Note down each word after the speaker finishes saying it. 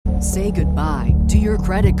Say goodbye to your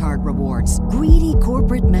credit card rewards. Greedy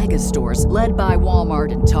corporate mega stores, led by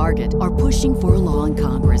Walmart and Target, are pushing for a law in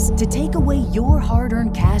Congress to take away your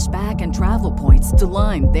hard-earned cash back and travel points to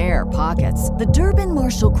line their pockets. The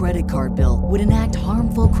Durbin-Marshall credit card bill would enact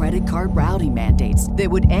harmful credit card routing mandates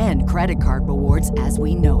that would end credit card rewards as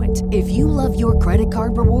we know it. If you love your credit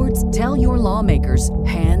card rewards, tell your lawmakers,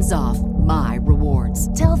 hands off my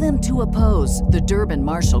rewards. Tell them to oppose the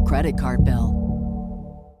Durbin-Marshall credit card bill.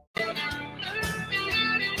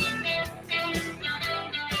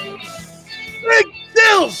 Big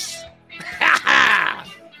Dills!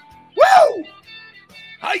 Woo!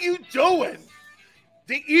 How you doing?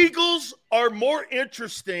 The Eagles are more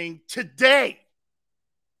interesting today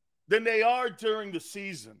than they are during the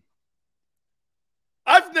season.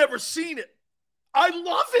 I've never seen it. I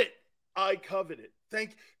love it. I covet it.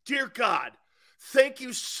 Dear God, thank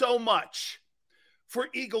you so much for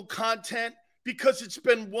Eagle content, because it's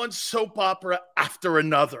been one soap opera after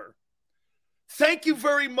another. Thank you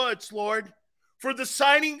very much, Lord, for the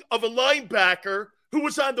signing of a linebacker who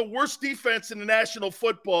was on the worst defense in the National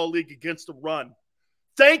Football League against the run.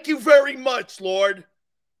 Thank you very much, Lord.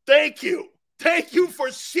 Thank you. Thank you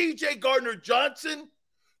for C.J. Gardner-Johnson.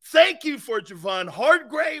 Thank you for Javon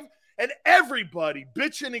Hargrave and everybody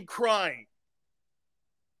bitching and crying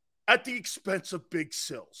at the expense of Big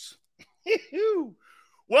Sills.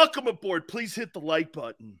 Welcome aboard. Please hit the like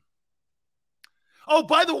button. Oh,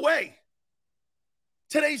 by the way,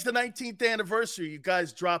 today's the 19th anniversary. You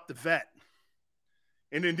guys dropped the vet,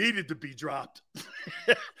 and it needed to be dropped.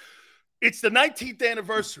 It's the 19th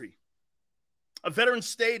anniversary of Veterans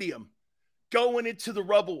Stadium going into the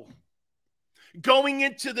rubble, going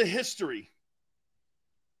into the history.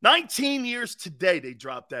 19 years today, they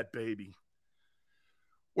dropped that baby.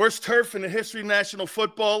 Worst turf in the history of the National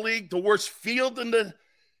Football League. The worst field in the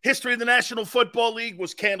history of the National Football League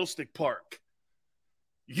was Candlestick Park.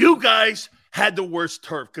 You guys had the worst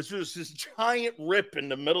turf because there was this giant rip in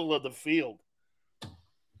the middle of the field.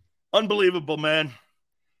 Unbelievable, man.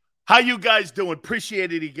 How you guys doing?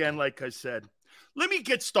 Appreciate it again, like I said. Let me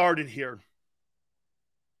get started here.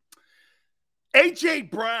 A.J.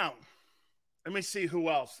 Brown. Let me see who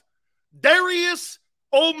else. Darius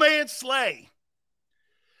Old Man Slay.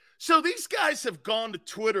 So these guys have gone to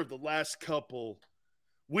Twitter the last couple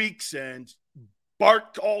weeks and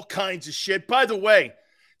barked all kinds of shit. By the way,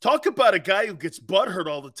 talk about a guy who gets butthurt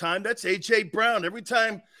all the time. That's A.J. Brown. Every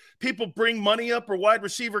time people bring money up or wide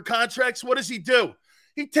receiver contracts, what does he do?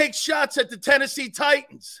 He takes shots at the Tennessee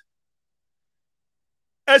Titans.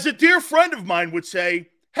 As a dear friend of mine would say,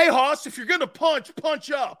 hey, Hoss, if you're going to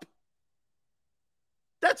punch up.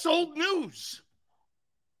 That's old news.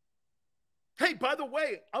 Hey, by the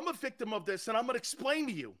way, I'm a victim of this, and I'm going to explain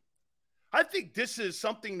to you. I think this is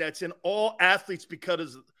something that's in all athletes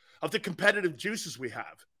because of the competitive juices we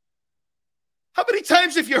have. How many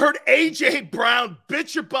times have you heard A.J. Brown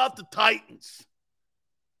bitch about the Titans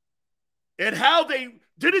and how they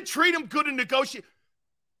didn't treat him good in negotiation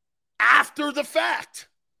after the fact?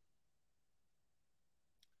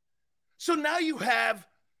 So now you have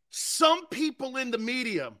some people in the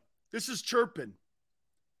media, this is chirping,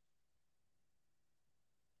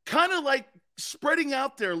 kind of like spreading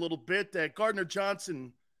out there a little bit that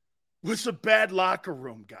Gardner-Johnson was a bad locker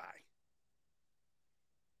room guy.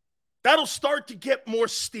 That'll start to get more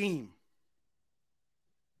steam.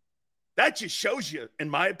 That just shows you, in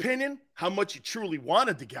my opinion, how much you truly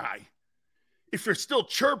wanted the guy. If you're still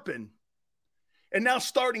chirping and now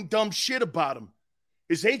starting dumb shit about him.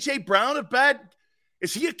 Is A.J. Brown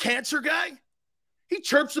is he a cancer guy? He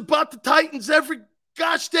chirps about the Titans every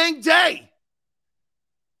gosh dang day.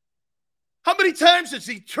 How many times has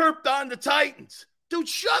he chirped on the Titans? Dude,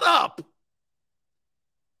 shut up.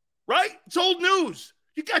 Right? It's old news.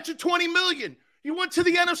 You got your $20 million. You went to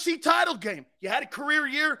the NFC title game. You had a career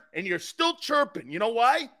year, and you're still chirping. You know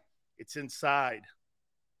why? It's inside.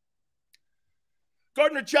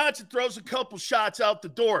 Gardner-Johnson throws a couple shots out the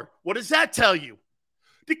door. What does that tell you?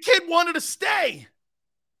 The kid wanted to stay.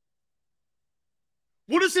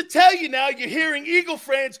 What does it tell you now? You're hearing Eagle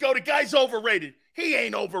fans go, the guy's overrated. He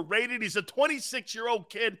ain't overrated. He's a 26-year-old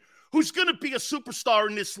kid who's going to be a superstar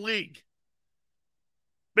in this league.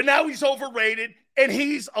 But now he's overrated, and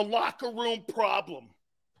he's a locker room problem.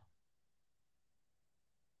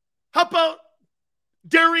 How about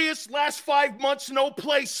Darius last 5 months, no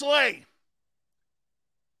play Slay?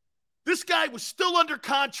 This guy was still under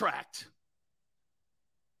contract.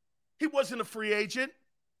 He wasn't a free agent.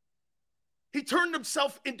 He turned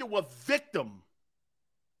himself into a victim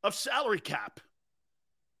of salary cap.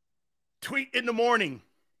 Tweet in the morning.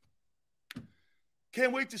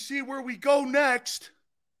 Can't wait to see where we go next.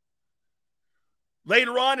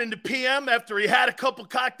 Later on in the PM, after he had a couple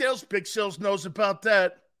cocktails, Big Sills knows about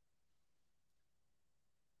that.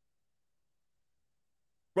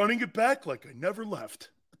 Running it back like I never left.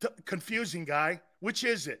 Confusing guy. Which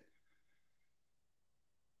is it?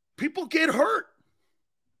 People get hurt.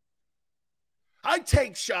 I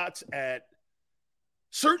take shots at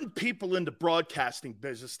certain people in the broadcasting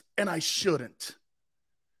business, and I shouldn't.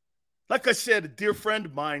 Like I said, a dear friend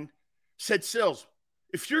of mine said, Sills,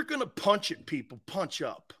 if you're going to punch at people, punch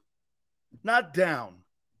up, not down.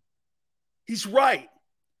 He's right.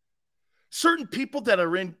 Certain people that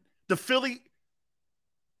are in the Philly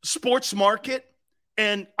sports market,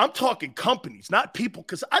 and I'm talking companies, not people,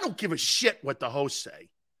 because I don't give a shit what the hosts say.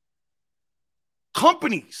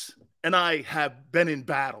 Companies and I have been in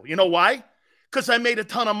battle. You know why? Because I made a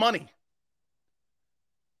ton of money.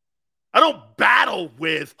 I don't battle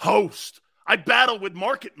with hosts. I battle with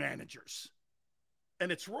market managers.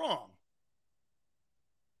 And it's wrong.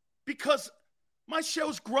 Because my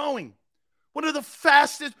show's growing. One of the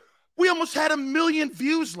fastest. We almost had 1 million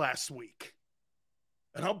views last week.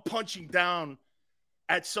 And I'm punching down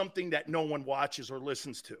at something that no one watches or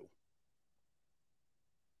listens to.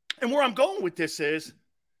 And where I'm going with this is,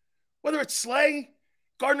 whether it's Slay,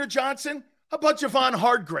 Gardner Johnson, how about Javon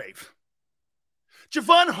Hargrave?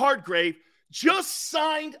 Javon Hargrave just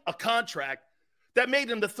signed a contract that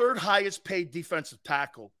made him the third highest paid defensive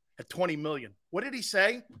tackle at $20 million. What did he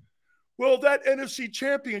say? Well, that NFC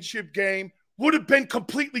Championship game would have been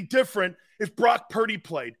completely different if Brock Purdy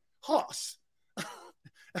played. Hoss.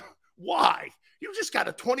 Why? You just got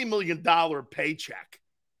a $20 million paycheck.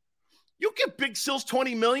 You give Big Sills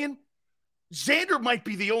 $20 million, Xander might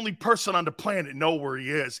be the only person on the planet know where he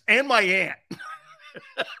is, and my aunt.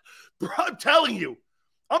 Bro, I'm telling you,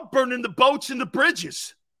 I'm burning the boats and the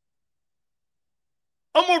bridges.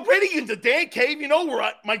 I'm already in the Dan Cave. You know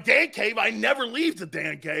where my Dan Cave, I never leave the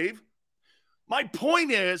Dan Cave. My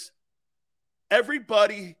point is,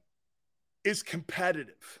 everybody is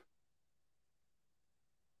competitive.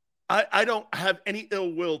 I don't have any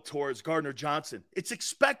ill will towards Gardner Johnson. It's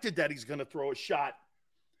expected that he's going to throw a shot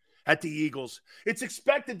at the Eagles. It's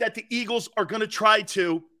expected that the Eagles are going to try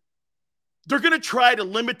to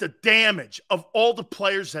limit the damage of all the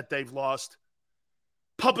players that they've lost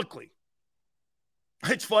publicly.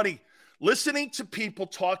 It's funny, listening to people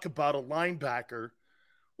talk about a linebacker.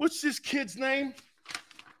 What's this kid's name?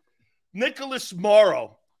 Nicholas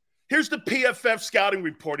Morrow. Here's the PFF scouting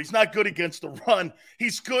report. He's not good against the run.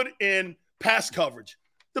 He's good in pass coverage.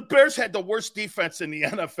 The Bears had the worst defense in the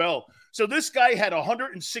NFL. So this guy had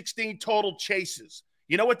 116 total chases.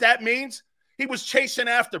 You know what that means? He was chasing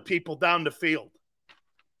after people down the field.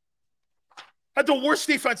 Had the worst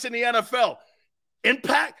defense in the NFL.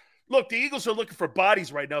 Impact. Look, the Eagles are looking for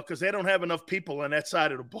bodies right now because they don't have enough people on that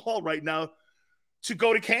side of the ball right now to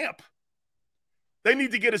go to camp. They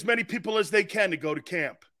need to get as many people as they can to go to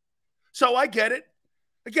camp. So I get it.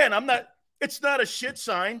 Again, it's not a shit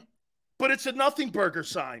sign, but it's a nothing burger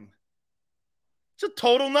sign. It's a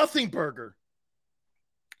total nothing burger.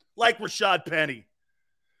 Like Rashad Penny.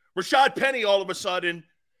 Rashad Penny all of a sudden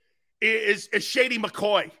is Shady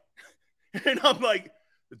McCoy. And I'm like,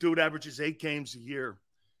 the dude averages 8 games a year.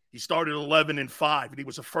 He started 11-5, and he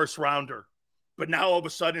was a first rounder. But now all of a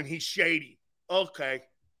sudden he's shady. Okay.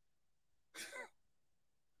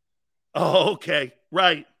 Oh, okay.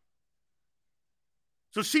 Right.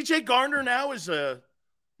 So C.J. Gardner now is a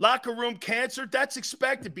locker room cancer. That's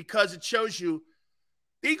expected because it shows you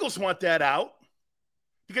the Eagles want that out.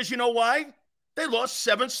 Because you know why? They lost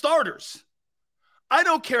 7 starters. I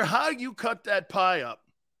don't care how you cut that pie up.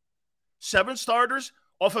 7 starters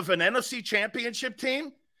off of an NFC championship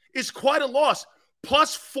team is quite a loss.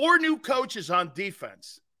 Plus 4 new coaches on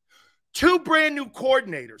defense. 2 brand new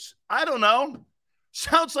coordinators. I don't know.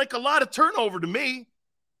 Sounds like a lot of turnover to me.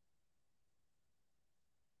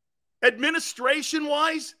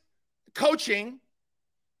 Administration-wise, coaching,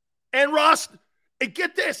 and roster. And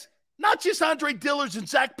get this, not just Andre Dillard's and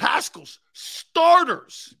Zach Pascal's,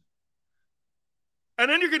 starters. And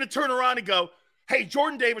then you're going to turn around and go, hey,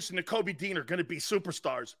 Jordan Davis and Nakobe Dean are going to be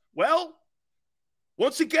superstars. Well,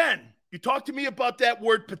 once again, you talk to me about that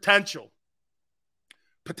word potential.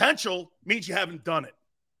 Potential means you haven't done it.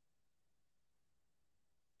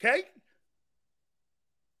 Okay?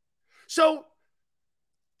 So,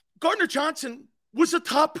 Gardner Johnson was a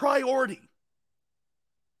top priority.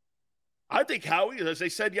 I think Howie, as I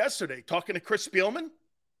said yesterday, talking to Chris Spielman,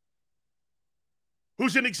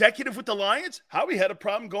 who's an executive with the Lions, Howie had a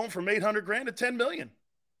problem going from $800,000 to $10 million.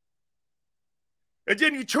 And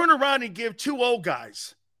then you turn around and give 2 old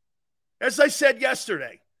guys, as I said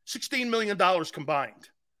yesterday, $16 million combined.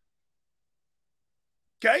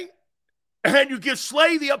 Okay? And you give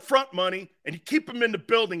Slay the upfront money, and you keep him in the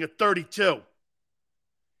building at 32.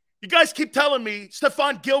 You guys keep telling me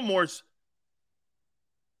Stephon Gilmore's,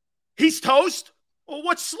 he's toast? Well,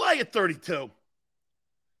 what's Slay at 32?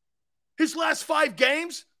 His last 5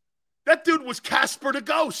 games, that dude was Casper the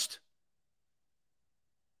Ghost.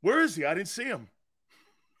 Where is he? I didn't see him.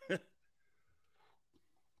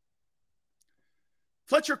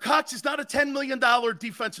 Fletcher Cox is not a $10 million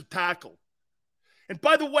defensive tackle. And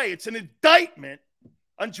by the way, it's an indictment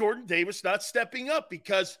on Jordan Davis not stepping up,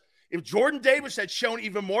 because if Jordan Davis had shown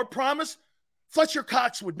even more promise, Fletcher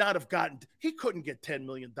Cox would not have gotten – he couldn't get $10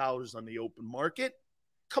 million on the open market.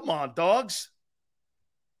 Come on, dogs.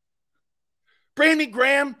 Brandon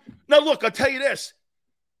Graham – now, look, I'll tell you this.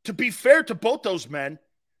 To be fair to both those men,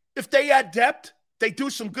 if they add depth, they do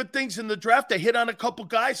some good things in the draft, they hit on a couple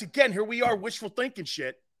guys. Again, here we are, wishful thinking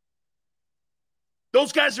shit.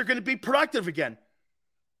 Those guys are going to be productive again.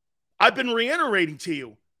 I've been reiterating to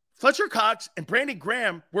you, Fletcher Cox and Brandon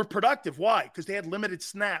Graham were productive. Why? Because they had limited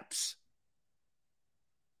snaps.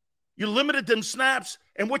 You limited them snaps,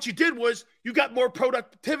 and what you did was you got more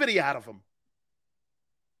productivity out of them.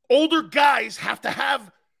 Older guys have to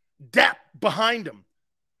have depth behind them.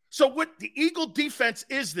 So what the Eagle defense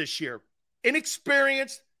is this year,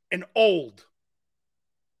 inexperienced and old.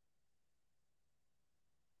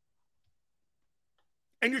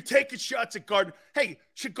 And you're taking shots at Gardner. Hey,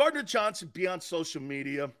 should Gardner Johnson be on social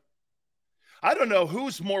media? I don't know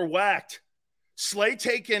who's more whacked. Slay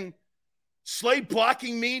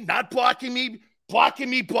blocking me, not blocking me, blocking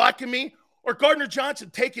me, or Gardner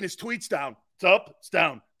Johnson taking his tweets down. It's up, it's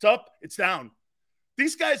down, it's up, it's down.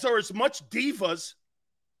 These guys are as much divas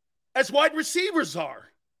as wide receivers are.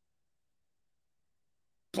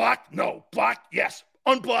 Block, no. Block, yes.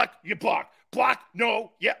 Unblock, you block. Block,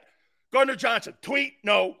 no, yeah. Gardner Johnson, tweet,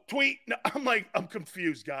 no. Tweet, no. I'm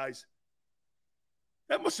confused, guys.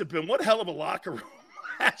 That must have been one hell of a locker room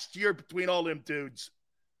last year between all them dudes.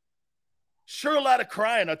 Sure, a lot of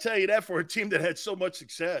crying, I'll tell you that, for a team that had so much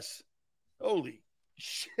success. Holy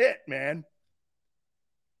shit, man.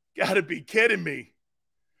 Gotta be kidding me.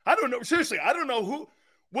 I don't know. Seriously, I don't know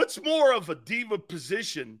what's more of a diva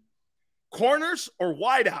position, corners or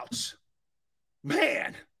wideouts?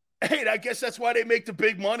 Man, hey, I guess that's why they make the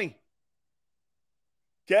big money.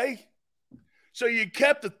 Okay? So you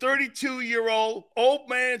kept a 32-year-old old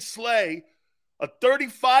man Slay, a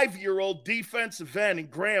 35-year-old defensive end in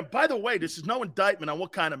Graham. By the way, this is no indictment on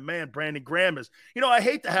what kind of man Brandon Graham is. You know, I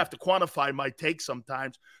hate to have to quantify my take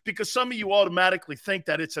sometimes because some of you automatically think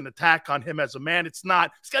that it's an attack on him as a man. It's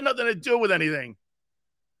not. It's got nothing to do with anything.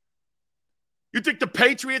 You think the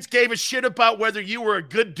Patriots gave a shit about whether you were a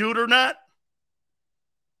good dude or not?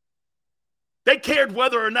 They cared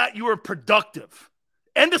whether or not you were productive.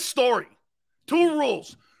 End of story. 2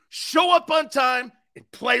 rules. Show up on time and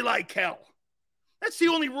play like hell. That's the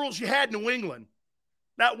only rules you had in New England.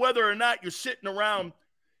 Not whether or not you're sitting around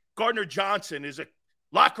Gardner Johnson is a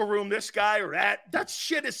locker room this guy or that. That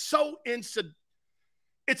shit is so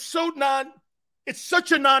it's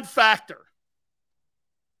such a non-factor.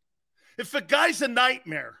 If a guy's a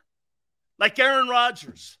nightmare, like Aaron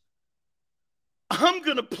Rodgers, I'm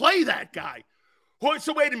going to play that guy.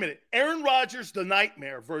 So wait a minute. Aaron Rodgers, the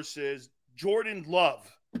nightmare, versus Jordan Love.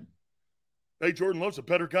 Hey, Jordan Love's a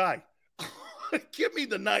better guy. Give me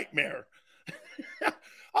the nightmare.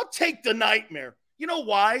 I'll take the nightmare. You know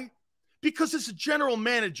why? Because as a general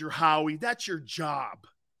manager, Howie, that's your job.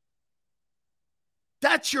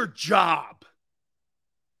 That's your job.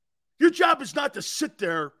 Your job is not to sit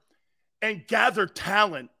there and gather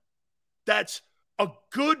talent that's a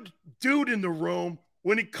good dude in the room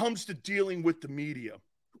when it comes to dealing with the media.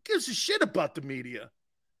 Who gives a shit about the media?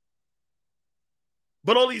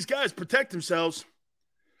 But all these guys protect themselves.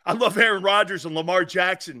 I love Aaron Rodgers and Lamar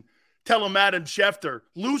Jackson. Tell him Adam Schefter,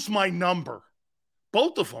 lose my number.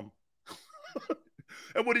 Both of them.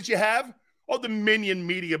 And what did you have? All the minion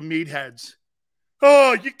media meatheads.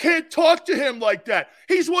 Oh, you can't talk to him like that.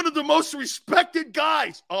 He's one of the most respected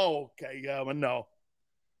guys. Oh, okay. Yeah, I know.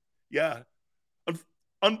 Yeah.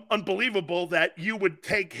 Unbelievable that you would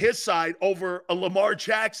take his side over a Lamar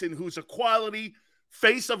Jackson, who's a quality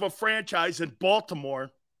face of a franchise in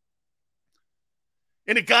Baltimore,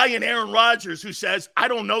 and a guy in Aaron Rodgers who says, I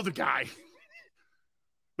don't know the guy,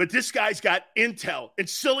 but this guy's got intel, and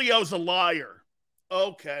Sileo's a liar.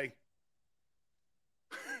 Okay.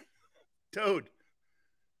 Dude,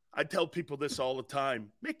 I tell people this all the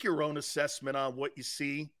time. Make your own assessment on what you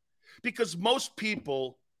see, because most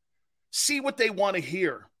people see what they want to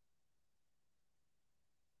hear.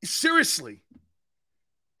 Seriously.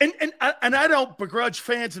 And I don't begrudge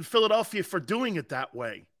fans in Philadelphia for doing it that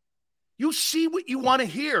way. You see what you want to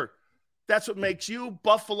hear. That's what makes you,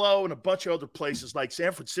 Buffalo, and a bunch of other places like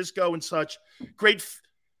San Francisco and such great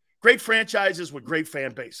franchises with great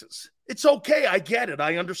fan bases. It's okay. I get it.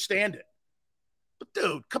 I understand it. But,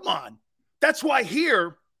 dude, come on. That's why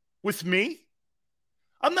here with me,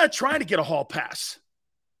 I'm not trying to get a hall pass.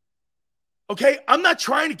 Okay? I'm not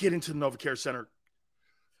trying to get into the NovaCare Center.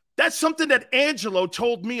 That's something that Angelo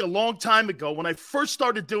told me a long time ago when I first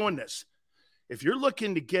started doing this. If you're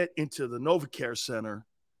looking to get into the NovaCare Center,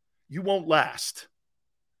 you won't last.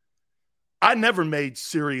 I never made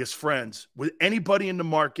serious friends with anybody in the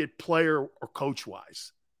market, player or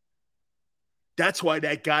coach-wise. That's why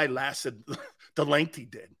that guy lasted the length he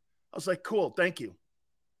did. I was like, cool, thank you.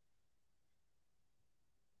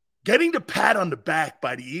 Getting the pat on the back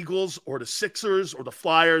by the Eagles or the Sixers or the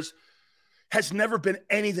Flyers has never been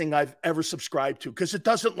anything I've ever subscribed to because it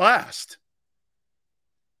doesn't last.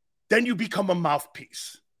 Then you become a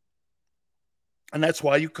mouthpiece. And that's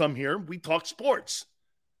why you come here. We talk sports.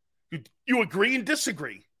 You agree and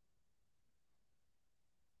disagree.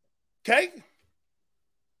 Okay?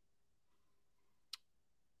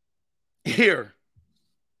 Here.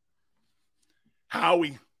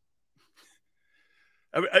 Howie.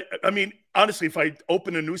 I mean, honestly, if I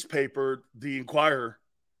open a newspaper, the Inquirer,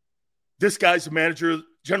 this guy's the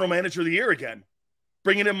general manager of the year again.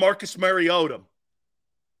 Bringing in Marcus Mariota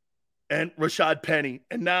and Rashad Penny.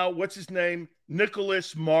 And now, what's his name?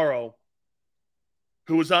 Nicholas Morrow,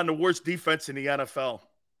 who was on the worst defense in the NFL.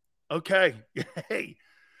 Okay. Hey.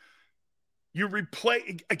 You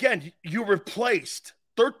replaced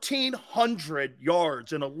 1,300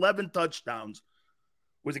 yards and 11 touchdowns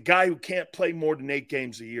with a guy who can't play more than 8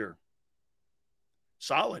 games a year.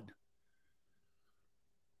 Solid.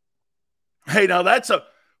 Hey, now that's a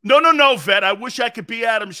no, vet. I wish I could be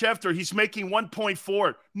Adam Schefter. He's making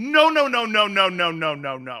 1.4.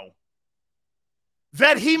 No.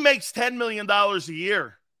 Vet, he makes $10 million a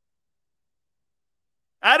year.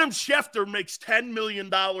 Adam Schefter makes $10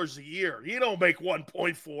 million a year. He don't make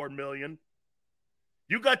 $1.4 million.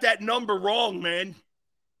 You got that number wrong, man.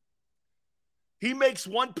 He makes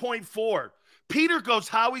 1.4. Peter goes,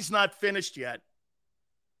 Howie's not finished yet.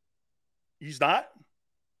 He's not?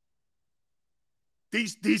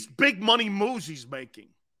 These big money moves he's making.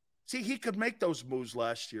 See, he could make those moves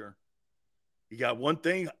last year. You got one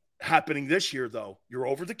thing happening this year, though. You're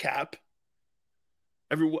over the cap.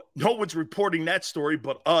 No one's reporting that story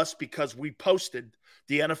but us because we posted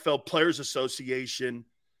the NFL Players Association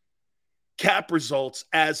cap results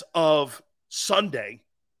as of Sunday.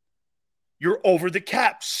 You're over the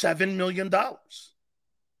cap, $7 million.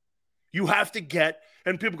 You have to get,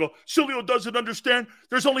 and people go, Sileo doesn't understand.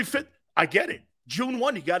 There's only I get it. June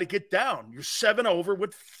 1, you got to get down. You're 7 over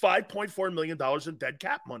with $5.4 million in dead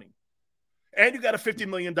cap money. And you got a $50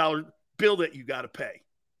 million bill that you got to pay.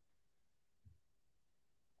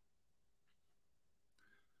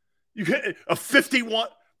 You get a 51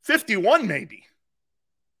 maybe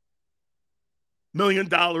 $1 million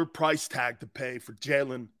price tag to pay for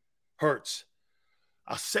Jalen Hurts.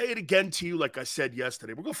 I'll say it again to you like I said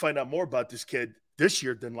yesterday. We're going to find out more about this kid this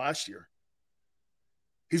year than last year.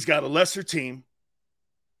 He's got a lesser team.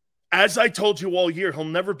 As I told you all year, he'll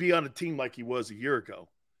never be on a team like he was a year ago.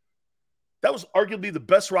 That was arguably the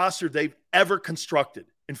best roster they've ever constructed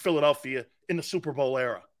in Philadelphia in the Super Bowl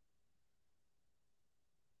era.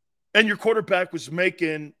 And your quarterback was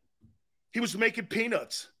making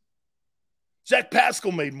peanuts. Zach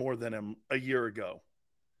Pascal made more than him a year ago.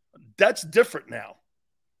 That's different now.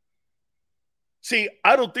 See,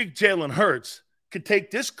 I don't think Jalen Hurts could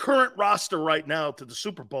take this current roster right now to the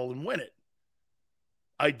Super Bowl and win it.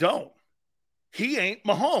 I don't. He ain't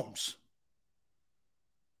Mahomes.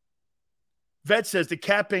 Vet says the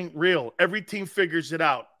cap ain't real. Every team figures it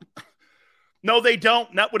out. No, they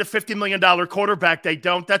don't. Not with a $50 million quarterback, they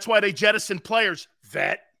don't. That's why they jettison players.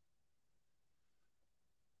 Vet.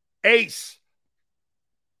 Ace.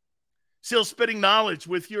 Still spitting knowledge.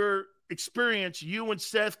 With your experience, you and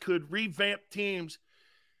Seth could revamp teams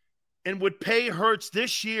and would pay Hurts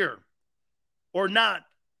this year or not.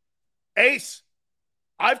 Ace,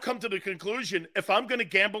 I've come to the conclusion if I'm going to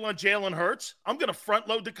gamble on Jalen Hurts, I'm going to front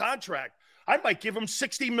load the contract. I might give him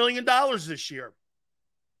 $60 million this year.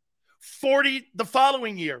 40 the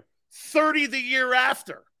following year, 30 the year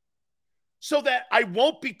after, so that I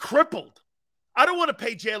won't be crippled. I don't want to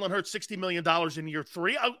pay Jalen Hurts $60 million in year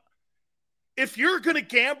 3. If you're going to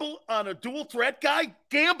gamble on a dual threat guy,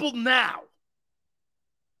 gamble now.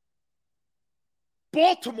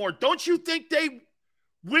 Baltimore, don't you think they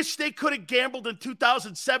wish they could have gambled in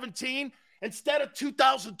 2017 instead of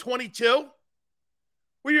 2022,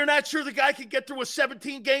 where you're not sure the guy can get through a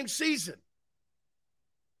 17-game season.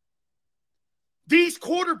 These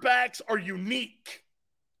quarterbacks are unique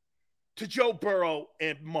to Joe Burrow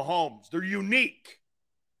and Mahomes. They're unique.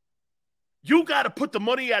 You got to put the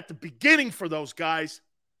money at the beginning for those guys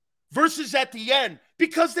versus at the end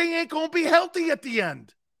because they ain't going to be healthy at the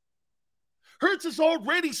end. Hurts has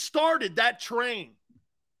already started that train.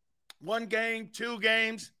 1 game, 2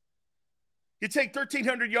 games. You take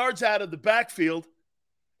 1,300 yards out of the backfield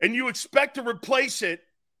and you expect to replace it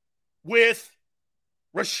with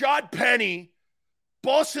Rashad Penny,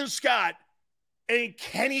 Boston Scott, and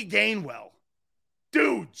Kenny Gainwell.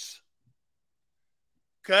 Dudes.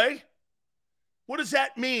 Okay? What does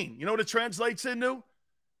that mean? You know what it translates into?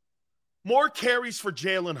 More carries for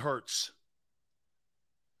Jalen Hurts.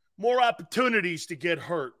 More opportunities to get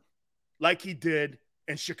hurt like he did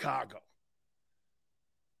in Chicago.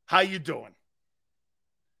 How you doing?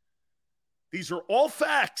 These are all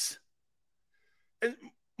facts. And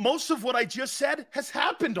most of what I just said has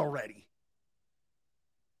happened already.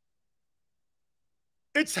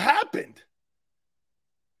 It's happened.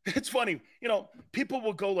 It's funny. You know, people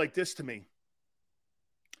will go like this to me.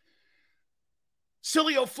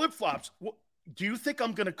 Sileo flip-flops. Do you think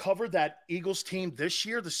I'm going to cover that Eagles team this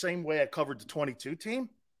year the same way I covered the 22 team?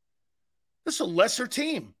 This is a lesser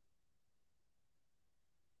team.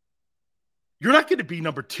 You're not going to be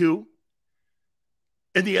number 2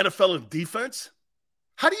 in the NFL in defense.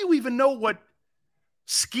 How do you even know what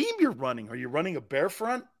scheme you're running? Are you running a bear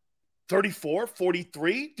front? 34,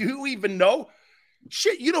 43? Do you even know?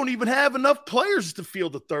 Shit, you don't even have enough players to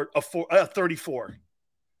field a 34.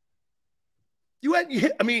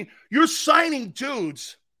 You're signing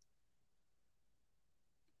dudes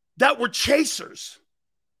that were chasers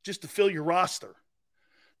just to fill your roster.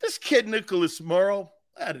 This kid, Nicholas Morrow,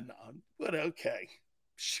 I don't know, but okay,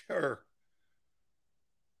 sure.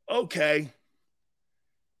 Okay.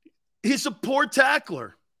 He's a poor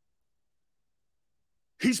tackler.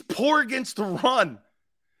 He's poor against the run.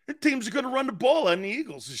 The teams are going to run the ball on the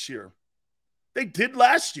Eagles this year. They did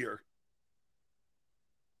last year.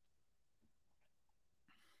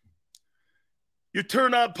 You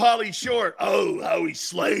turn on Pauly Short. Oh, how he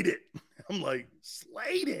slayed it. I'm like,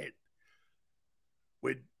 slayed it?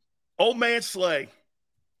 With old man Slay,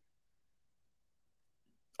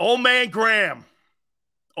 old man Graham,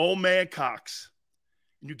 old man Cox.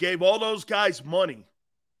 And you gave all those guys money.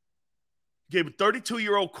 You gave a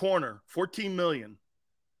 32-year-old corner $14 million.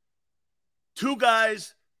 2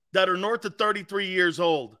 guys that are north of 33 years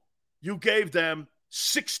old, you gave them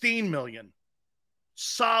 $16 million.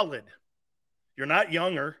 Solid. You're not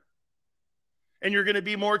younger. And you're going to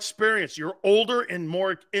be more experienced. You're older and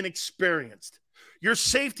more inexperienced. Your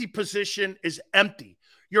safety position is empty.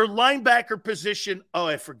 Your linebacker position, oh,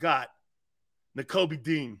 I forgot. Nakobe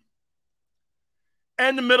Dean.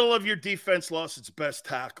 And the middle of your defense lost its best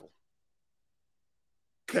tackle.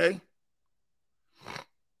 Okay?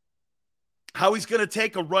 How he's going to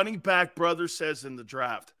take a running back, brother says in the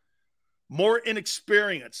draft. More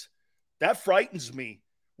inexperience. That frightens me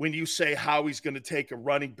when you say how he's going to take a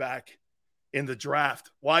running back in the draft.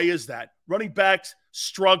 Why is that? Running backs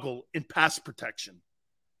struggle in pass protection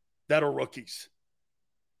that are rookies.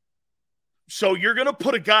 So you're going to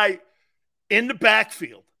put a guy in the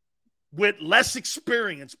backfield with less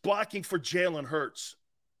experience blocking for Jalen Hurts.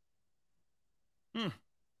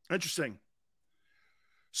 Interesting.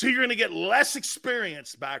 So you're going to get less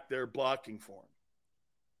experience back there blocking for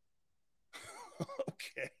him.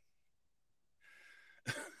 Okay.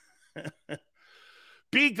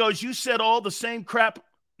 B goes, you said all the same crap.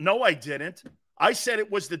 No, I didn't. I said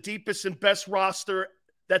it was the deepest and best roster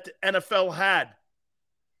that the NFL had.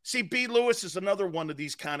 See, B. Lewis is another one of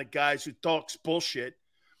these kind of guys who talks bullshit.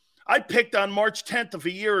 I picked on March 10th of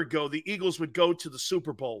a year ago the Eagles would go to the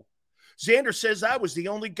Super Bowl. Xander says I was the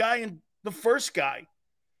only guy and the first guy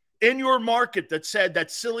in your market that said that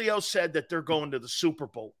Sileo said that they're going to the Super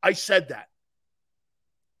Bowl. I said that.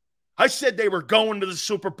 I said they were going to the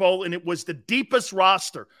Super Bowl, and it was the deepest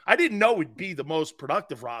roster. I didn't know it'd be the most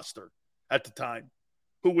productive roster at the time.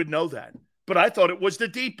 Who would know that? But I thought it was the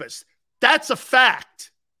deepest. That's a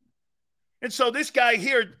fact. And so this guy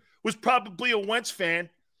here was probably a Wentz fan.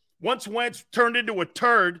 Once Wentz turned into a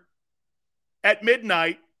turd at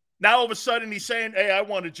midnight, now all of a sudden he's saying, hey, I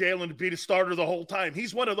wanted Jalen to be the starter the whole time.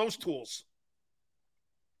 He's one of those tools.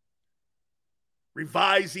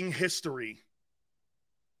 Revising history.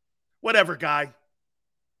 Whatever, guy.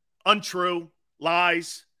 Untrue.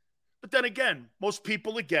 Lies. But then again, most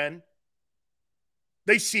people, again,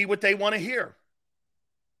 they see what they want to hear.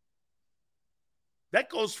 That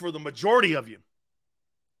goes for the majority of you.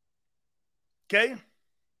 Okay?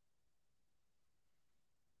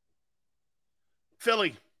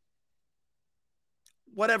 Philly.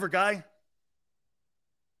 Whatever, guy.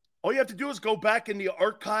 All you have to do is go back in the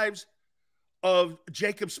archives of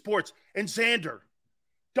Jacob Sports. And Xander,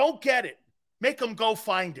 don't get it. Make them go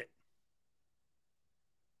find it.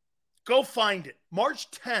 Go find it. March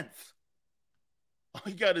 10th. All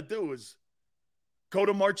you got to do is go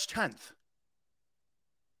to March 10th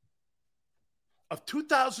of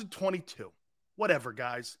 2022. Whatever,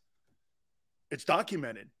 guys. It's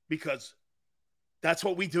documented because that's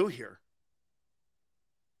what we do here.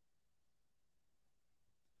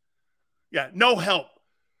 Yeah, no help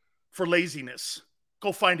for laziness.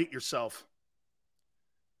 Go find it yourself.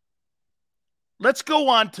 Let's go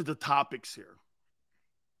on to the topics here.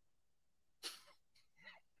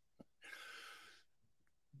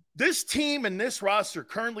 This team and this roster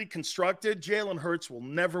currently constructed, Jalen Hurts will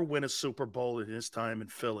never win a Super Bowl in his time in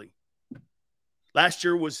Philly. Last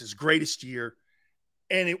year was his greatest year,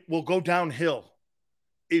 and it will go downhill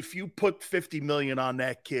if you put $50 million on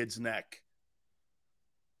that kid's neck.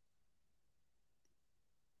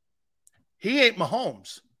 He ain't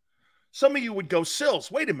Mahomes. Some of you would go,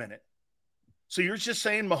 Sills, wait a minute. So you're just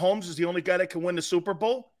saying Mahomes is the only guy that can win the Super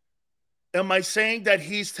Bowl? Am I saying that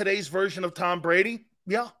he's today's version of Tom Brady?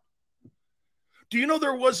 Yeah. Do you know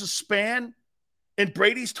there was a span in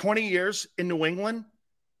Brady's 20 years in New England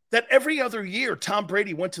that every other year Tom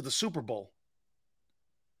Brady went to the Super Bowl?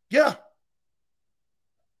 Yeah.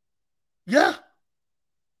 Yeah.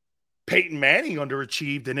 Peyton Manning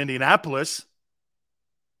underachieved in Indianapolis.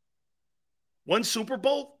 One Super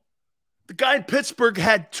Bowl? The guy in Pittsburgh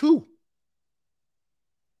had two.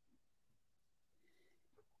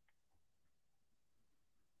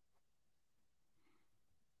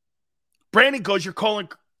 Brandon goes, you're calling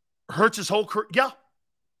Hurts his whole career? Yeah.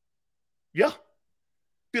 Yeah.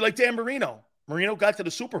 Be like Dan Marino. Marino got to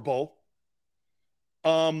the Super Bowl.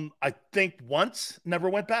 I think once, never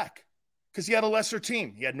went back because he had a lesser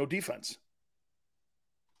team. He had no defense.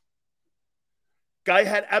 Guy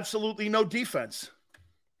had absolutely no defense.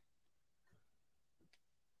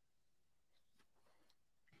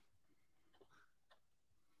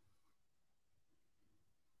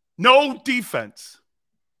 No defense.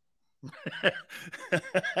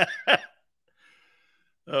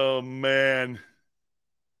 Oh, man.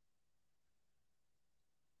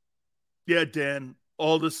 Yeah, Dan,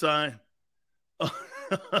 all the time.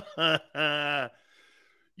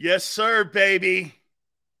 Yes, sir, baby.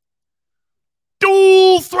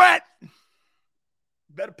 Dual threat.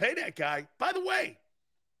 Better pay that guy. By the way,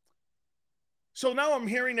 so now I'm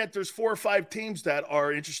hearing that there's 4 or 5 teams that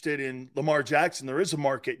are interested in Lamar Jackson. There is a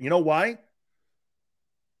market. You know why?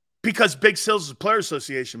 Because Big Sills is a player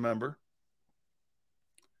association member.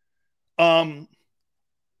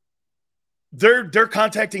 They're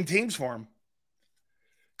contacting teams for him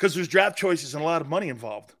because there's draft choices and a lot of money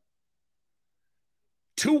involved.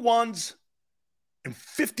 2 1s and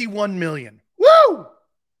 $51 million. Woo!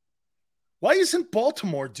 Why isn't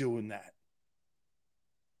Baltimore doing that?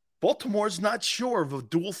 Baltimore's not sure of a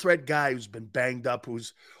dual threat guy who's been banged up,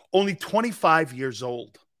 who's only 25 years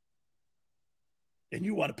old. And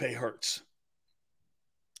you want to pay Hurts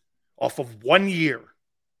off of 1 year.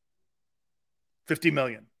 $50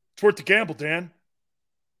 million. It's worth the gamble, Dan.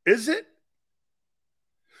 Is it?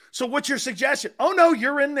 So what's your suggestion? Oh, no,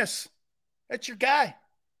 you're in this. That's your guy.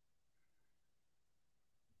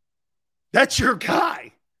 That's your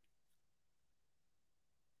guy.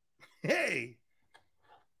 Hey.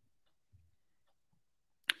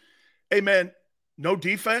 Hey, man, no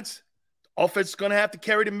defense. Offense is going to have to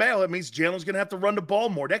carry the mail. That means Jalen's going to have to run the ball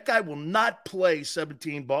more. That guy will not play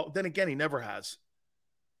 17 ball. Then again, he never has.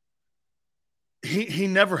 He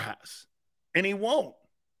never has. And he won't.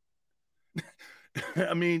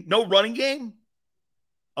 I mean, no running game?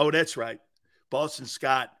 Oh, that's right. Boston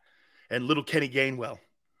Scott and little Kenny Gainwell.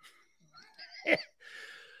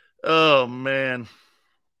 Oh, man.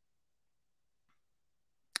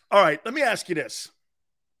 All right, let me ask you this.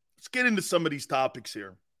 Let's get into some of these topics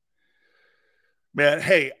here. Man,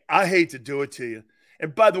 hey, I hate to do it to you.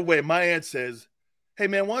 And by the way, my aunt says, hey,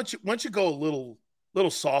 man, why don't you go a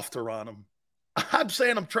little softer on him? I'm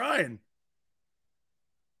saying I'm trying.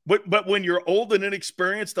 But when you're old and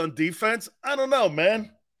inexperienced on defense, I don't know,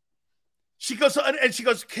 man. She goes,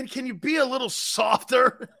 can you be a little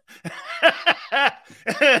softer?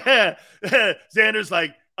 Xander's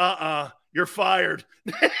like, you're fired.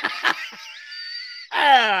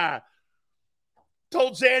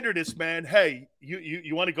 Told Xander this, man. Hey,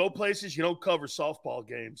 you want to go places? You don't cover softball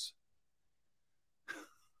games.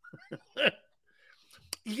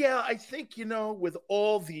 Yeah, I think, with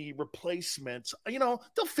all the replacements,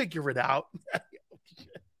 they'll figure it out.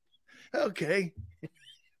 Okay.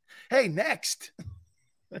 Hey, next.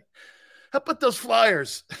 How about those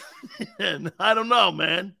Flyers? And I don't know,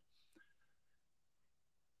 man.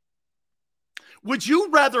 Would you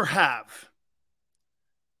rather have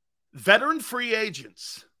veteran free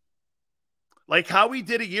agents like Howie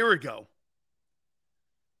did a year ago?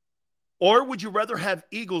 Or would you rather have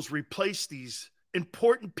Eagles replace these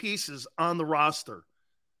important pieces on the roster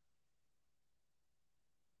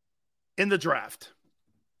in the draft?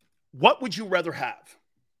 What would you rather have?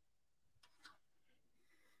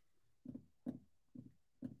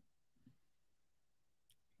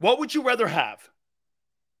 What would you rather have?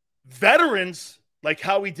 Veterans like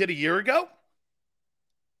Howie did a year ago?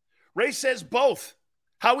 Ray says both.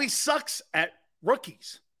 Howie sucks at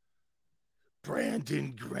rookies.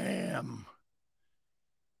 Brandon Graham.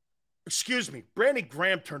 Excuse me. Brandon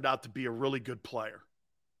Graham turned out to be a really good player.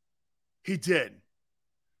 He did.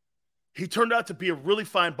 He turned out to be a really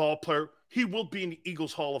fine ball player. He will be in the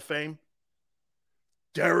Eagles Hall of Fame.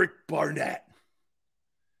 Derek Barnett.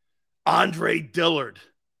 Andre Dillard.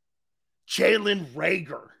 Jalen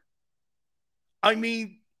Reagor. I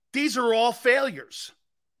mean, these are all failures.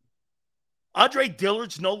 Andre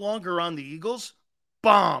Dillard's no longer on the Eagles.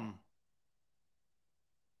 Bomb.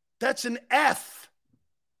 That's an F.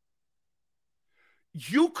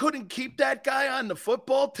 You couldn't keep that guy on the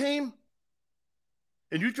football team?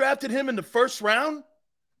 And you drafted him in the first round?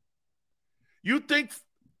 You think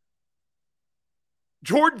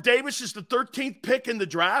Jordan Davis is the 13th pick in the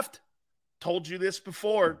draft? Told you this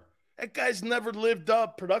before. That guy's never lived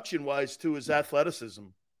up production-wise to his athleticism.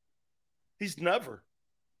 He's never.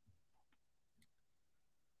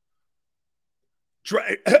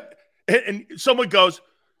 And someone goes,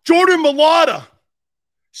 Jordan Mailata.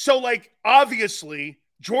 So, obviously,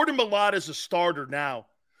 Jordan Mailata is a starter now.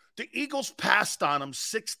 The Eagles passed on him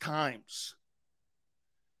 6 times.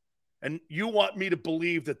 And you want me to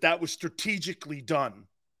believe that was strategically done.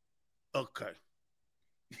 Okay.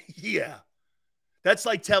 Yeah. That's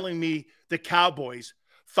like telling me the Cowboys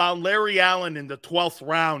found Larry Allen in the 12th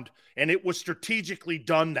round, and it was strategically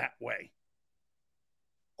done that way.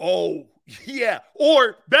 Oh, yeah.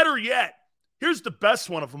 Or better yet, here's the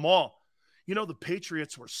best one of them all. The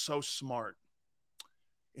Patriots were so smart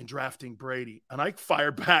in drafting Brady. And I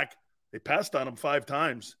fired back. They passed on him 5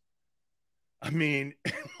 times. I mean,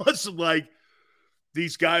 it wasn't like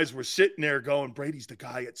these guys were sitting there going, Brady's the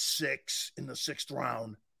guy at 6 in the 6th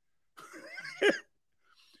round.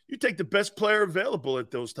 You take the best player available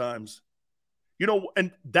at those times.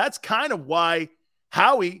 And that's kind of why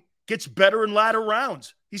Howie gets better in latter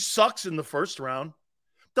rounds. He sucks in the first round.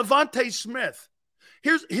 Devontae Smith.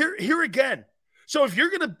 Here again. So if you're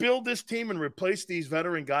going to build this team and replace these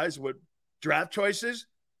veteran guys with draft choices,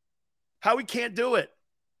 Howie can't do it.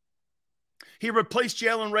 He replaced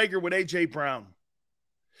Jalen Reagor with A.J. Brown.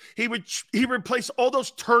 He replaced all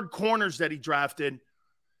those turd corners that he drafted.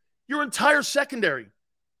 Your entire secondary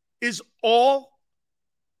is all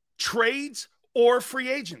trades or free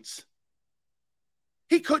agents.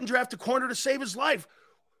 He couldn't draft a corner to save his life.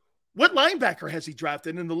 What linebacker has he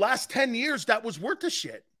drafted in the last 10 years that was worth a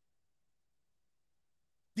shit?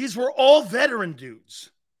 These were all veteran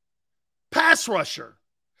dudes. Pass rusher.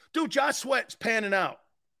 Dude, Josh Sweat's panning out.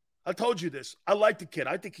 I told you this. I like the kid.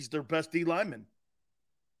 I think he's their best D lineman.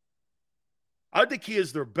 I think he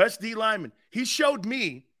is their best D lineman. He showed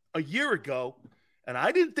me a year ago, and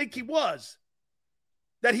I didn't think he was,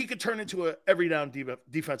 that he could turn into a every down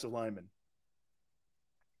defensive lineman.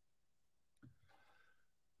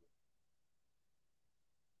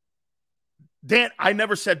 Dan, I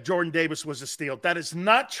never said Jordan Davis was a steal. That is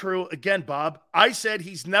not true. Again, Bob, I said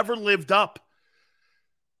he's never lived up.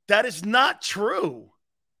 That is not true.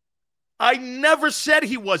 I never said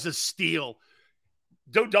he was a steal.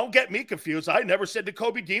 Don't get me confused. I never said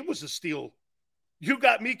Nakobe Dean was a steal. You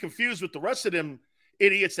got me confused with the rest of them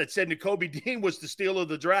idiots that said Nakobe Dean was the steal of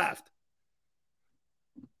the draft.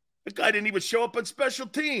 The guy didn't even show up on special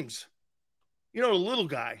teams. The little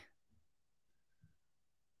guy.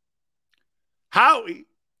 Howie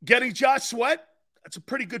getting Josh Sweat, that's a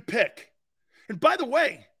pretty good pick. And by the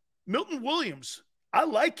way, Milton Williams, I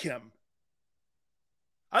like him.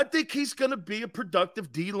 I think he's going to be a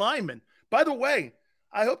productive D lineman. By the way,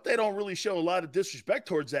 I hope they don't really show a lot of disrespect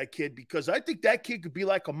towards that kid, because I think that kid could be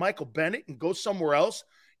like a Michael Bennett and go somewhere else,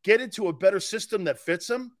 get into a better system that fits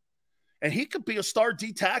him, and he could be a star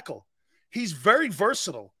D tackle. He's very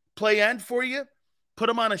versatile. Play end for you, put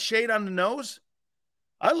him on a shade on the nose.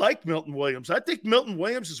 I like Milton Williams. I think Milton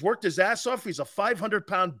Williams has worked his ass off. He's a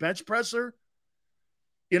 500-pound bench presser.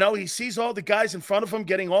 You know, he sees all the guys in front of him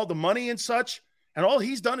getting all the money and such, and all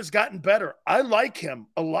he's done is gotten better. I like him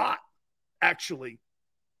a lot, actually.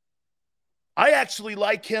 I actually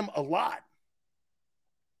like him a lot.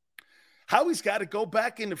 Howie's got to go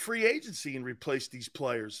back into free agency and replace these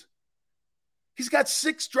players. He's got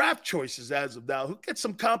 6 draft choices as of now. He'll get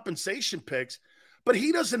some compensation picks, but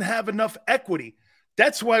he doesn't have enough equity.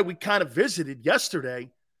 That's why we kind of visited yesterday.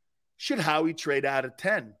 Should Howie trade out of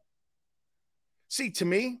 10? See, to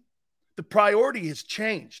me, the priority has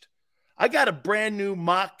changed. I got a brand new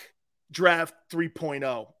mock draft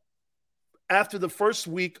 3.0 after the first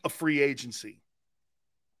week of free agency.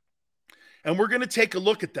 And we're going to take a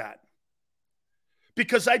look at that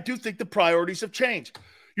because I do think the priorities have changed.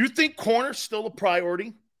 You think corner's still a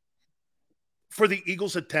priority for the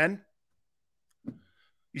Eagles at 10?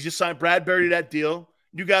 You just signed Bradbury to that deal.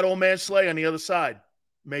 You got old man Slay on the other side.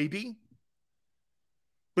 Maybe.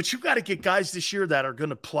 But you got to get guys this year that are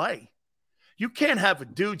going to play. You can't have a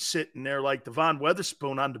dude sitting there like Devon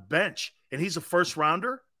Weatherspoon on the bench and he's a first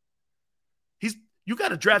rounder. You got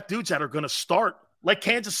to draft dudes that are going to start like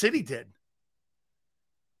Kansas City did.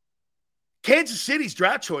 Kansas City's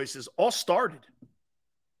draft choices all started.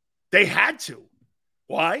 They had to.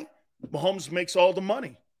 Why? Mahomes makes all the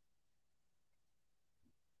money.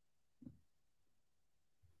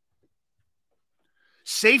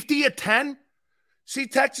 Safety at 10? See,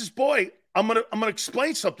 Texas boy, I'm gonna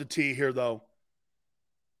explain something to you here, though.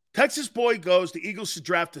 Texas boy goes, the Eagles should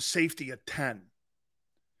draft a safety at 10.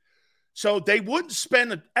 So they wouldn't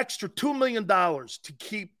spend an extra $2 million to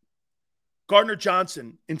keep Gardner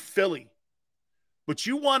Johnson in Philly. But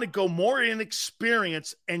you want to go more in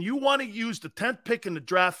experience and you want to use the 10th pick in the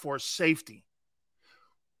draft for a safety.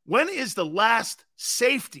 When is the last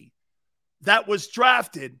safety that was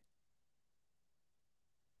drafted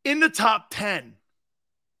in the top 10?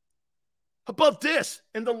 How about this?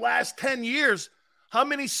 In the last 10 years, how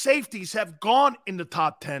many safeties have gone in the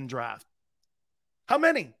top 10 draft? How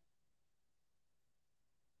many?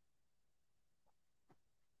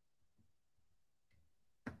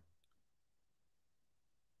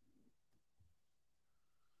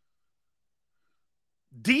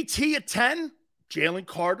 DT at 10? Jalen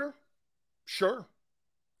Carter? Sure.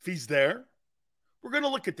 If he's there. We're going to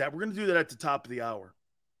look at that. We're going to do that at the top of the hour.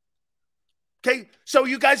 Okay, so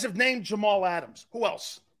you guys have named Jamal Adams. Who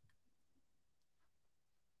else?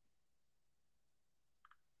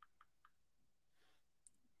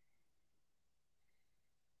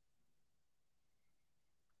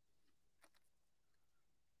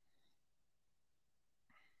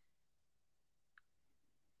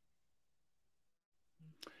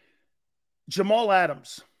 Jamal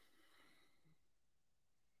Adams.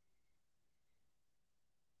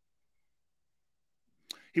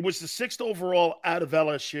 He was the 6th overall out of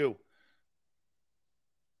LSU.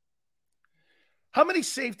 How many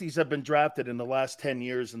safeties have been drafted in the last 10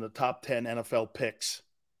 years in the top 10 NFL picks?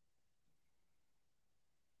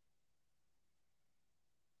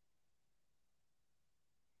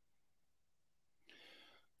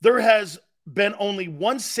 There has been only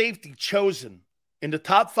one safety chosen in the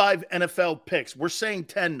top 5 NFL picks. We're saying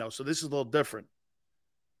 10 now, so this is a little different.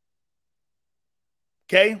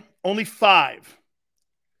 Okay? Only 5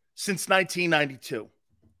 since 1992.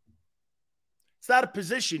 It's not a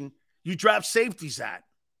position you draft safeties at.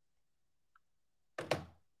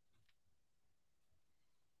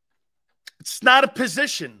 It's not a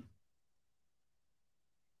position.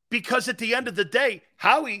 Because at the end of the day,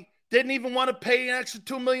 Howie didn't even want to pay an extra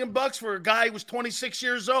 $2 million for a guy who was 26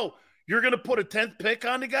 years old. You're going to put a 10th pick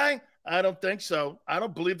on the guy? I don't think so. I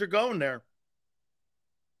don't believe they're going there.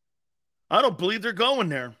 I don't believe they're going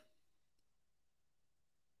there.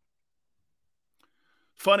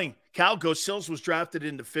 Funny, Cal goes, Sills was drafted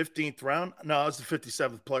in the 15th round. No, it was the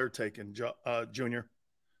 57th player taken, Junior.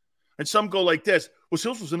 And some go like this. Well,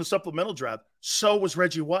 Sills was in a supplemental draft. So was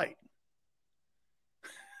Reggie White.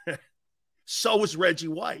 So was Reggie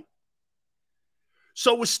White.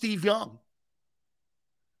 So was Steve Young.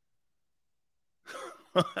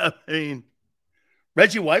 I mean,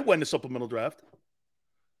 Reggie White went in a supplemental draft.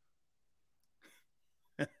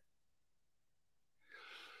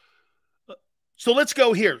 So let's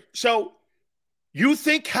go here. So you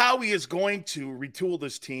think Howie is going to retool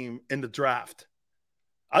this team in the draft?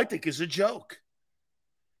 I think it's a joke.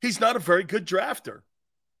 He's not a very good drafter.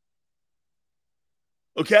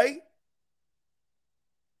 Okay?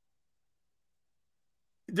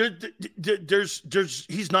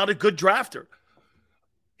 He's not a good drafter.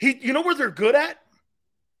 You know where they're good at?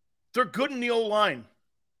 They're good in the O-line.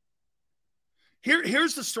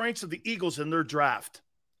 Here's the strengths of the Eagles in their draft.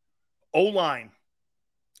 O-line.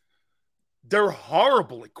 They're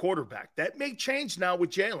horrible at quarterback. That may change now with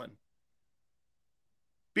Jalen.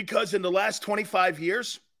 Because in the last 25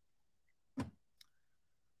 years,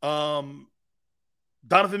 Donovan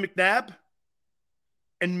McNabb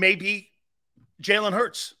and maybe Jalen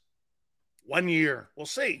Hurts. 1 year. We'll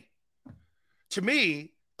see. To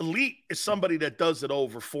me, elite is somebody that does it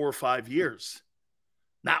over 4 or 5 years,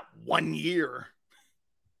 not 1 year.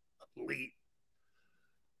 Elite.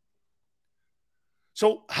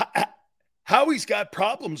 So Howie's got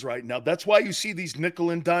problems right now. That's why you see these nickel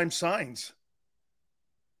and dime signs.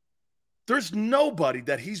 There's nobody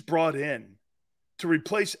that he's brought in to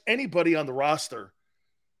replace anybody on the roster.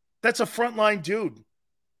 That's a frontline dude.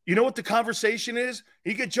 You know what the conversation is?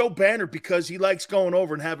 You get Joe Banner because he likes going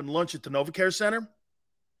over and having lunch at the NovaCare Center.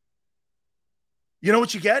 You know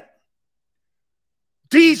what you get?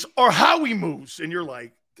 These are Howie moves. And you're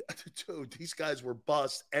like, dude, these guys were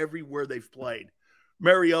bust everywhere they've played.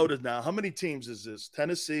 Mariota now. How many teams is this?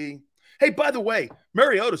 Tennessee. Hey, by the way,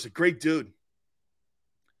 Mariota's a great dude.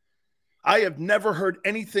 I have never heard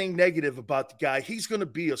anything negative about the guy. He's going to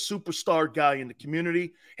be a superstar guy in the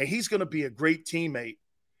community, and he's going to be a great teammate,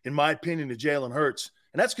 in my opinion, to Jalen Hurts.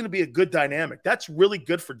 And that's going to be a good dynamic. That's really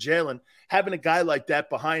good for Jalen, having a guy like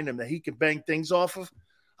that behind him that he can bang things off of.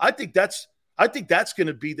 I think that's going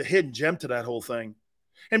to be the hidden gem to that whole thing.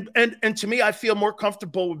 And to me, I feel more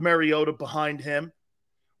comfortable with Mariota behind him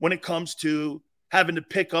when it comes to having to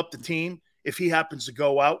pick up the team if he happens to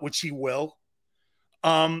go out, which he will.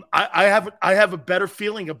 I have a better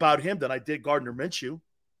feeling about him than I did Gardner Minshew,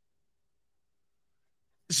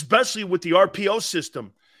 especially with the RPO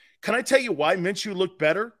system. Can I tell you why Minshew looked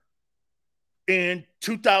better in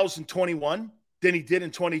 2021 than he did in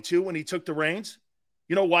 22 when he took the reins?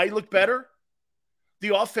 You know why he looked better?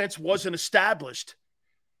 The offense wasn't established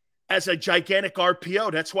as a gigantic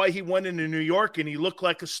RPO. That's why he went into New York and he looked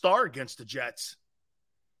like a star against the Jets.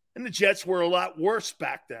 And the Jets were a lot worse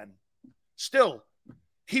back then. Still,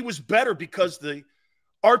 he was better because the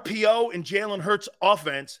RPO and Jalen Hurts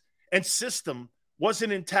offense and system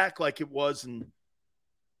wasn't intact like it was in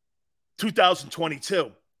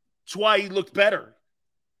 2022. That's why he looked better.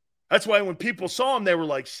 That's why when people saw him, they were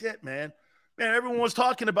like, shit, man. Man, everyone was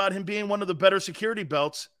talking about him being one of the better security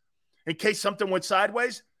belts in case something went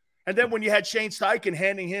sideways. And then when you had Shane Steichen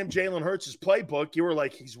handing him Jalen Hurts' playbook, you were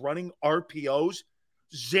like, he's running RPOs.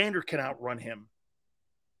 Xander can outrun him.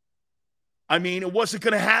 I mean, it wasn't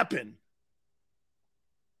going to happen.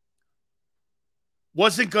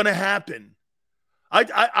 Wasn't going to happen.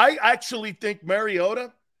 I actually think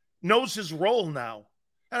Mariota knows his role now.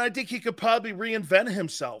 And I think he could probably reinvent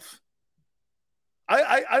himself.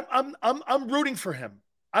 I'm rooting for him.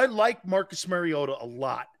 I like Marcus Mariota a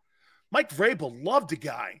lot. Mike Vrabel loved the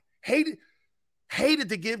guy. Hated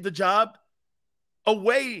to give the job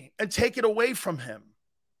away and take it away from him.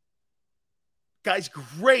 Guy's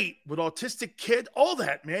great with autistic kid, all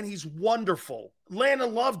that, man. He's wonderful. Atlanta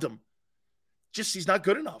loved him. Just he's not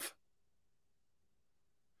good enough.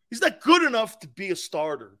 He's not good enough to be a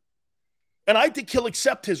starter. And I think he'll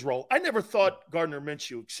accept his role. I never thought Gardner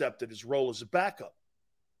Minshew accepted his role as a backup.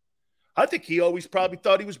 I think he always probably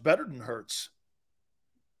thought he was better than Hurts.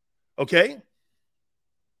 Okay?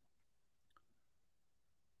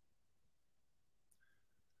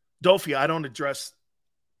 Dofi, I don't address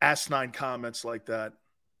asinine comments like that.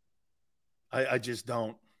 I just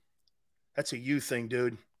don't. That's a you thing,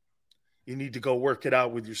 dude. You need to go work it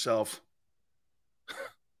out with yourself.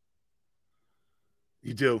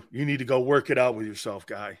 You do. You need to go work it out with yourself,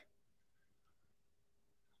 guy.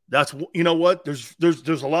 That's, you know what? There's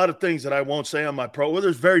a lot of things that I won't say on my well,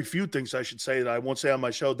 there's very few things I should say that I won't say on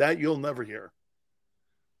my show. That you'll never hear.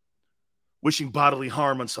 Wishing bodily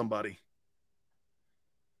harm on somebody.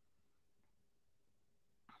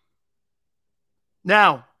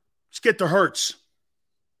 Now, let's get to Hurts.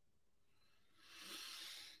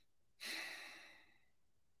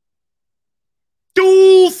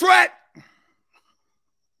 Dual threat.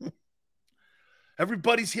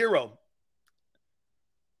 Everybody's hero.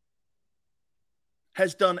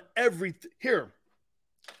 Has done everything. Here.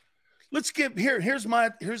 Let's give here's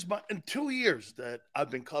my in 2 years that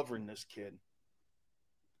I've been covering this kid.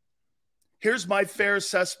 Here's my fair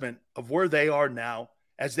assessment of where they are now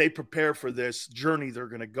as they prepare for this journey they're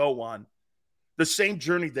going to go on. The same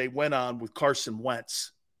journey they went on with Carson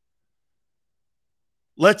Wentz.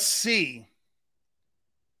 Let's see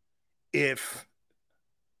if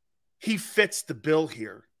he fits the bill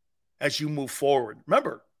here as you move forward.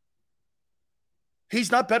 Remember,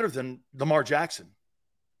 he's not better than Lamar Jackson.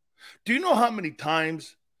 Do you know how many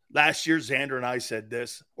times last year Xander and I said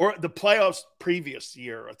this? Or the playoffs previous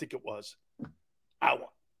year, I think it was.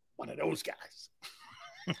 one of those guys.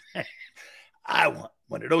 I want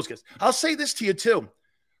one of those guys. I'll say this to you, too.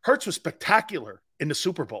 Hurts was spectacular in the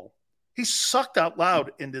Super Bowl. He sucked out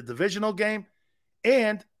loud in the divisional game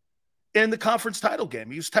and in the conference title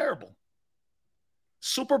game. He was terrible.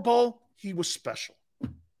 Super Bowl, he was special.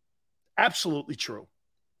 Absolutely true.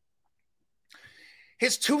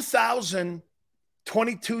 His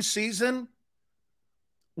 2022 season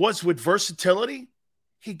was with versatility.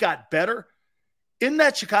 He got better. In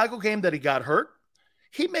that Chicago game that he got hurt,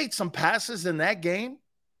 he made some passes in that game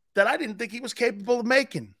that I didn't think he was capable of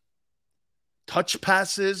making. Touch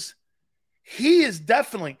passes. He is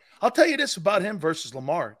definitely, I'll tell you this about him versus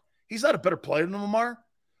Lamar. He's not a better player than Lamar,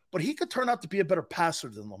 but he could turn out to be a better passer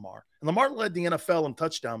than Lamar. And Lamar led the NFL in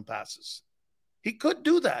touchdown passes. He could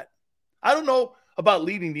do that. I don't know about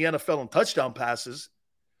leading the NFL in touchdown passes,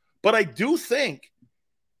 but I do think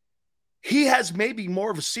he has maybe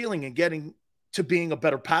more of a ceiling in getting to being a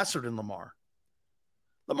better passer than Lamar.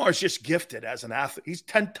 Lamar's just gifted as an athlete. He's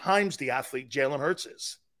 10 times the athlete Jalen Hurts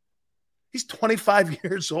is. He's 25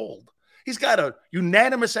 years old. He's got a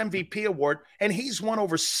unanimous MVP award, and he's won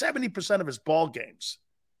over 70% of his ball games.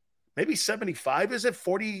 Maybe 75, is it?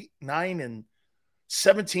 49 and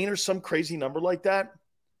 17 or some crazy number like that.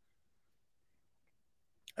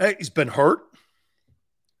 Hey, he's been hurt.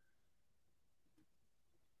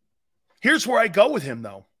 Here's where I go with him,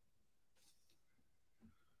 though.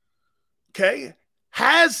 Okay?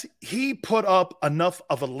 Has he put up enough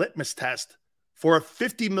of a litmus test for a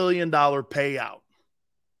 $50 million payout?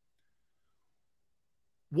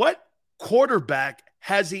 What quarterback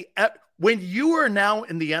has he – when you are now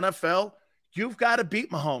in the NFL, you've got to beat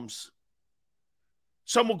Mahomes.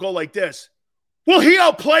 Some will go like this. Well, he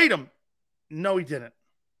outplayed him. No, he didn't.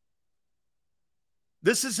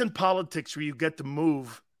 This isn't politics where you get to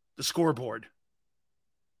move the scoreboard.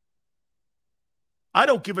 I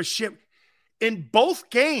don't give a shit. In both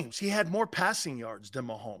games, he had more passing yards than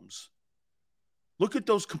Mahomes. Look at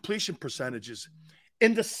those completion percentages.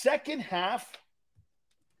 In the second half,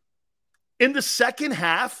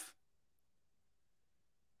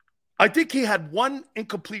 I think he had one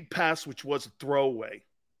incomplete pass, which was a throwaway.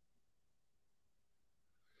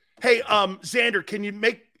 Hey, Xander, can you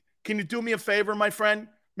do me a favor, my friend?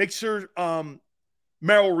 Make sure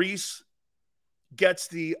Merrill Reese gets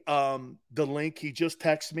the link. He just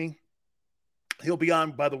texted me. He'll be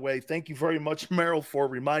on, by the way. Thank you very much, Merrill, for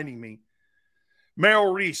reminding me.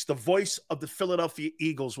 Merrill Reese, the voice of the Philadelphia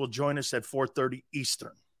Eagles, will join us at 4:30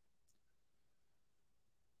 Eastern.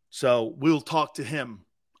 So we'll talk to him.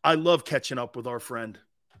 I love catching up with our friend.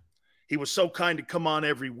 He was so kind to come on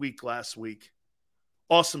every week last week.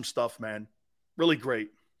 Awesome stuff, man. Really great.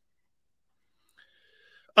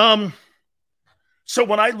 So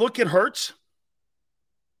when I look at Hurts,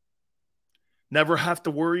 never have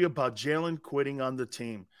to worry about Jalen quitting on the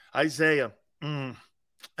team. Isaiah,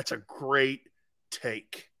 that's a great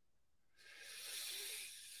take.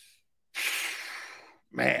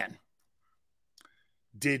 Man.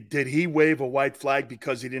 Did he wave a white flag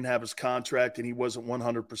because he didn't have his contract and he wasn't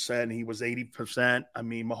 100%? He was 80%. I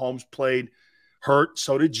mean, Mahomes played hurt.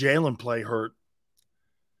 So did Jalen play hurt.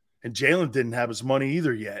 And Jalen didn't have his money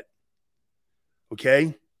either yet.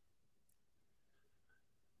 Okay?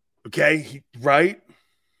 Okay, right?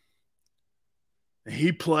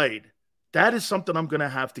 He played. That is something I'm going to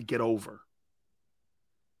have to get over.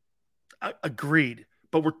 Agreed.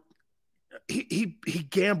 But he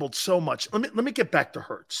gambled so much. Let me get back to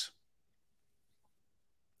Hurts.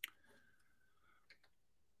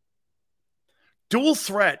 Dual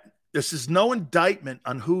threat. This is no indictment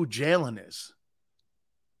on who Jalen is.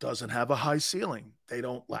 Doesn't have a high ceiling. They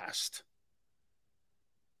don't last.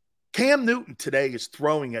 Cam Newton today is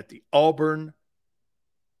throwing at the Auburn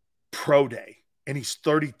Pro Day, and he's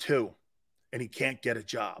 32, and he can't get a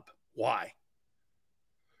job. Why?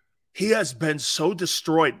 He has been so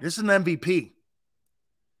destroyed. This is an MVP.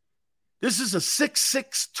 This is a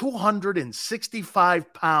 6'6",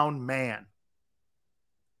 265-pound man.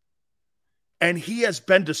 And he has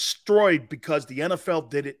been destroyed because the NFL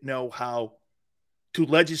didn't know how to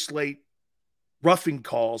legislate roughing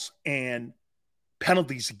calls and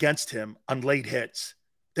penalties against him on late hits.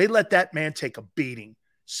 They let that man take a beating.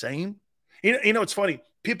 Same. You know, it's funny.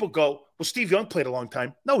 People go, well, Steve Young played a long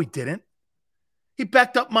time. No, he didn't. He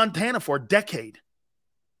backed up Montana for a decade.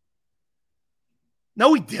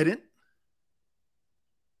 No, he didn't.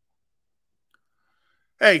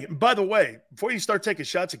 Hey, by the way, before you start taking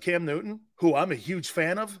shots at Cam Newton, who I'm a huge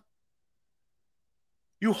fan of,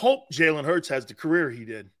 you hope Jalen Hurts has the career he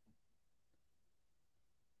did.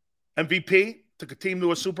 MVP, took a team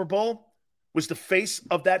to a Super Bowl, was the face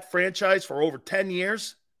of that franchise for over 10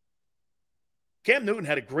 years. Cam Newton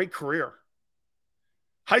had a great career.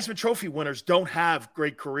 Heisman Trophy winners don't have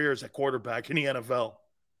great careers at quarterback in the NFL.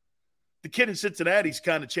 The kid in Cincinnati's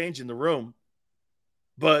kind of changing the room.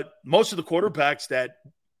 But most of the quarterbacks that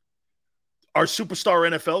are superstar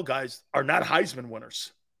NFL guys are not Heisman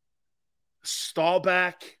winners.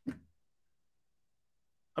 Staubach.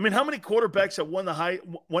 I mean, how many quarterbacks that won the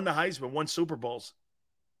Heisman, won Super Bowls?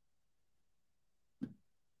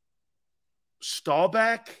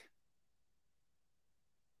 Staubach.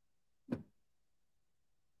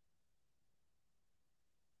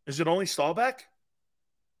 Is it only Staubach?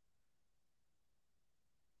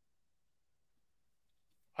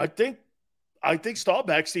 I think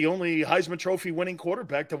Staubach's the only Heisman Trophy winning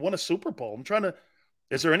quarterback that won a Super Bowl.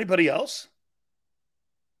 Is there anybody else?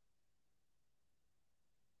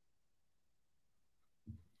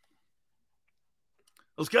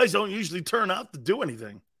 Those guys don't usually turn out to do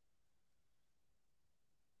anything.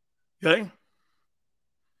 Okay?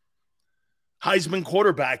 Heisman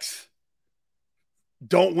quarterbacks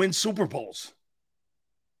don't win Super Bowls.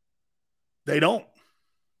 They don't.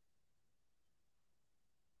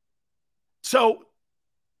 So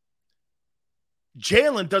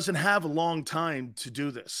Jalen doesn't have a long time to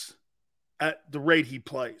do this at the rate he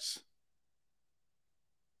plays.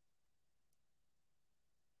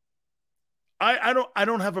 I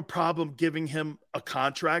don't have a problem giving him a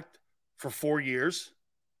contract for 4 years.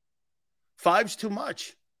 5's too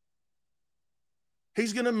much.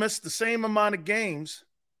 He's going to miss the same amount of games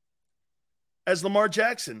as Lamar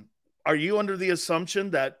Jackson. Are you under the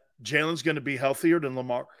assumption that Jalen's going to be healthier than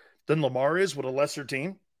Lamar is with a lesser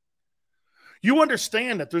team? You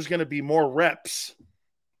understand that there's going to be more reps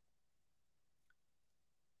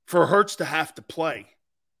for Hurts to have to play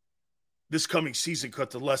this coming season because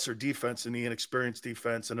the lesser defense and the inexperienced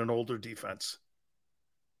defense and an older defense.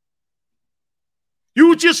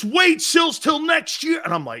 You just wait, Sills, till next year.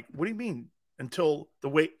 And I'm like, what do you mean until the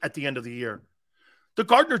wait at the end of the year? The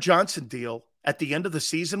Gardner Johnson deal at the end of the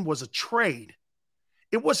season was a trade.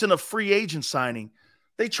 It wasn't a free agent signing.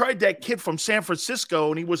 They tried that kid from San Francisco,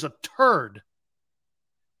 and he was a turd.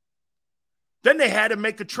 Then they had to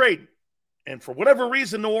make a trade. And for whatever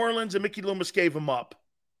reason, New Orleans and Mickey Loomis gave him up.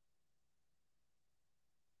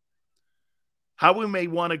 How we may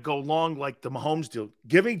want to go long like the Mahomes deal.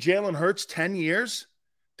 Giving Jalen Hurts 10 years?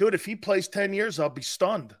 Dude, if he plays 10 years, I'll be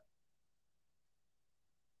stunned.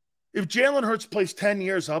 If Jalen Hurts plays 10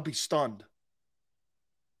 years, I'll be stunned.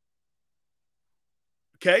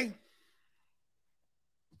 Okay?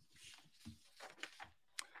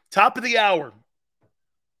 Top of the hour.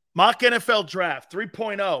 Mock NFL Draft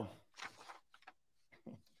 3.0.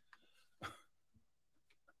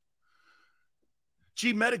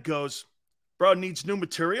 G Meta goes, bro, needs new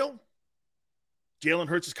material. Jalen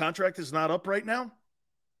Hurts' contract is not up right now.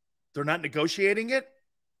 They're not negotiating it.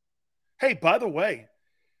 Hey, by the way,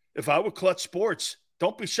 if I were Clutch Sports,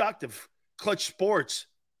 don't be shocked if Clutch Sports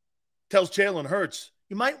tells Jalen Hurts,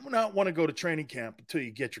 you might not want to go to training camp until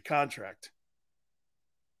you get your contract.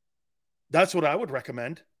 That's what I would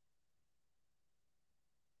recommend.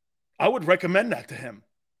 I would recommend that to him.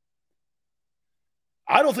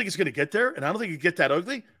 I don't think it's going to get there, and I don't think it get that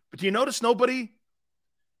ugly. But do you notice nobody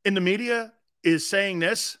in the media is saying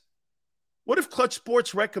this? What if Clutch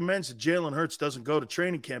Sports recommends that Jalen Hurts doesn't go to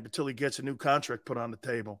training camp until he gets a new contract put on the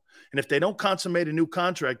table? And if they don't consummate a new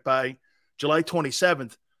contract by July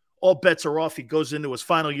 27th, all bets are off. He goes into his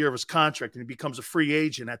final year of his contract and he becomes a free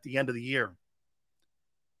agent at the end of the year.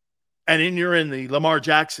 And then you're in the Lamar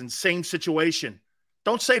Jackson, same situation.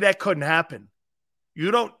 Don't say that couldn't happen.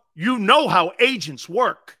 You know how agents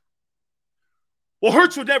work. Well,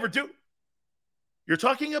 Hurts would never do. You're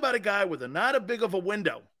talking about a guy with not a big of a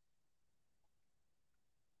window.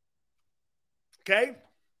 Okay?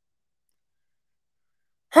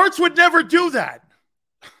 Hurts would never do that.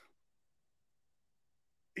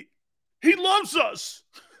 He loves us.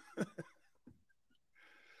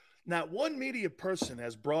 Not one media person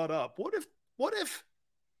has brought up, what if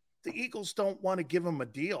the Eagles don't want to give him a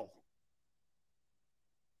deal?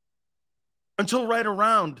 Until right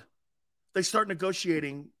around, they start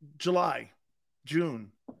negotiating July,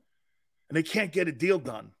 June, and they can't get a deal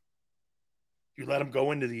done. You let him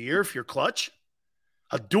go into the year if you're Clutch?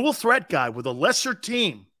 A dual threat guy with a lesser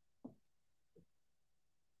team.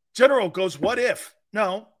 General goes, what if?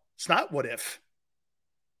 No, it's not what if.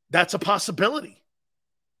 That's a possibility.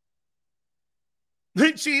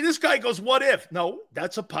 See, this guy goes, what if? No,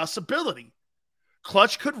 that's a possibility.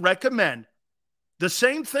 Clutch could recommend the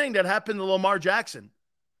same thing that happened to Lamar Jackson.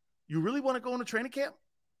 You really want to go into training camp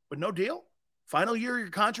with no deal? Final year of your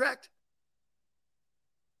contract?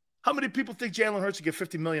 How many people think Jalen Hurts will get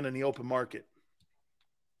 $50 million in the open market?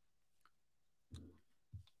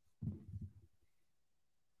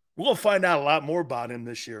 We're going to find out a lot more about him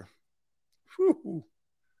this year. Whew.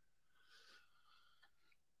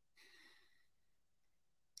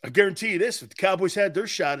 I guarantee you this, if the Cowboys had their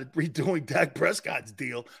shot at redoing Dak Prescott's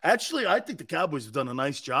deal, actually, I think the Cowboys have done a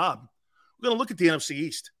nice job. We're going to look at the NFC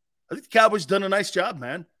East. I think the Cowboys have done a nice job,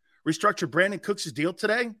 man. Restructured Brandon Cooks' deal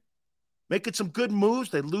today, making some good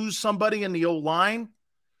moves. They lose somebody in the O-line.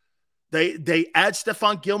 They add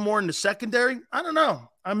Stephon Gilmore in the secondary. I don't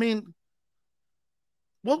know. I mean,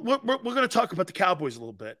 we're going to talk about the Cowboys a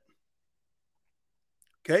little bit.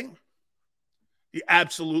 Okay? You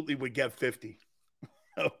absolutely would get 50.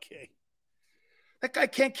 Okay. That guy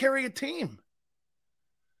can't carry a team.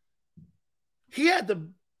 He had the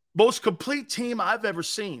most complete team I've ever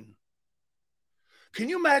seen. Can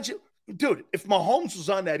you imagine? Dude, if Mahomes was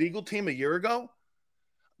on that Eagle team a year ago,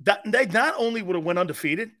 they not only would have went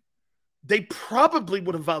undefeated, they probably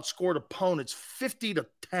would have outscored opponents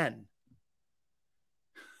 50-10.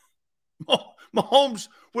 Mahomes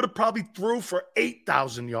would have probably threw for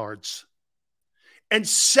 8,000 yards and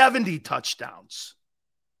 70 touchdowns.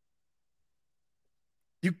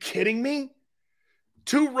 You kidding me?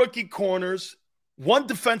 2 rookie corners, 1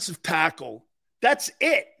 defensive tackle. That's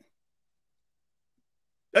it.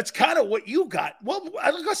 That's kind of what you got. Well,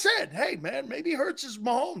 like I said, hey, man, maybe Hurts is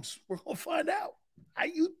Mahomes. We're going to find out. How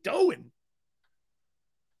you doing?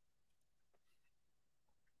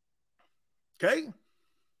 Okay?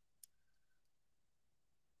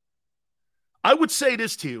 I would say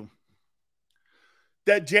this to you,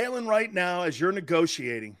 that Jalen right now, as you're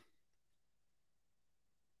negotiating,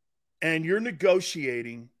 and you're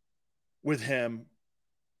negotiating with him,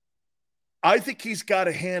 I think he's got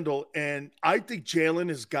a handle, and I think Jalen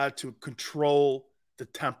has got to control the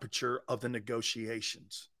temperature of the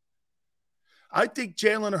negotiations. I think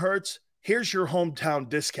Jalen Hurts, here's your hometown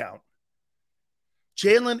discount.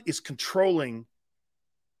 Jalen is controlling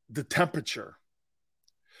the temperature.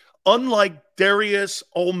 Unlike Darius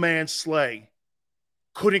Old Man Slay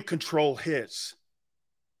couldn't control his.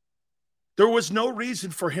 There was no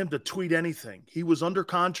reason for him to tweet anything. He was under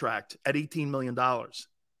contract at $18 million.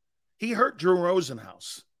 He hurt Drew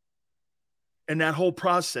Rosenhaus in that whole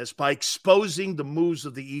process by exposing the moves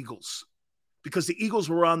of the Eagles because the Eagles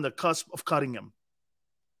were on the cusp of cutting him.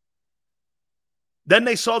 Then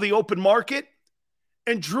they saw the open market,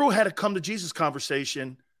 and Drew had a come-to-Jesus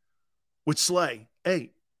conversation with Slay.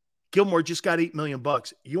 Hey, Gilmore just got $8 million.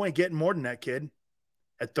 You ain't getting more than that, kid.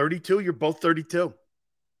 At 32, you're both 32.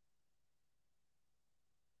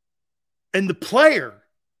 And the player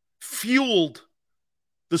fueled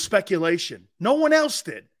the speculation. No one else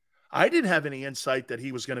did. I didn't have any insight that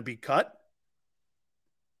he was going to be cut.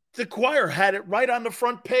 The Enquirer had it right on the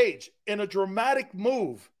front page in a dramatic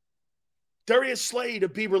move. Darius Slay to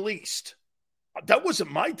be released. That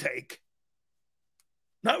wasn't my take.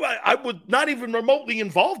 No, I was not even remotely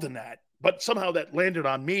involved in that. But somehow that landed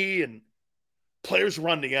on me, and players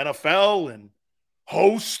run the NFL and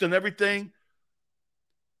hosts and everything.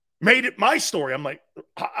 Made it my story. I'm like,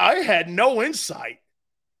 I had no insight.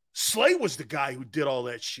 Slay was the guy who did all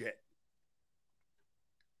that shit.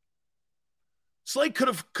 Slay could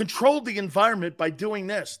have controlled the environment by doing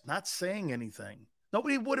this, not saying anything.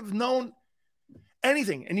 Nobody would have known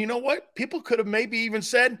anything. And you know what? People could have maybe even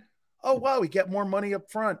said, oh, wow, he got more money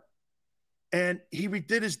up front. And he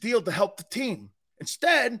redid his deal to help the team.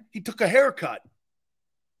 Instead, he took a haircut.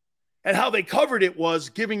 And how they covered it was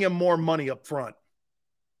giving him more money up front,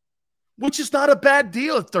 which is not a bad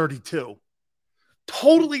deal at 32.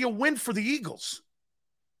 Totally a win for the Eagles.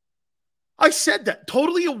 I said that.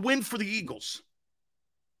 Totally a win for the Eagles.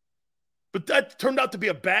 But that turned out to be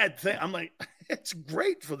a bad thing. I'm like, it's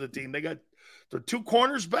great for the team. They got their 2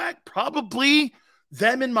 corners back. Probably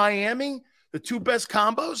them in Miami, the 2 best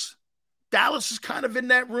combos. Dallas is kind of in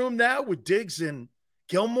that room now with Diggs and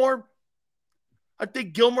Gilmore. I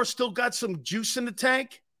think Gilmore still got some juice in the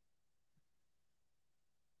tank.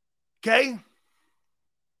 Okay?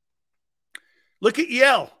 Look at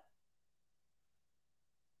Yale.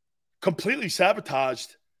 Completely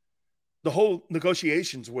sabotaged the whole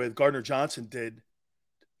negotiations with Gardner Johnson did.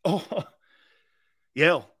 Oh,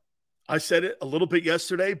 Yale. I said it a little bit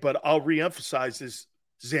yesterday, but I'll reemphasize this,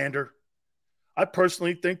 Xander. I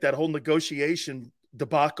personally think that whole negotiation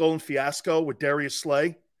debacle and fiasco with Darius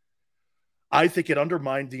Slay, I think it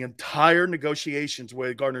undermined the entire negotiations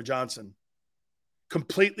with Gardner Johnson.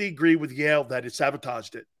 Completely agree with Yale that it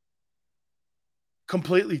sabotaged it.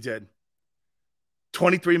 Completely did.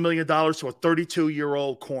 $23 million to a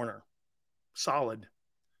 32-year-old corner. Solid.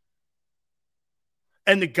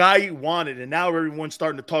 And the guy you wanted, and now everyone's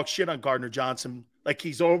starting to talk shit on Gardner Johnson like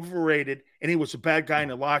he's overrated and he was a bad guy in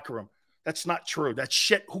the locker room. That's not true. That's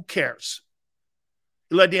shit. Who cares?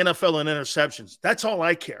 He led the NFL in interceptions. That's all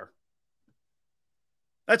I care.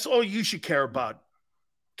 That's all you should care about.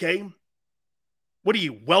 Okay? What are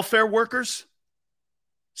you, welfare workers?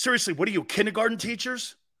 Seriously, what are you, kindergarten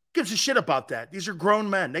teachers? Who gives a shit about that? These are grown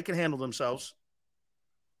men. They can handle themselves.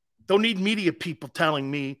 Don't need media people telling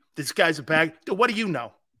me this guy's a bag. What do you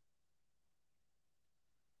know?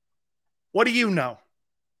 What do you know?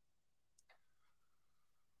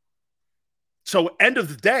 So, end of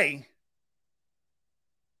the day,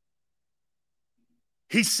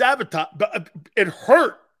 he sabotaged. But it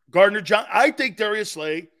hurt Gardner Johnson. I think Darius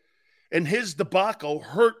Slay and his debacle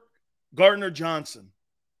hurt Gardner Johnson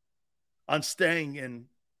on staying in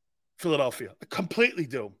Philadelphia. I completely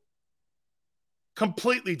do.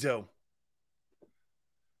 Completely do.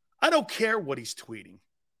 I don't care what he's tweeting.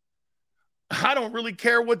 I don't really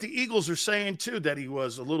care what the Eagles are saying, too, that he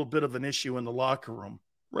was a little bit of an issue in the locker room.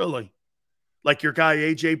 Really. Like your guy,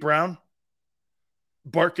 A.J. Brown,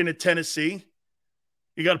 barking at Tennessee.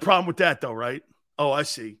 You got a problem with that, though, right? Oh, I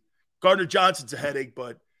see. Gardner Johnson's a headache,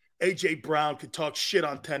 but A.J. Brown could talk shit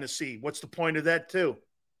on Tennessee. What's the point of that, too?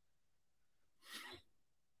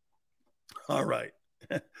 All right.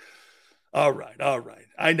 All right.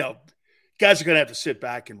 I know. Guys are going to have to sit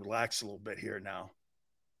back and relax a little bit here now.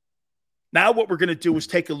 Now what we're going to do is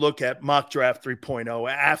take a look at Mock Draft 3.0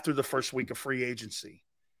 after the first week of free agency.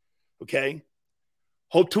 Okay?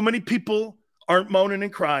 Hope too many people aren't moaning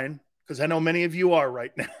and crying, because I know many of you are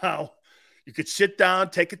right now. You could sit down,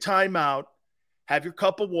 take a time out, have your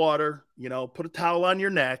cup of water, put a towel on your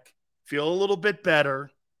neck, feel a little bit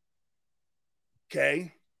better.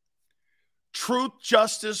 Okay? Truth,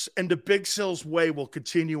 Justice, and the Big Sills Way will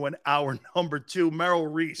continue in hour number 2. Merrill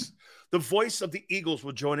Reese, the voice of the Eagles,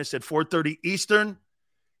 will join us at 4:30 Eastern.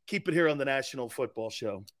 Keep it here on the National Football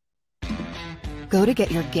Show. Go to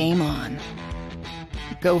get your game on.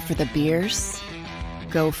 Go for the beers.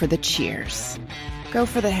 Go for the cheers. Go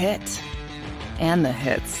for the hit and the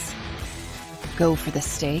hits. Go for the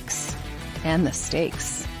stakes and the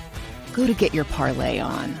stakes. Go to get your parlay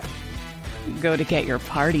on. Go to get your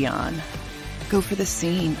party on. Go for the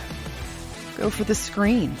scene. Go for the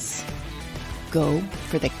screens. Go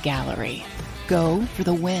for the gallery. Go for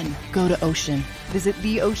the win. Go to Ocean. Visit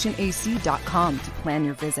theoceanac.com to plan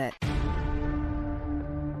your visit.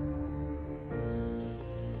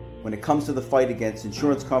 When it comes to the fight against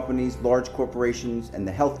insurance companies, large corporations, and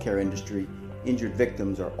the healthcare industry, injured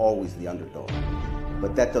victims are always the underdog.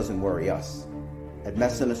 But that doesn't worry us. At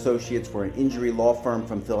Messa & Associates, we're an injury law firm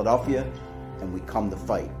from Philadelphia, and we come to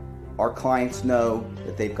fight. Our clients know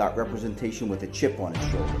that they've got representation with a chip on its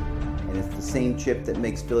shoulder, and it's the same chip that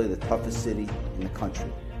makes Philly the toughest city in the country.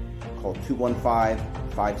 Call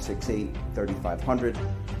 215-568-3500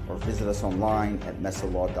 or visit us online at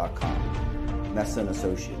messalaw.com. Messa &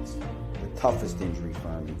 Associates, the toughest injury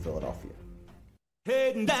firm in Philadelphia.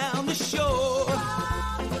 Heading down the shore,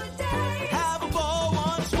 have a ball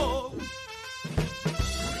once more.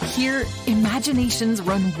 Here, imaginations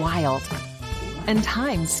run wild and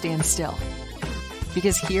time stands still.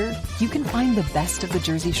 Because here, you can find the best of the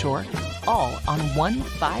Jersey Shore, all on one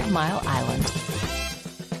 5-mile island.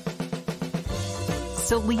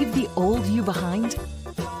 So leave the old you behind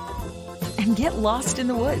and get lost in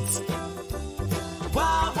the woods.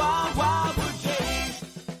 Wild, wild, wildwood days.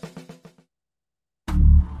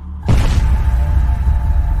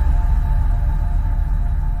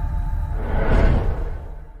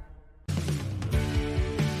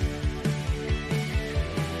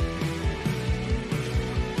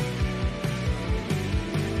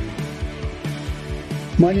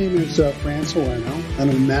 My name is Fran Salerno,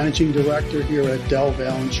 and I'm a managing director here at Del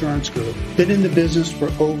Valle Insurance Group. Been in the business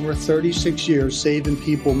for over 36 years, saving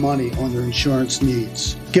people money on their insurance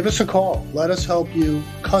needs. Give us a call. Let us help you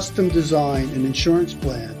custom design an insurance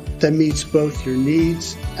plan that meets both your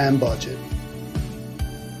needs and budget.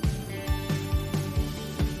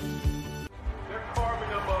 They're carving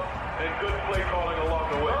them up and good play calling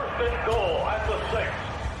along the way. First and goal at the 6.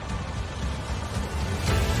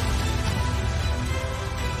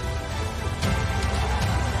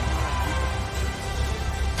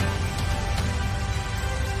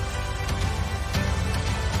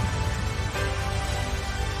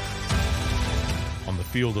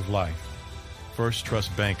 Field of life, First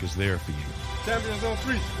Trust Bank is there for you. Champions on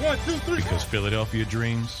 3. 1, 2, 3. Because Philadelphia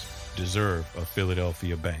dreams deserve a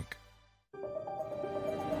Philadelphia bank.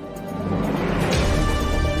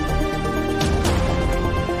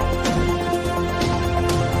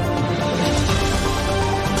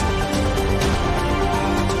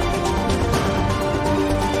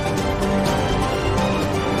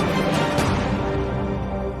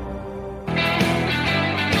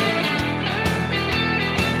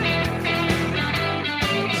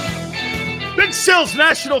 Big Sil's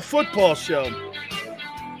National Football Show.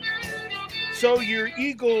 So your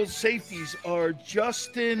Eagles safeties are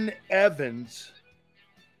Justin Evans,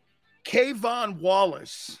 Kayvon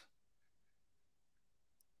Wallace,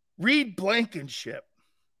 Reed Blankenship.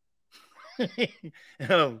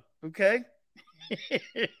 Oh, okay.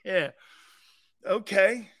 Yeah.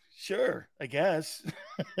 Okay. Sure, I guess.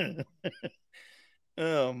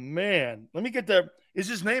 Oh, man. Let me get that. Is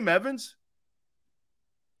his name Evans?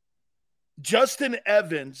 Justin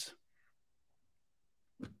Evans,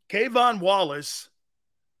 Kayvon Wallace,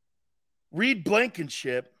 Reed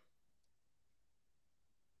Blankenship.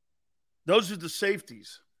 Those are the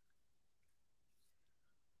safeties.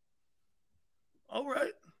 All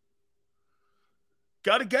right.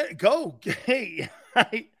 Got to get it. Go. Hey.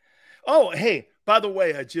 Hey, by the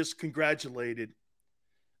way, I just congratulated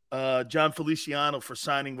John Feliciano for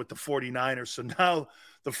signing with the 49ers. So now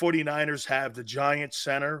the 49ers have the Giants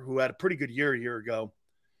center who had a pretty good year a year ago.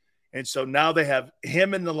 And so now they have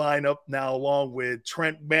him in the lineup now along with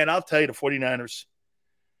Trent. Man, I'll tell you, the 49ers.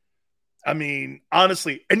 I mean,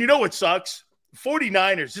 honestly, and you know what sucks?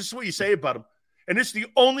 49ers, this is what you say about them. And this is the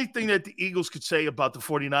only thing that the Eagles could say about the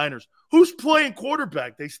 49ers. Who's playing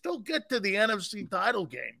quarterback? They still get to the NFC title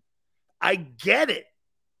game. I get it.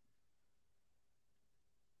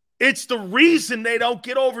 It's the reason they don't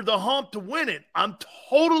get over the hump to win it. I'm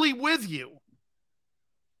totally with you.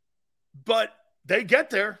 But they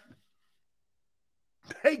get there.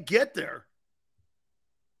 They get there.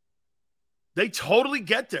 They totally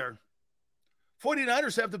get there.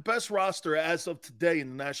 49ers have the best roster as of today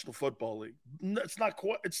in the National Football League. It's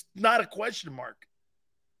not a question mark.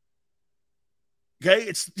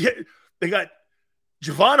 Okay? They got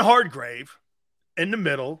Javon Hargrave in the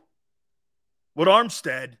middle with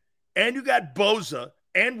Armstead, and you got Boza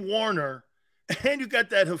and Warner, and you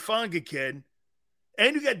got that Hufanga kid,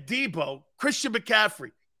 and you got Debo, Christian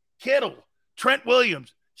McCaffrey, Kittle, Trent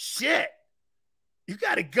Williams. Shit. You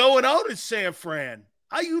got it going on in San Fran.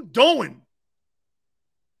 How you doing?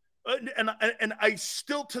 And I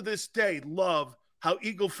still to this day love how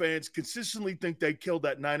Eagle fans consistently think they killed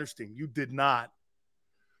that Niners team. You did not.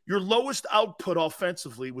 Your lowest output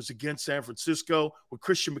offensively was against San Francisco with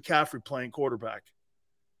Christian McCaffrey playing quarterback.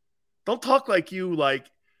 Don't talk like you like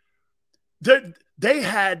they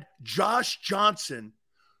had Josh Johnson,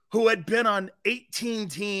 who had been on 18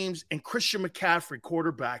 teams, and Christian McCaffrey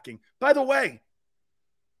quarterbacking. By the way,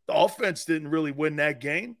 the offense didn't really win that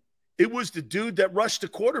game. It was the dude that rushed the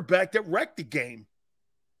quarterback that wrecked the game.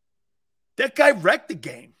 That guy wrecked the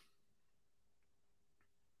game.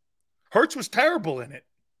 Hurts was terrible in it.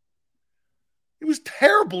 He was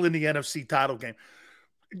terrible in the NFC title game.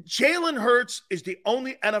 Jalen Hurts is the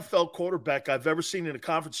only NFL quarterback I've ever seen in a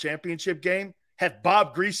conference championship game have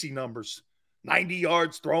Bob Greasy numbers. 90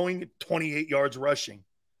 yards throwing, 28 yards rushing.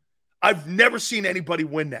 I've never seen anybody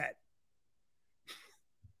win that.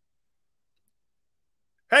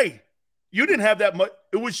 Hey, you didn't have that much.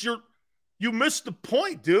 You missed the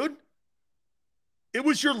point, dude. It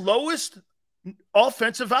was your lowest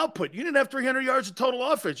offensive output. You didn't have 300 yards of total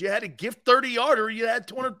offense. You had a gift 30-yarder. You had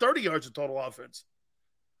 230 yards of total offense.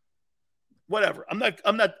 Whatever. I'm not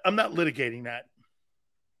litigating that.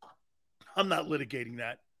 I'm not litigating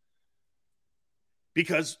that.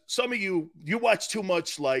 Because some of you watch too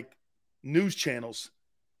much like news channels.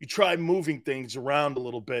 You try moving things around a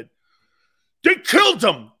little bit. They killed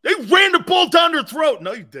them. They ran the ball down their throat.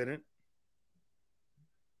 No, you didn't.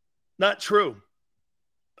 Not true.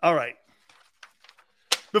 All right.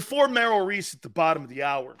 Before Merrill Reese at the bottom of the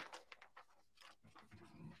hour.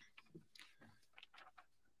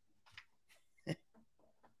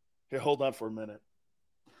 Here, hold on for a minute.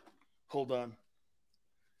 Hold on.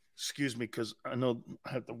 Excuse me, because I know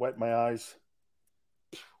I have to wipe my eyes.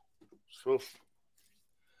 Oof.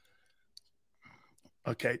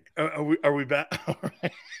 Okay, are we back? All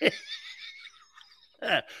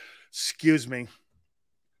right. Excuse me.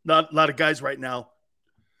 Not a lot of guys right now,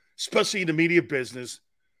 especially in the media business,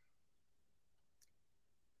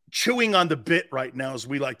 chewing on the bit right now, as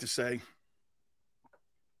we like to say.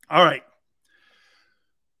 All right.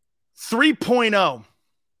 3.0.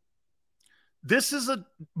 This is a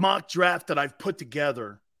mock draft that I've put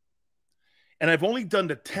together, and I've only done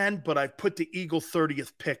the 10, but I've put the Eagle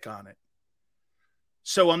 30th pick on it.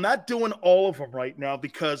 So I'm not doing all of them right now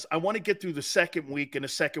because I want to get through the second week and the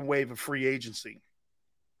second wave of free agency.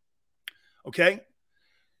 Okay?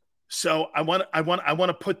 So I want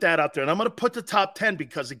to put that out there, and I'm going to put the top 10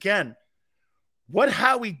 because, again, what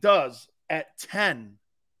Howie does at 10.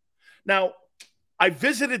 Now, I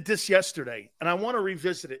visited this yesterday, and I want to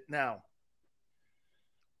revisit it now.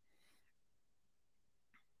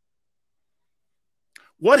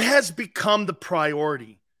 What has become the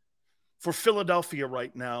priority for Philadelphia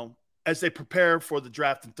right now as they prepare for the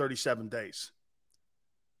draft in 37 days?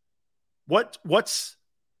 What's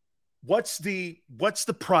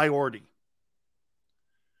the priority?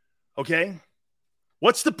 Okay?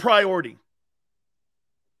 What's the priority?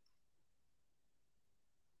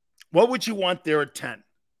 What would you want there at 10?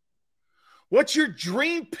 What's your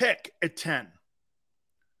dream pick at 10?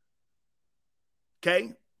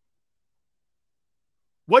 Okay?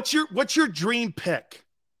 What's your dream pick?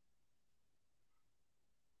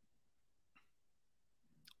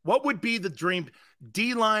 What would be the dream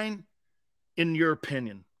D-line in your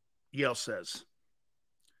opinion? Yale says.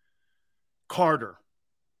 Carter.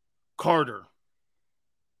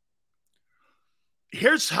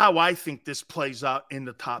 Here's how I think this plays out in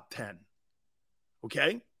the top 10.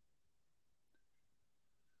 Okay?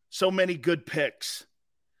 So many good picks.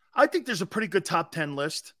 I think there's a pretty good top 10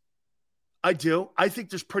 list. I do. I think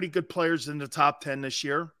there's pretty good players in the top 10 this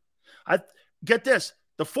year. Get this.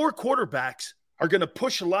 The 4 quarterbacks are going to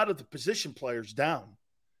push a lot of the position players down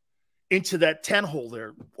into that 10 hole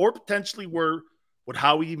there. Or potentially would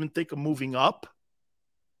Howie even think of moving up?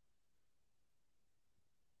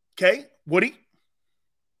 Okay. Woody?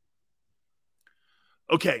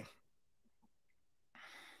 Okay.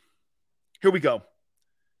 Here we go.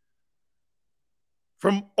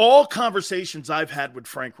 From all conversations I've had with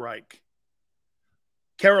Frank Reich,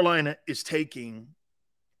 Carolina is taking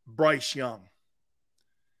Bryce Young.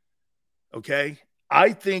 Okay?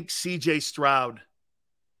 I think C.J. Stroud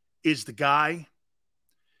is the guy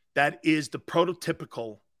that is the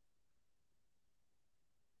prototypical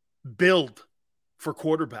build for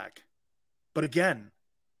quarterback. But again,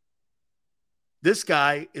 this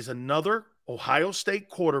guy is another Ohio State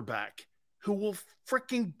quarterback who will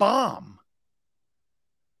freaking bomb.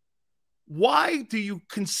 Why do you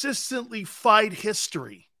consistently fight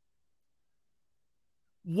history?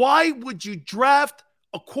 Why would you draft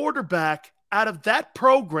a quarterback out of that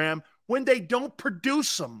program when they don't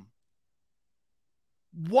produce them?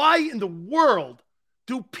 Why in the world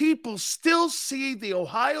do people still see the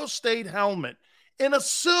Ohio State helmet and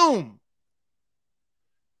assume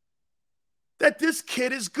that this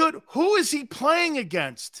kid is good? Who is he playing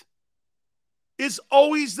against? Is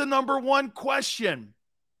always the number one question.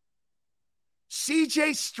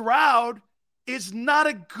 C.J. Stroud is not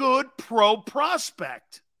a good pro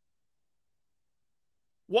prospect.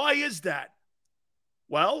 Why is that?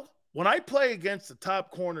 Well, when I play against the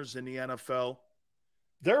top corners in the NFL,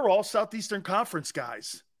 they're all Southeastern Conference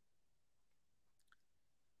guys.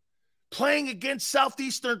 Playing against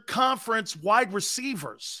Southeastern Conference wide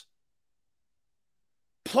receivers.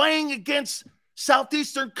 Playing against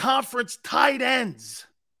Southeastern Conference tight ends.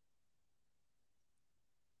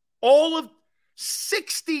 All of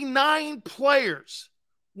 69 players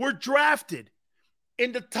were drafted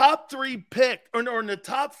in the top 3 pick or in the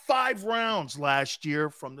top 5 rounds last year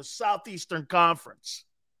from the Southeastern Conference.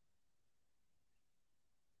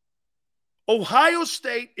 Ohio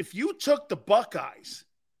State, if you took the Buckeyes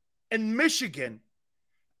and Michigan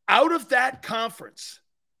out of that conference,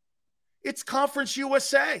 it's Conference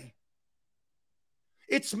USA.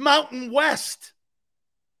 It's Mountain West.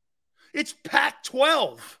 It's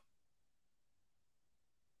Pac-12.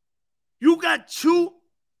 You got 2,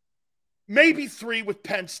 maybe 3 with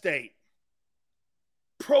Penn State.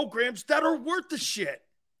 Programs that are worth the shit.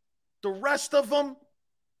 The rest of them,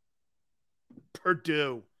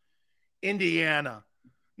 Purdue, Indiana,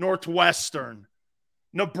 Northwestern,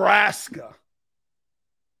 Nebraska.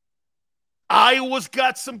 Iowa's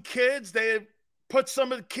got some kids. They put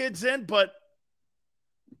some of the kids in, but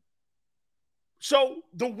so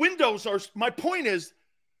the windows are, my point is,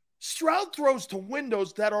 Stroud throws to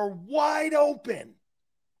windows that are wide open.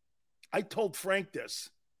 I told Frank this.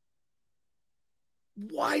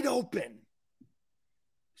 Wide open.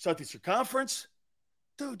 Southeastern Conference,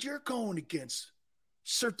 dude, you're going against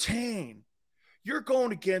Surtain. You're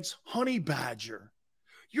going against Honey Badger.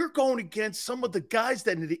 You're going against some of the guys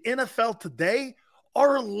that in the NFL today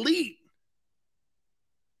are elite.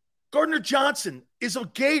 Gardner Johnson is a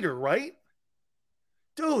Gator, right?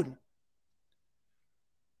 Dude.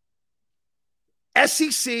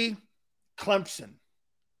 SEC, Clemson.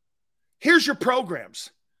 Here's your programs.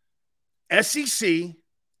 SEC,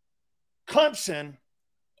 Clemson,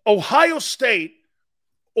 Ohio State,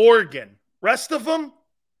 Oregon. Rest of them?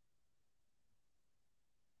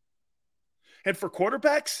 And for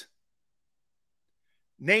quarterbacks,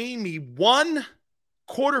 name me one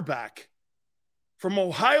quarterback from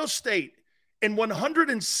Ohio State in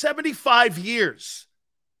 175 years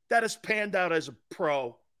that has panned out as a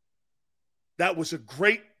pro. That was a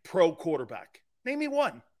great pro quarterback. Name me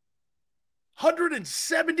one.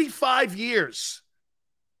 175 years.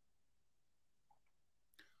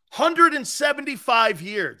 175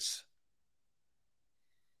 years.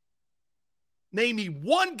 Name me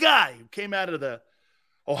one guy who came out of the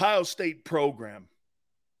Ohio State program.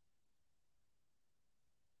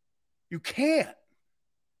 You can't.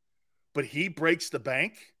 But he breaks the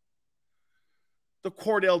bank. The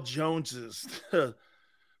Cordell Joneses, the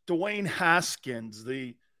Dwayne Haskins,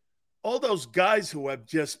 all those guys who have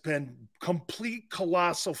just been complete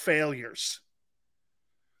colossal failures.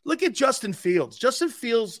 Look at Justin Fields. Justin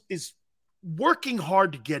Fields is working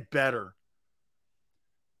hard to get better.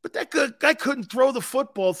 But that guy couldn't throw the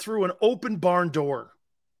football through an open barn door.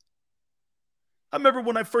 I remember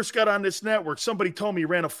when I first got on this network, somebody told me he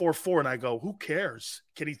ran a 4.4, and I go, who cares?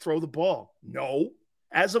 Can he throw the ball? No.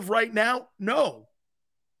 As of right now, no.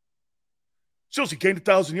 Shows he gained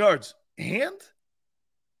 1,000 yards. And?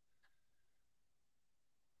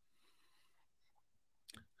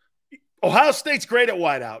 Ohio State's great at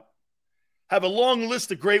wideout. Have a long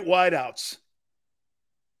list of great wideouts.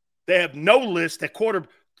 They have no list at quarter.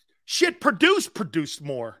 Shit, produced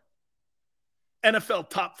more. NFL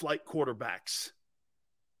top flight quarterbacks.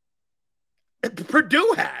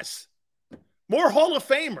 Purdue has more Hall of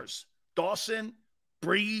Famers. Dawson,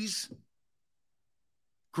 Breeze,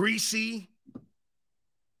 Greasy.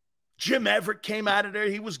 Jim Everett came out of there.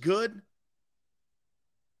 He was good.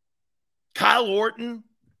 Kyle Orton.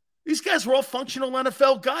 These guys were all functional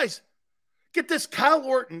NFL guys. Get this, Kyle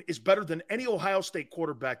Orton is better than any Ohio State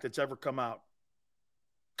quarterback that's ever come out.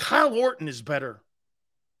 Kyle Orton is better.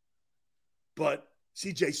 But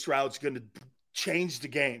C.J. Stroud's going to change the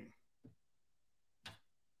game.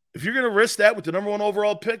 If you're going to risk that with the number 1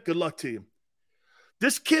 overall pick, good luck to you.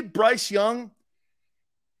 This kid, Bryce Young,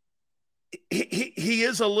 he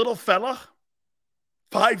is a little fella.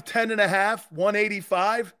 5'10 and a half,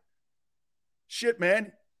 185. Shit,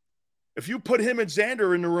 man. If you put him and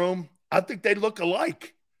Xander in the room, I think they look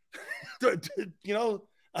alike. You know,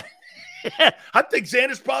 I think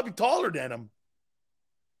Xander's probably taller than him.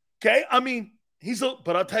 Okay? I mean,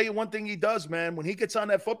 but I'll tell you one thing he does, man. When he gets on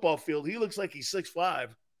that football field, he looks like he's 6'5".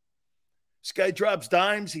 This guy drops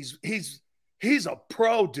dimes. He's a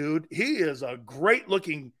pro, dude. He is a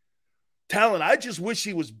great-looking talent. I just wish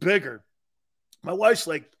he was bigger. My wife's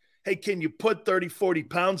like, hey, can you put 30, 40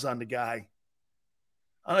 pounds on the guy?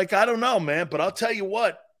 I'm like, I don't know, man. But I'll tell you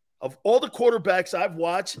what. Of all the quarterbacks I've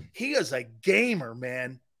watched, he is a gamer,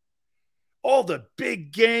 man. All the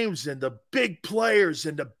big games and the big players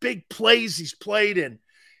and the big plays he's played in.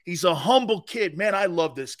 He's a humble kid. Man, I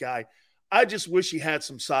love this guy. I just wish he had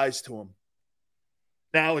some size to him.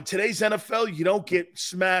 Now, in today's NFL, you don't get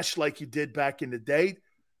smashed like you did back in the day.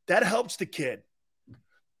 That helps the kid.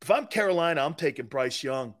 If I'm Carolina, I'm taking Bryce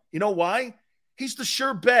Young. You know why? He's the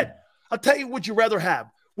sure bet. I'll tell you, would you rather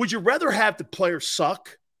have? Would you rather have the player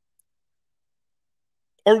suck?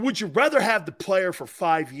 Or would you rather have the player for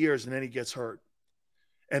 5 years and then he gets hurt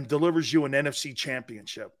and delivers you an NFC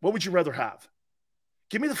championship? What would you rather have?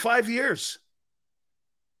 Give me the 5 years.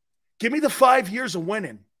 Give me the 5 years of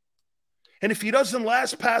winning. And if he doesn't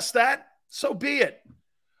last past that, so be it.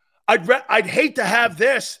 I'd hate to have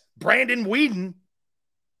this. Brandon Whedon,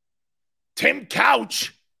 Tim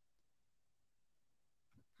Couch,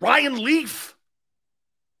 Ryan Leaf,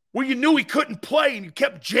 where you knew he couldn't play and you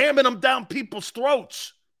kept jamming him down people's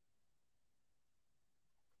throats.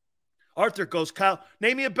 Arthur goes, Kyle,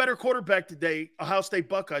 name me a better quarterback today Ohio State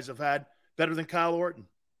Buckeyes have had better than Kyle Orton.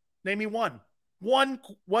 Name me one. One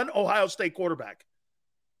Ohio State quarterback.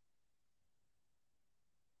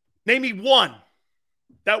 Name me one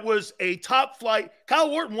that was a top flight.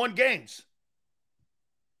 Kyle Orton won games.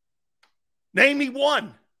 Name me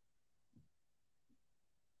one.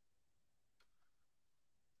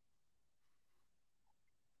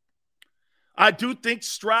 I do think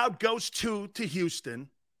Stroud goes to Houston.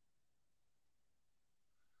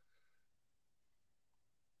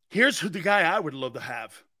 Here's who the guy I would love to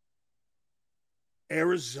have.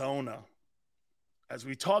 Arizona. As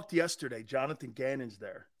we talked yesterday, Jonathan Gannon's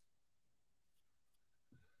there.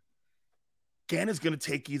 Gannon's going to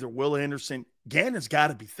take either Will Anderson. Gannon's got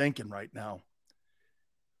to be thinking right now.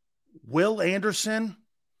 Will Anderson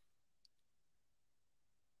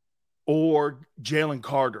or Jalen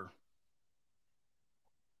Carter.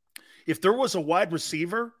 If there was a wide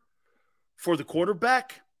receiver for the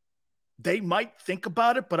quarterback, they might think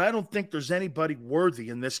about it, but I don't think there's anybody worthy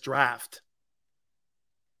in this draft.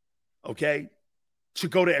 Okay? To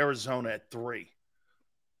go to Arizona at 3.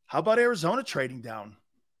 How about Arizona trading down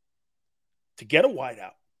to get a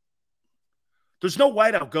wideout? There's no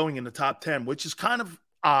wideout going in the top 10, which is kind of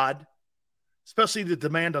odd. especially the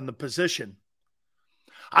demand on the position.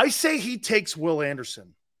 I say he takes Will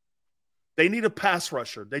Anderson. They need a pass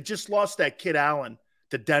rusher. They just lost that kid Allen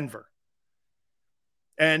to Denver.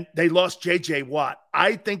 And they lost J.J. Watt.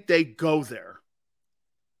 I think they go there.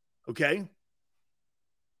 Okay?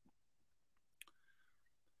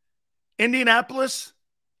 Indianapolis,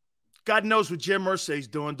 God knows what Jim Irsay's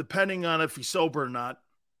doing, depending on if he's sober or not.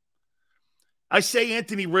 I say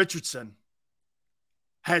Anthony Richardson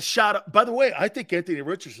has shot up. By the way, I think Anthony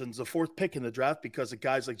Richardson's the 4th pick in the draft because of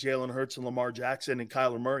guys like Jalen Hurts and Lamar Jackson and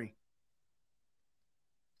Kyler Murray.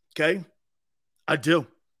 Okay? I do.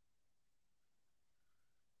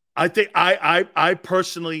 I think I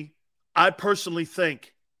personally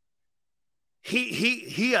think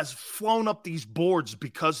he has flown up these boards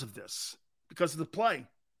because of this, because of the play.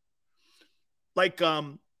 Like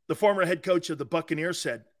the former head coach of the Buccaneers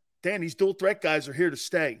said, Dan, these dual threat guys are here to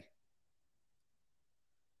stay.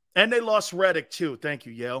 And they lost Reddick too. Thank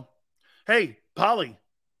you, Yale. Hey, Polly.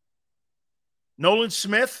 Nolan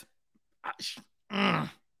Smith. Man,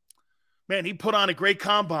 he put on a great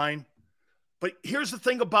combine. But here's the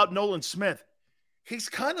thing about Nolan Smith. He's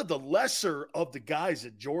kind of the lesser of the guys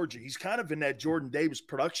at Georgia. He's kind of in that Jordan Davis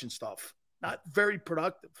production stuff. Not very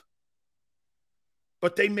productive.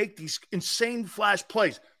 But they make these insane flash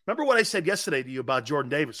plays. Remember what I said yesterday to you about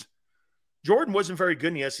Jordan Davis? Jordan wasn't very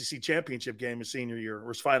good in the SEC championship game his senior year or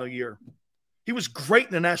his final year. He was great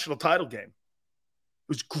in the national title game. It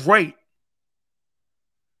was great.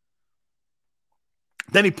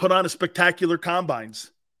 Then he put on a spectacular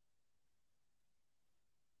combines.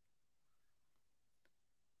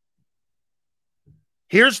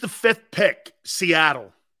 Here's the 5th pick,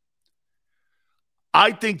 Seattle.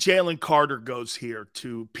 I think Jalen Carter goes here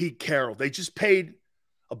to Pete Carroll. They just paid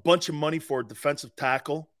a bunch of money for a defensive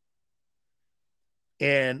tackle.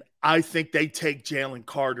 And I think they take Jalen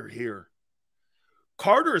Carter here.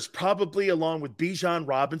 Carter is probably, along with Bijan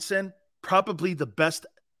Robinson, probably the best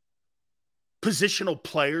positional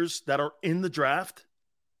players that are in the draft.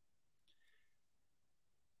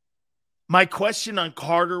 My question on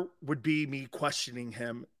Carter would be me questioning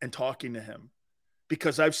him and talking to him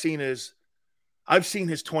because I've seen his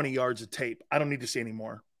 20 yards of tape. I don't need to see any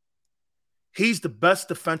more. He's the best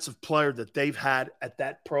defensive player that they've had at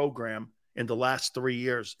that program in the last 3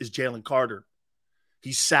 years is Jalen Carter.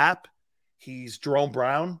 He's Sapp. He's Jerome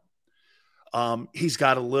Brown. He's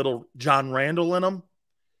got a little John Randall in him.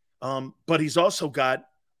 But he's also got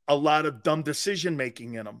a lot of dumb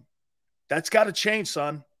decision-making in him. That's got to change,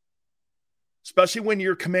 son. Especially when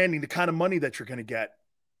you're commanding the kind of money that you're going to get.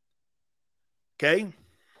 Okay?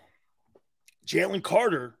 Jalen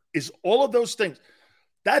Carter is all of those things.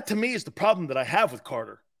 That, to me, is the problem that I have with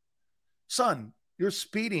Carter. Son, you're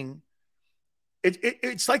speeding.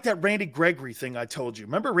 It's like that Randy Gregory thing I told you.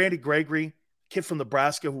 Remember Randy Gregory, kid from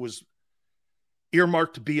Nebraska who was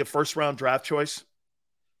earmarked to be a first-round draft choice?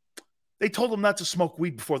 They told him not to smoke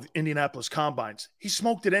weed before the Indianapolis Combines. He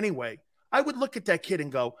smoked it anyway. I would look at that kid and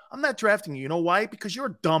go, I'm not drafting you. You know why? Because you're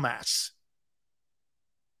a dumbass.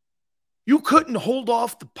 You couldn't hold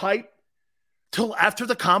off the pipe till after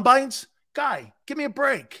the Combines? Guy, give me a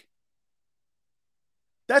break.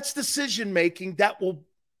 That's decision-making that will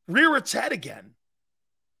rear its head again.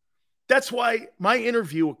 That's why my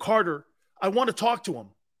interview with Carter, I want to talk to him.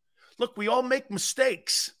 Look, we all make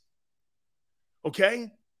mistakes. Okay?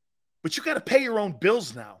 But you got to pay your own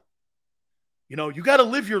bills now. You know, you got to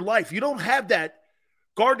live your life. You don't have that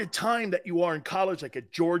guarded time that you are in college, like at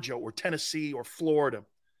Georgia or Tennessee or Florida.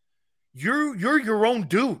 You're your own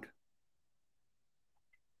dude.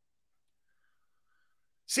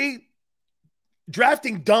 See,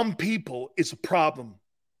 drafting dumb people is a problem,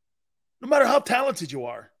 no matter how talented you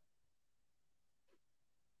are.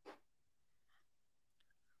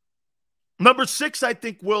 Number 6, I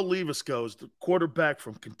think Will Levis goes, the quarterback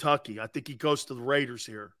from Kentucky. I think he goes to the Raiders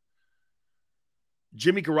here.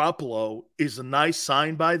 Jimmy Garoppolo is a nice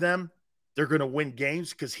sign by them. They're going to win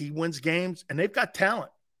games because he wins games, and they've got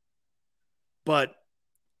talent. But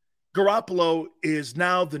Garoppolo is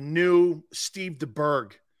now the new Steve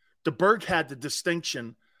DeBerg. DeBerg had the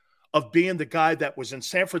distinction of being the guy that was in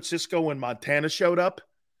San Francisco when Montana showed up.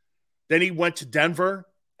 Then he went to Denver.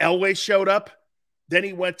 Elway showed up. Then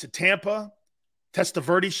he went to Tampa.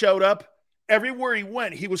 Testaverde showed up. Everywhere he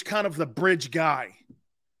went, he was kind of the bridge guy.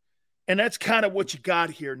 And that's kind of what you got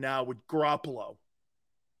here now with Garoppolo.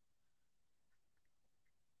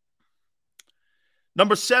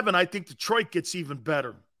 Number 7, I think Detroit gets even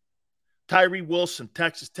better. Tyree Wilson,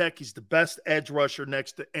 Texas Tech. He's the best edge rusher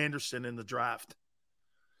next to Anderson in the draft.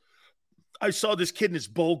 I saw this kid in his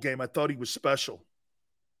bowl game. I thought he was special.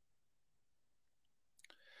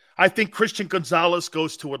 I think Christian Gonzalez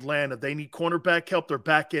goes to Atlanta. They need cornerback help. Their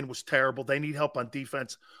back end was terrible. They need help on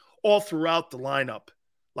defense all throughout the lineup.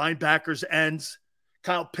 Linebackers, ends.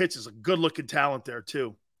 Kyle Pitts is a good-looking talent there,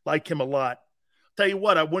 too. Like him a lot. Tell you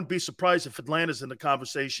what, I wouldn't be surprised if Atlanta's in the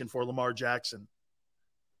conversation for Lamar Jackson.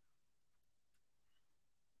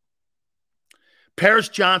 Paris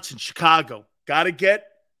Johnson, Chicago.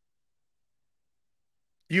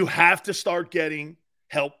 You have to start getting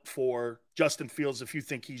help for Justin Fields if you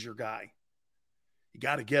think he's your guy. You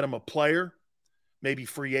got to get him a player, maybe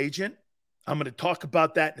free agent. I'm going to talk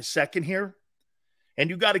about that in a second here. And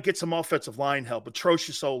you got to get some offensive line help,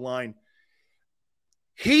 atrocious O-line.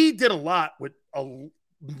 He did a lot with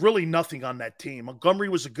really nothing on that team. Montgomery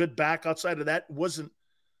was a good back. Outside of that, wasn't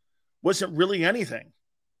really anything.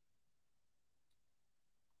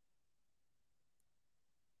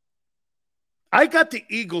 I got the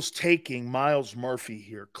Eagles taking Myles Murphy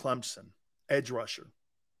here, Clemson, edge rusher.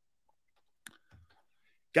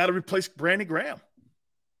 Got to replace Brandon Graham.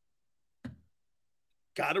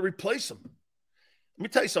 Got to replace him. Let me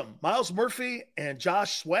tell you something. Myles Murphy and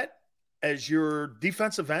Josh Sweat as your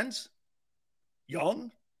defensive ends, young,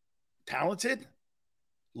 talented,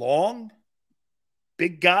 long,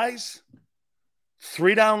 big guys,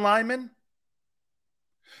 3-down linemen.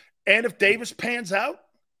 And if Davis pans out,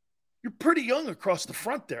 you're pretty young across the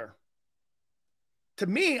front there. To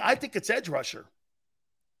me, I think it's edge rusher.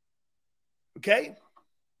 Okay?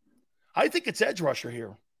 I think it's edge rusher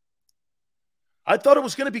here. I thought it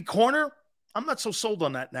was going to be corner. I'm not so sold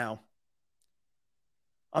on that now.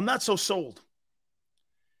 I'm not so sold.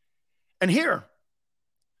 And here,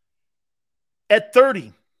 at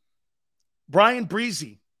 30, Brian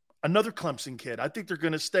Breezy, another Clemson kid. I think they're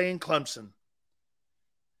going to stay in Clemson.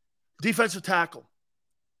 Defensive tackle.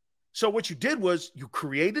 So what you did was you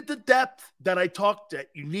created the depth that I talked that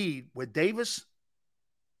you need with Davis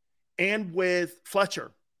and with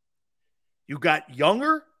Fletcher. You got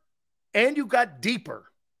younger and you got deeper.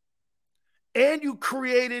 And you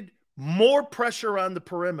created more pressure on the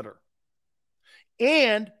perimeter.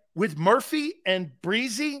 And with Murphy and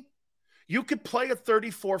Breezy, you could play a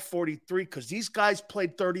 34-43 because these guys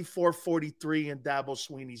played 34-43 in Dabo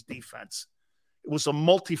Swinney's defense. It was a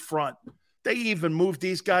multi-front. They even moved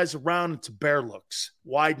these guys around into bear looks,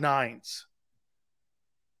 wide nines.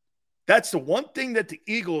 That's the one thing that the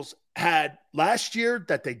Eagles had last year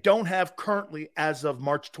that they don't have currently as of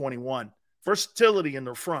March 21. Versatility in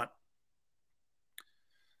their front.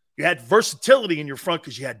 You had versatility in your front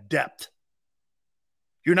because you had depth.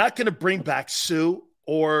 You're not going to bring back Sue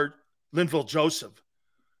or Linville Joseph.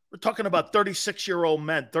 We're talking about 36-year-old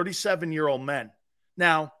men, 37-year-old men.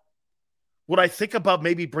 Now, would I think about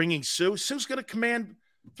maybe bringing Sue? Sue's going to command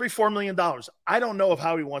 $3-4 million. I don't know of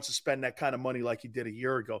how he wants to spend that kind of money like he did a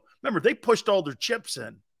year ago. Remember, they pushed all their chips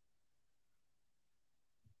in.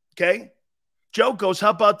 Okay? Joe goes, how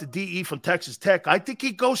about the DE from Texas Tech? I think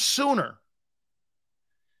he goes sooner.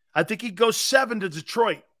 I think he goes 7 to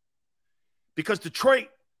Detroit. Because Detroit,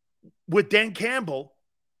 with Dan Campbell,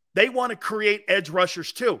 they want to create edge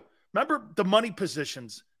rushers too. Remember the money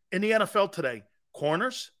positions in the NFL today.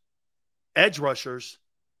 Corners, edge rushers,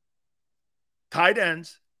 tight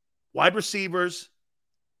ends, wide receivers,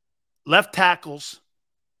 left tackles,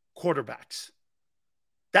 quarterbacks.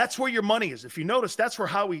 That's where your money is. If you notice, that's where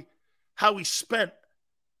how he spent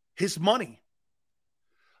his money.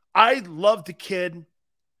 I love the kid.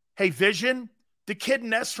 Hey, Vision, the kid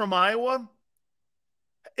Ness from Iowa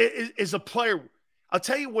is a player. I'll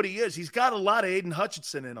tell you what he is. He's got a lot of Aiden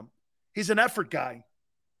Hutchinson in him. He's an effort guy.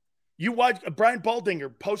 You watch, Brian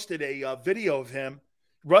Baldinger posted a video of him,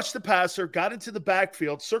 rushed the passer, got into the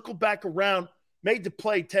backfield, circled back around, made the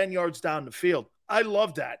play 10 yards down the field. I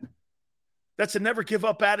love that. That's a never give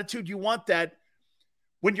up attitude. You want that.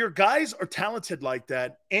 When your guys are talented like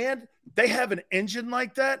that and they have an engine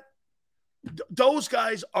like that, those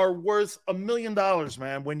guys are worth $1 million,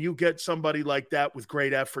 man, when you get somebody like that with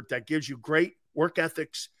great effort that gives you great work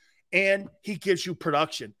ethics and he gives you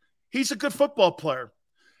production. He's a good football player.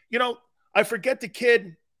 You know, I forget the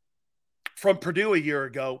kid from Purdue a year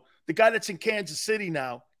ago, the guy that's in Kansas City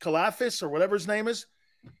now, Kalafis or whatever his name is.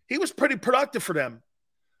 He was pretty productive for them.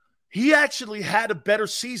 He actually had a better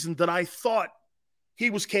season than I thought he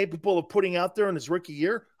was capable of putting out there in his rookie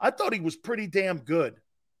year. I thought he was pretty damn good.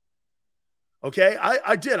 Okay,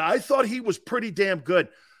 I did. I thought he was pretty damn good.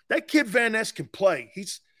 That kid Van Ness can play.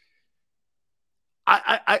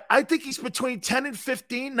 I think he's between 10 and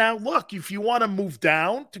 15. Now, look, if you want to move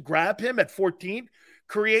down to grab him at 14,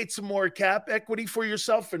 create some more cap equity for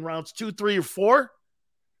yourself in rounds 2, 3, or 4,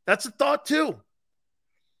 that's a thought too.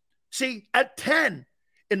 See, at 10,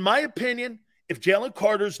 in my opinion, if Jalen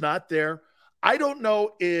Carter's not there, I don't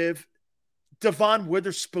know if Devon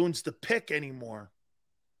Witherspoon's the pick anymore.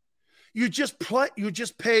 You just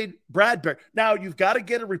paid Bradbury. Now you've got to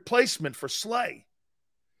get a replacement for Slay,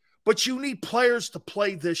 but you need players to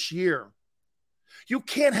play this year. You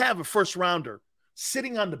can't have a first rounder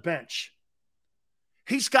sitting on the bench.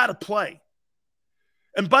 He's got to play.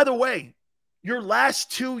 And by the way, your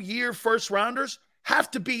last 2-year first rounders have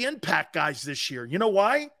to be impact guys this year. You know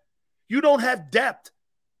why? You don't have depth.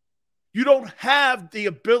 You don't have the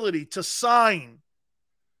ability to sign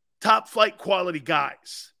top flight quality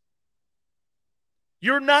guys.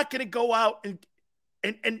 You're not going to go out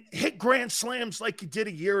and hit grand slams like you did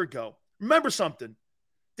a year ago. Remember something.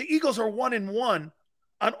 The Eagles are 1-1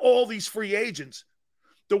 on all these free agents.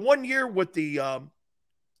 The 1 year with the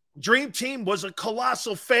Dream Team was a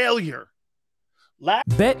colossal failure.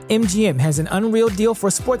 BetMGM has an unreal deal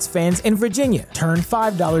for sports fans in Virginia. Turn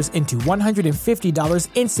 $5 into $150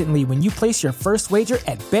 instantly when you place your first wager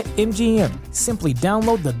at BetMGM. Simply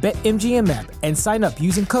download the BetMGM app and sign up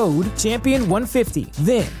using code Champion150.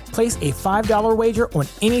 Then, place a $5 wager on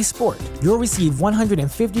any sport. You'll receive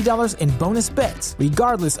 $150 in bonus bets,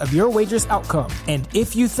 regardless of your wager's outcome. And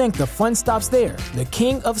if you think the fun stops there, the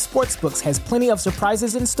King of Sportsbooks has plenty of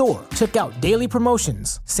surprises in store. Check out daily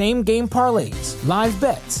promotions, same-game parlays, live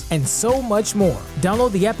bets, and so much more.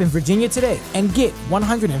 Download the app in Virginia today and get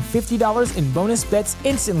 $150 in bonus bets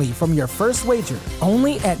instantly from your first wager.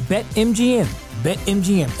 Only at BetMGM.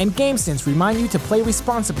 BetMGM and GameSense remind you to play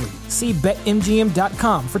responsibly. See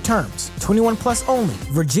BetMGM.com for terms. 21 plus only.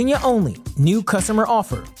 Virginia only. New customer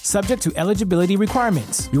offer. Subject to eligibility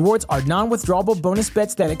requirements. Rewards are non-withdrawable bonus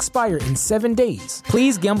bets that expire in 7 days.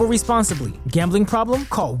 Please gamble responsibly. Gambling problem?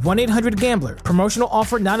 Call 1-800-GAMBLER. Promotional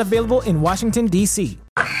offer not available in Washington, D.C.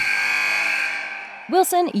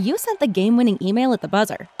 Wilson, you sent the game-winning email at the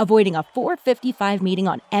buzzer, avoiding a 4:55 meeting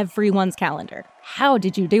on everyone's calendar. How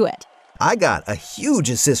did you do it? I got a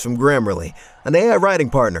huge assist from Grammarly, an AI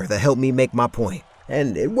writing partner that helped me make my point.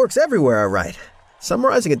 And it works everywhere I write.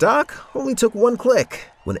 Summarizing a doc only took 1 click.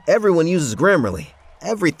 When everyone uses Grammarly,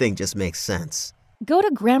 everything just makes sense. Go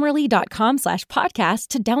to Grammarly.com/podcast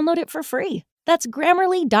to download it for free. That's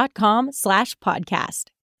Grammarly.com/podcast.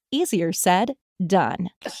 Easier said,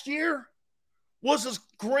 done. Last year was a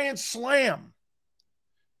grand slam.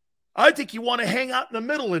 I think you want to hang out in the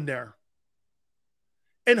middle in there.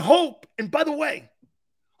 And hope, and by the way,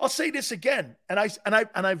 I'll say this again, and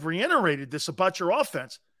I've reiterated this about your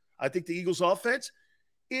offense. I think the Eagles' offense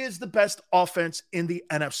is the best offense in the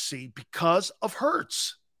NFC because of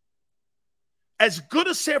Hurts. As good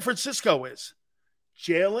as San Francisco is,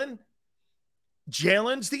 Jalen's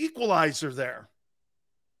the equalizer there.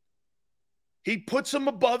 He puts them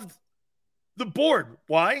above the board.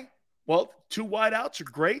 Why? Well, 2 wideouts are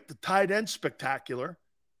great. The tight end's spectacular.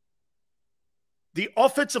 The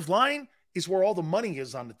offensive line is where all the money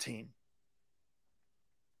is on the team.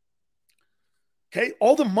 Okay?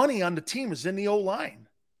 All the money on the team is in the O-line.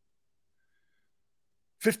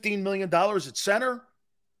 $15 million at center,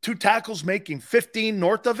 2 tackles making 15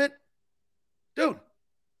 north of it. Dude,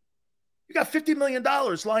 you got $50 million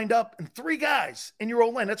lined up and 3 guys in your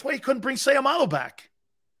O-line. That's why you couldn't bring Sayamalo back.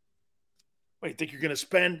 Wait, you think you're going to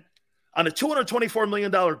spend on a $224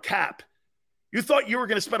 million cap? You thought you were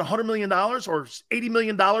going to spend $100 million or $80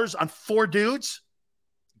 million on 4 dudes?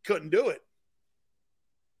 You couldn't do it.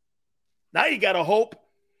 Now you got to hope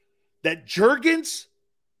that Juergens,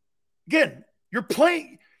 again, you're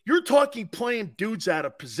talking playing dudes out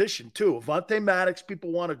of position too. Avonte Maddox,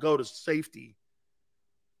 people want to go to safety.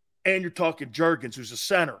 And you're talking Juergens, who's a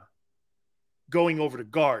center, going over to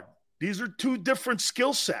guard. These are 2 different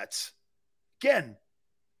skill sets. Again,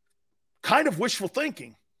 kind of wishful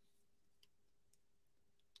thinking.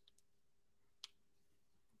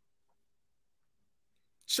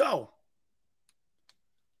 So,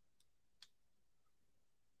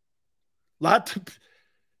 that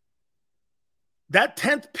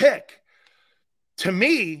 10th pick, to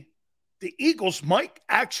me, the Eagles might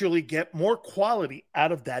actually get more quality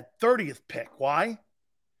out of that 30th pick. Why?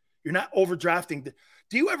 You're not overdrafting.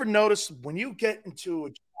 Do you ever notice when you get into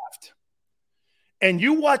a draft and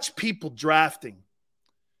you watch people drafting,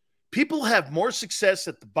 people have more success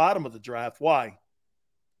at the bottom of the draft? Why?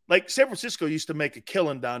 Like San Francisco used to make a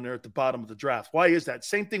killing down there at the bottom of the draft. Why is that?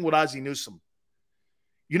 Same thing with Ozzie Newsome.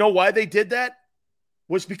 You know why they did that?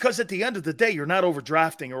 Was because at the end of the day, you're not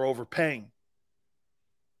overdrafting or overpaying.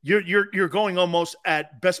 You're going almost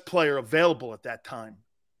at best player available at that time.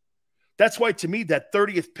 That's why, to me, that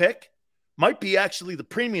 30th pick might be actually the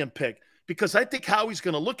premium pick, because I think Howie's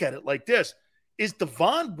going to look at it like this. Is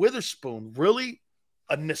Devon Witherspoon really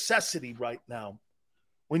a necessity right now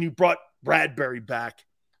when you brought Bradbury back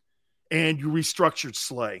and you restructured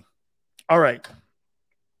Slay. All right.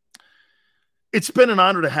 It's been an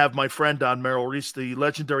honor to have my friend on, Merrill Reese, the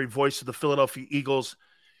legendary voice of the Philadelphia Eagles.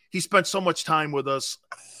 He spent so much time with us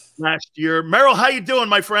last year. Merrill, how you doing,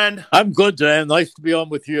 my friend? I'm good, Dan. Nice to be on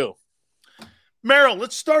with you. Merrill,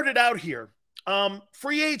 let's start it out here.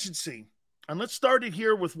 Free agency. And let's start it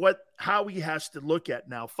here with how he has to look at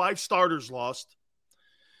now. 5 starters lost.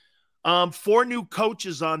 4 new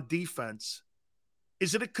coaches on defense.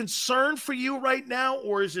 Is it a concern for you right now,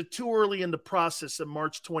 or is it too early in the process on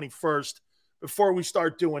March 21st before we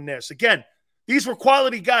start doing this? Again, these were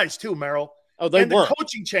quality guys too, Merrill. Oh, they and were. The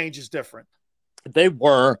coaching change is different. They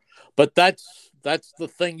were, but that's the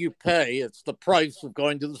thing you pay. It's the price of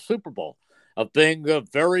going to the Super Bowl, of being a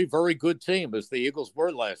very, very good team, as the Eagles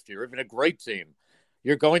were last year, even a great team.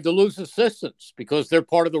 You're going to lose assistants because they're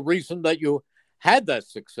part of the reason that you had that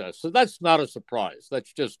success. So that's not a surprise. That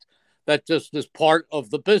just is part of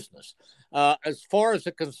the business. As far as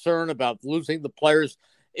a concern about losing the players,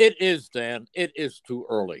 it is, Dan, it is too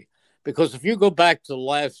early. Because if you go back to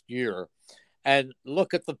last year and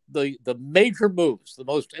look at the major moves, the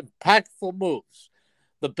most impactful moves,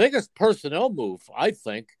 the biggest personnel move, I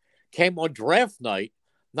think, came on draft night,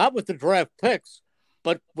 not with the draft picks,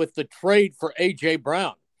 but with the trade for A.J.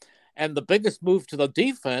 Brown. And the biggest move to the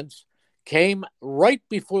defense came right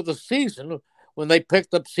before the season when they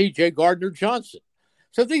picked up C.J. Gardner-Johnson.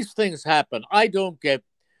 So these things happen. I don't get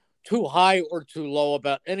too high or too low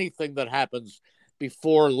about anything that happens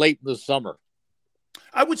before late in the summer.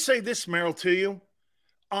 I would say this, Merrill, to you.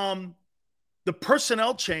 The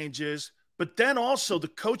personnel changes, but then also the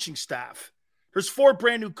coaching staff. There's 4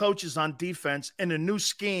 brand new coaches on defense and a new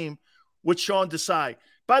scheme with Sean Desai.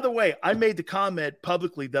 By the way, I made the comment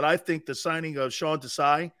publicly that I think the signing of Sean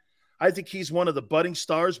Desai, I think he's one of the budding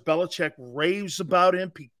stars. Belichick raves about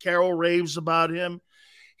him. Pete Carroll raves about him.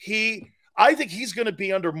 I think he's going to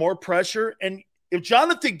be under more pressure. And if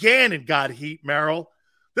Jonathan Gannon got heat, Merrill,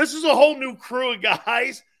 this is a whole new crew of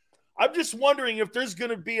guys. I'm just wondering if there's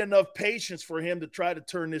going to be enough patience for him to try to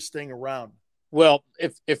turn this thing around. Well,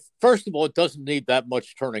 if first of all, it doesn't need that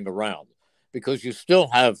much turning around because you still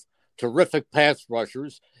have terrific pass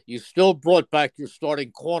rushers. You still brought back your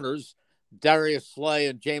starting corners, Darius Slay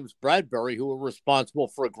and James Bradbury, who were responsible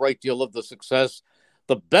for a great deal of the success.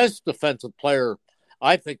 The best defensive player,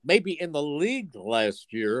 I think, maybe in the league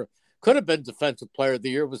last year, could have been Defensive Player of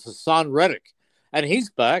the Year, was Hassan Reddick. And he's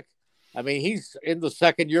back. I mean, he's in the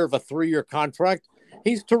second year of a 3-year contract.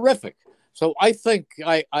 He's terrific. So I think,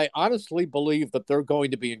 I honestly believe that they're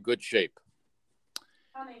going to be in good shape.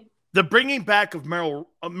 The bringing back of Merrill,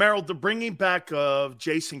 the bringing back of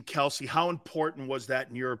Jason Kelsey, how important was that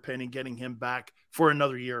in your opinion, getting him back for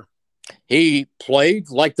another year? He played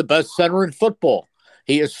like the best center in football.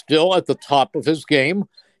 He is still at the top of his game.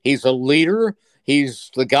 He's a leader. He's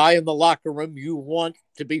the guy in the locker room you want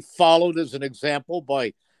to be followed as an example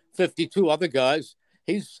by 52 other guys.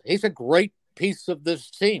 He's a great piece of this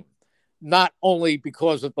team, not only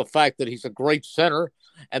because of the fact that he's a great center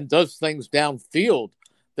and does things downfield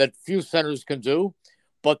that few centers can do,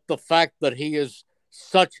 but the fact that he is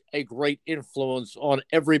such a great influence on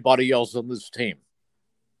everybody else on this team.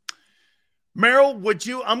 Merrill,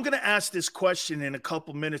 I'm going to ask this question in a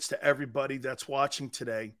couple minutes to everybody that's watching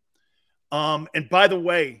today. And by the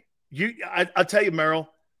way, I'll tell you, Merrill,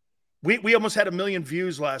 we almost had 1 million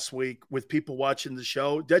views last week with people watching the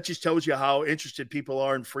show. That just tells you how interested people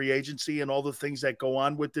are in free agency and all the things that go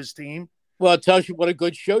on with this team. Well, it tells you what a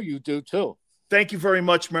good show you do, too. Thank you very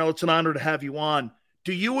much, Merrill. It's an honor to have you on.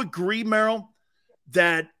 Do you agree, Merrill,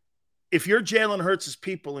 that if you're Jalen Hurts'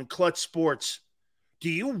 people in Clutch Sports, do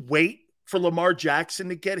you wait for Lamar Jackson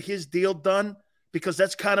to get his deal done because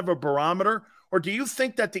that's kind of a barometer? Or do you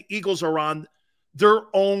think that the Eagles are on their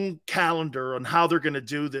own calendar on how they're going to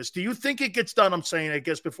do this? Do you think it gets done, I'm saying, I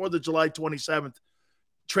guess, before the July 27th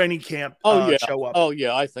training camp show up? Oh,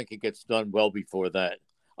 yeah, I think it gets done well before that.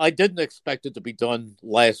 I didn't expect it to be done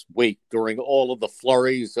last week during all of the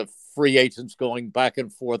flurries of free agents going back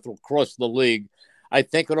and forth across the league. I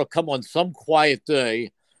think it'll come on some quiet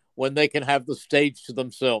day when they can have the stage to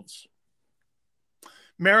themselves.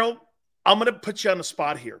 Merrill, I'm going to put you on the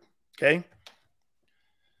spot here, okay?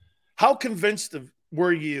 How convinced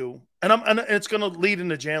were you, and it's going to lead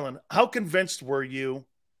into Jalen, how convinced were you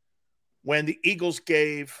when the Eagles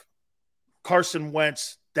gave Carson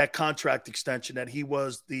Wentz that contract extension, that he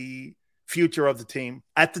was the future of the team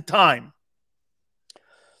at the time?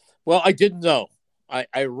 Well, I didn't know.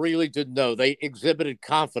 I really didn't know. They exhibited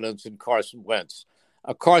confidence in Carson Wentz.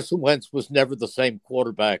 Carson Wentz was never the same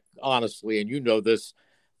quarterback, honestly, and you know this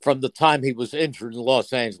from the time he was injured in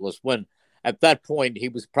Los Angeles, when at that point he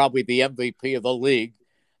was probably the MVP of the league,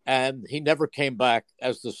 and he never came back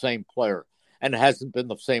as the same player and hasn't been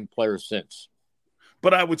the same player since.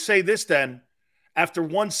 But I would say this then, after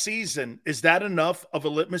one season, is that enough of a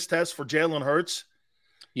litmus test for Jalen Hurts?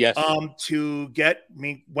 Yes. To get,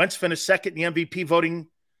 Wentz finished second in the MVP voting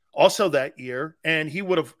also that year, and he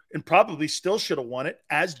would have, and probably still should have won it,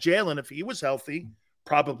 as Jalen, if he was healthy,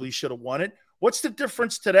 probably should have won it. What's the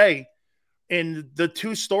difference today in the two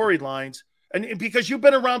storylines? And because you've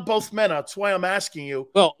been around both men, that's why I'm asking you.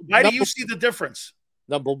 Well, why do you see the difference?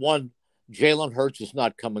 Number one, Jalen Hurts is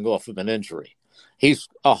not coming off of an injury. He's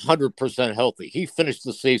 100% healthy. He finished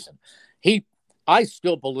the season. I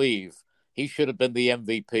still believe he should have been the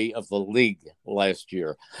MVP of the league last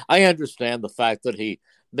year. I understand the fact that he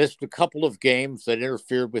missed a couple of games that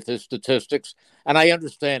interfered with his statistics, and I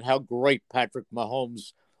understand how great Patrick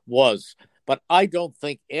Mahomes was. But I don't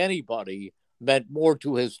think anybody meant more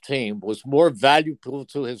to his team, was more valuable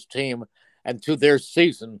to his team and to their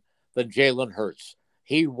season than Jalen Hurts.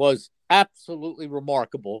 He was absolutely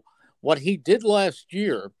remarkable. What he did last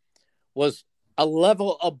year was a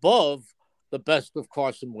level above the best of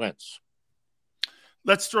Carson Wentz.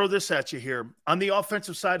 Let's throw this at you here. On the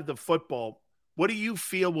offensive side of the football, what do you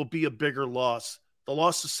feel will be a bigger loss? The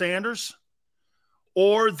loss of Sanders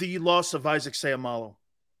or the loss of Isaac Seumalo?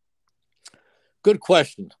 Good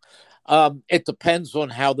question. It depends on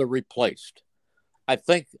how they're replaced. I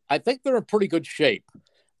think they're in pretty good shape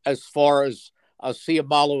as far as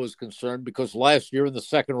Seumalo is concerned, because last year in the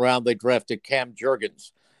second round they drafted Cam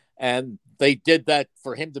Jurgens, and they did that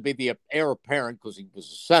for him to be the heir apparent, because he was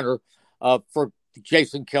a center, for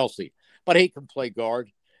Jason Kelsey. But he can play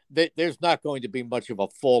guard. There's not going to be much of a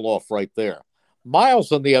fall off right there.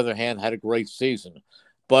 Miles, on the other hand, had a great season,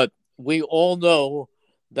 but we all know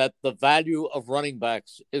that the value of running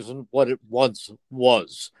backs isn't what it once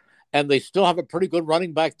was. And they still have a pretty good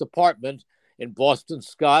running back department in Boston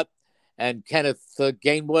Scott and Kenneth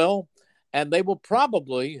Gainwell, and they will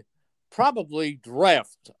probably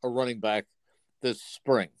draft a running back this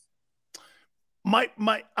spring.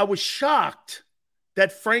 I was shocked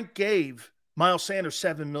that Frank gave Miles Sanders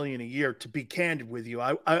 $7 million a year. To be candid with you,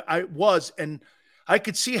 I was, and I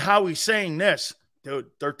could see how he's saying this.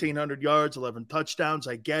 Dude, 1,300 yards, 11 touchdowns.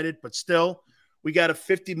 I get it, but still, we got a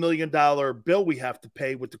 $50 million bill we have to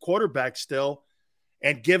pay with the quarterback still,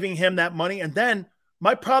 and giving him that money. And then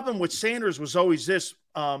my problem with Sanders was always this,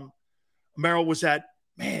 Merrill, was that,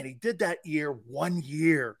 man, he did that year 1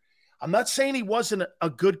 year. I'm not saying he wasn't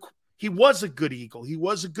he was a good Eagle. He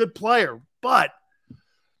was a good player, but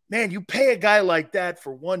man, you pay a guy like that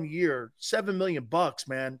for 1 year, $7 million,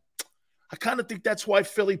 man. I kind of think that's why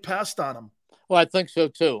Philly passed on him. Well, I think so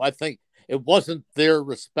too. I think it wasn't their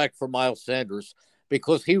respect for Miles Sanders,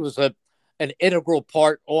 because he was an integral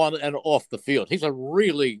part on and off the field. He's a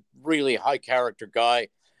really, really high character guy,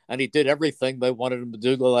 and he did everything they wanted him to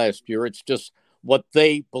do the last year. It's just what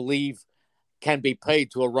they believe can be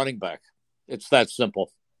paid to a running back. It's that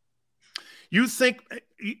simple. You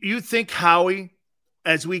think Howie,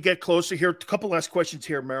 as we get closer here, a couple last questions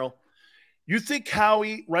here, Merrill. You think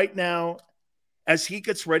Howie right now, as he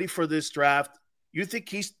gets ready for this draft, you think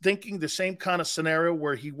he's thinking the same kind of scenario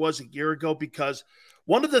where he was a year ago? Because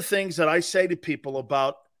one of the things that I say to people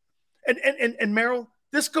about, and Merrill,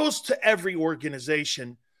 this goes to every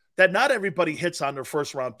organization, that not everybody hits on their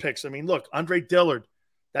first round picks. I mean, look, Andre Dillard,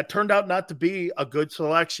 that turned out not to be a good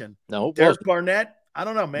selection. No, Derek Barnett, I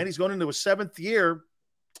don't know, man. He's going into his seventh year.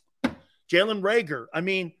 Jalen Reagor, I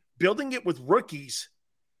mean, building it with rookies,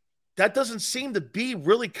 that doesn't seem to be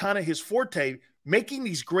really kind of his forte. Making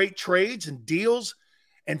these great trades and deals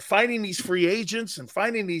and finding these free agents and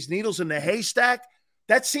finding these needles in the haystack,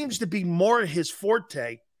 that seems to be more his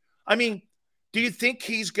forte. I mean, do you think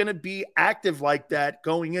he's going to be active like that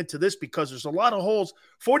going into this? Because there's a lot of holes.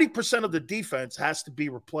 40% of the defense has to be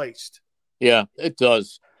replaced. Yeah, it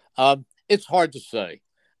does. It's hard to say.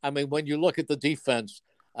 I mean, when you look at the defense,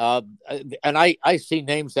 and I see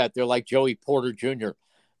names out there like Joey Porter Jr.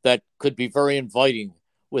 that could be very inviting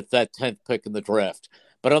with that 10th pick in the draft.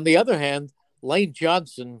 But on the other hand, Lane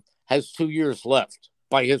Johnson has 2 years left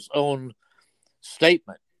by his own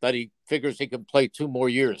statement that he figures he can play 2 more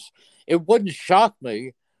years. It wouldn't shock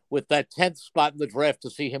me with that 10th spot in the draft to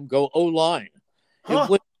see him go O-line. It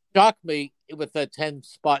wouldn't shock me with that 10th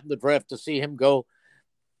spot in the draft to see him go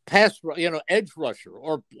edge rusher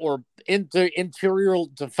or interior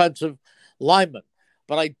defensive lineman.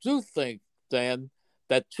 But I do think, Dan,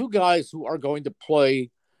 that two guys who are going to play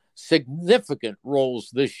significant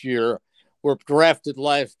roles this year were drafted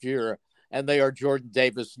last year, and they are Jordan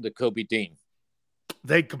Davis and Jacoby Dean.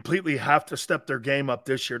 They completely have to step their game up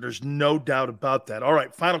this year. There's no doubt about that. All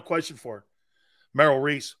right, final question for Merrill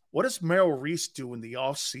Reese. What does Merrill Reese do in the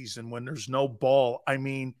offseason when there's no ball? I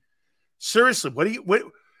mean, seriously,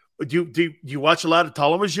 do you watch a lot of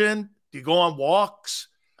television? Do you go on walks?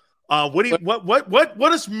 What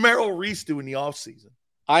does Merrill Reese do in the offseason?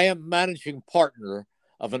 I am managing partner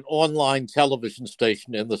of an online television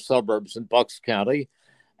station in the suburbs in Bucks County.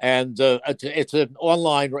 And it's an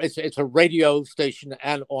online, it's a radio station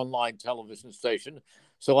and online television station.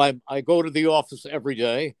 So I go to the office every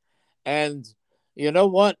day. And you know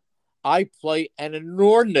what? I play an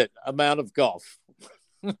inordinate amount of golf.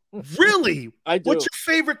 Really? I do. What's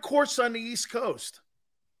your favorite course on the East Coast?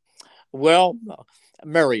 Well,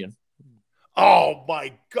 Marion. Oh,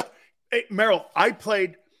 my God. Hey, Merrill, I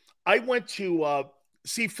went to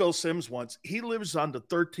see Phil Simms once. He lives on the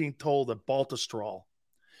 13th hole at Baltusrol.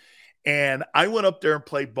 And I went up there and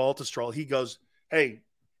played Baltusrol. He goes, hey,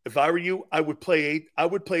 if I were you, I would play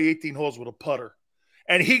 18 holes with a putter.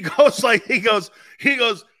 And he goes, because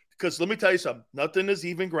let me tell you something, nothing is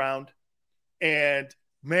even ground. And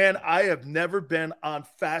man, I have never been on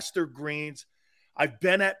faster greens. I've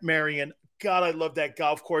been at Marion. God, I love that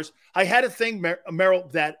golf course. I had a thing, Merrill,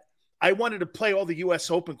 that I wanted to play all the U.S.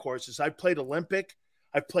 Open courses. I played Olympic.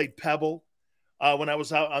 I played Pebble. When I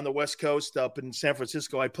was out on the West Coast up in San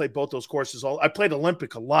Francisco, I played both those courses. I played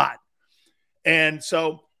Olympic a lot. And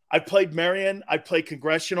so I played Marion. I played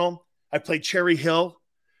Congressional. I played Cherry Hill.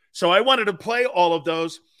 So I wanted to play all of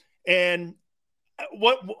those. And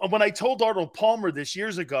when I told Arnold Palmer this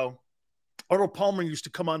years ago, Arnold Palmer used to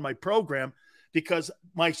come on my program because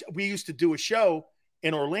we used to do a show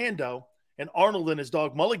in Orlando, and Arnold and his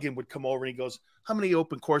dog Mulligan would come over and he goes, how many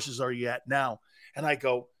open courses are you at now? And I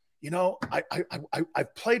go, you know,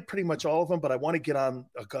 I've played pretty much all of them, but I want to get on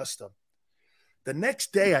Augusta. The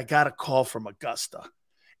next day, I got a call from Augusta,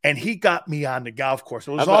 and he got me on the golf course.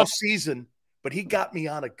 It was all season, but he got me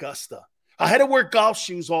on Augusta. I had to wear golf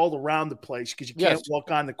shoes all around the place because you can't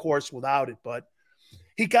walk on the course without it, but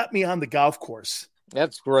he got me on the golf course.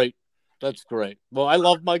 That's great. That's great. Well, I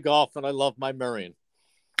love my golf, and I love my Marion.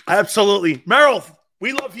 Absolutely. Merrill,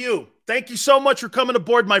 we love you. Thank you so much for coming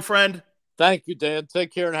aboard, my friend. Thank you, Dan.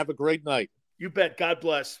 Take care and have a great night. You bet. God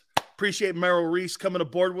bless. Appreciate Merrill Reese coming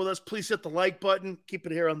aboard with us. Please hit the like button. Keep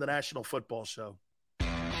it here on the National Football Show.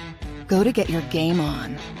 Go to get your game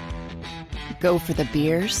on. Go for the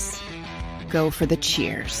beers. Go for the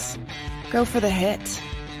cheers. Go for the hit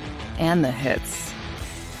and the hits.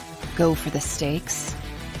 Go for the stakes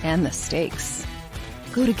and the stakes.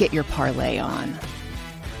 Go to get your parlay on.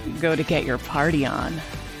 Go to get your party on.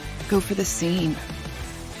 Go for the scene.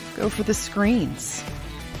 Go for the screens.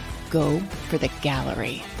 Go for the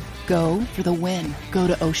gallery. Go for the win. Go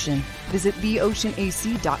to Ocean. Visit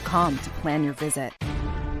theoceanac.com to plan your visit.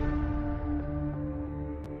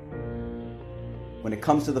 When it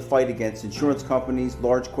comes to the fight against insurance companies,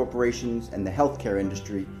 large corporations, and the healthcare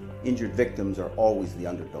industry, injured victims are always the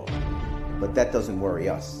underdog. But that doesn't worry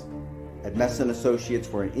us. At Messa & Associates,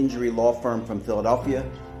 we're an injury law firm from Philadelphia,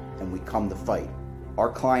 and we come to fight.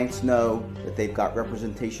 Our clients know that they've got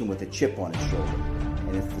representation with a chip on its shoulder,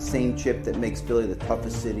 and it's the same chip that makes Philly the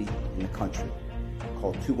toughest city in the country.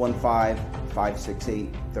 Call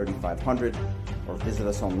 215-568-3500 or visit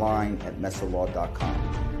us online at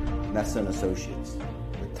messalaw.com. Messa & Associates,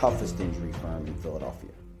 the toughest injury firm in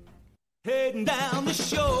Philadelphia. Heading down the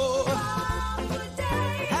shore,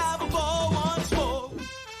 have a ball once more.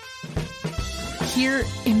 Here,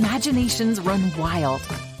 imaginations run wild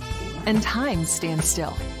and time stands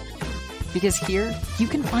still. Because here, you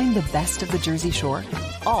can find the best of the Jersey Shore,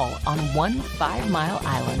 all on one 5-mile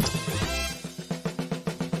island.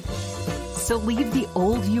 So leave the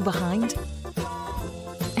old you behind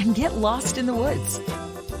and get lost in the woods.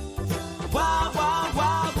 Wild, wild,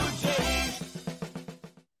 wild wood days.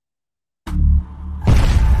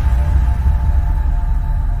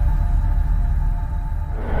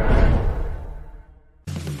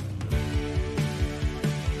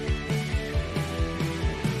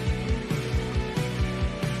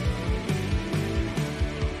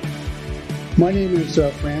 My name is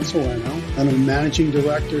Fran Sileo, and I'm Managing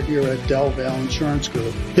Director here at Del Valle Insurance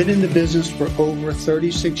Group. Been in the business for over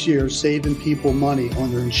 36 years saving people money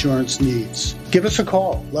on their insurance needs. Give us a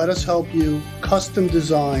call. Let us help you custom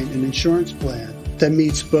design an insurance plan that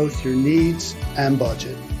meets both your needs and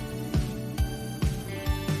budget.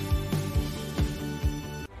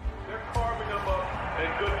 They're carving them up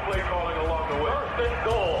and good play calling along the way. First and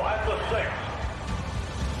goal at the 6.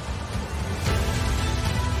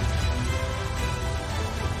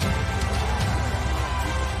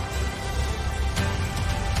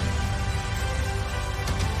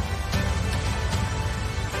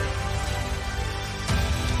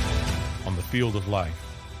 field of life,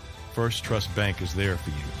 First Trust Bank is there for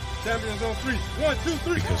you. Champions on 3. 1, 2,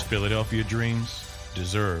 3. Because Philadelphia dreams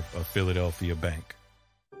deserve a Philadelphia bank.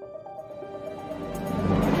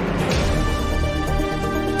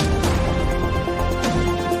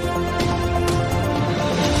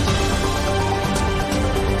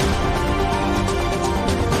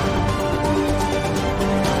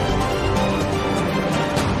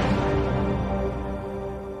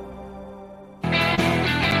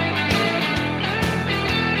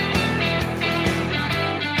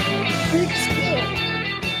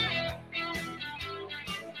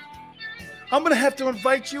 I'm going to have to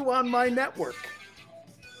invite you on my network.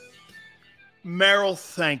 Merrill,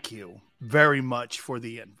 thank you very much for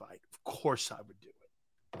the invite. Of course I would do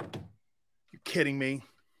it. You kidding me?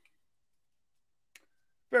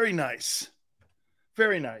 Very nice.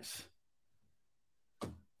 Very nice.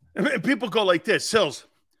 And people go like this, Sills,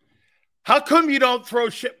 how come you don't throw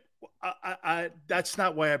shit? That's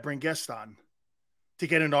not why I bring guests on, to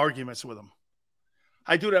get into arguments with them.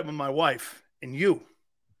 I do that with my wife and you.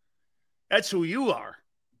 That's who you are.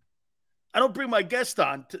 I don't bring my guest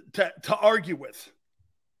on to argue with.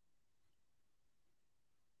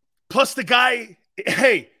 Plus the guy,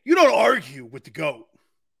 hey, you don't argue with the GOAT.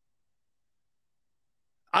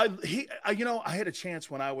 I had a chance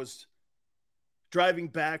when I was driving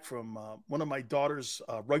back from one of my daughter's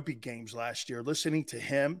rugby games last year, listening to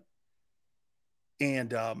him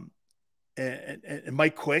and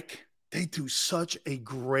Mike Quick. They do such a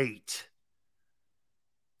great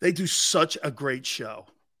show.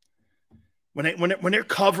 When they're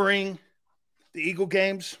covering the Eagle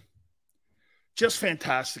games, just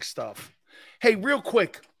fantastic stuff. Hey, real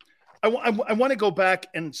quick, I want to go back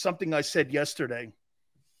and something I said yesterday,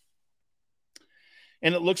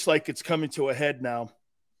 and it looks like it's coming to a head now,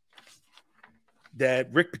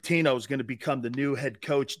 that Rick Pitino is going to become the new head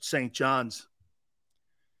coach at St. John's.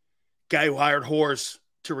 Guy who hired Horse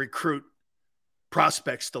to recruit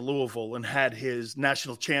prospects to Louisville and had his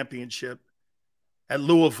national championship at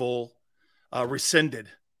Louisville rescinded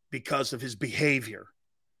because of his behavior.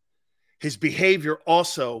 His behavior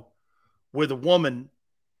also with a woman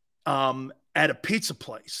at a pizza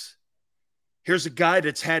place. Here's a guy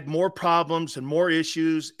that's had more problems and more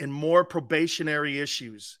issues and more probationary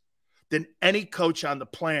issues than any coach on the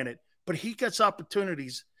planet, but he gets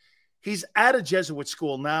opportunities. He's at a Jesuit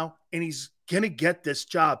school now, and he's going to get this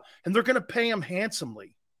job, and they're going to pay him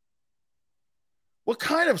handsomely. What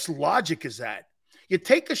kind of logic is that? You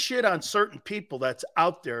take a shit on certain people that's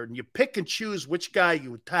out there, and you pick and choose which guy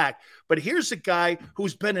you attack, but here's a guy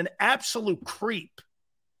who's been an absolute creep.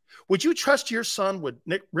 Would you trust your son with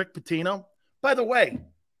Rick Pitino? By the way,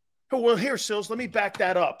 well, here, Sills, let me back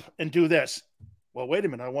that up and do this. Well, wait a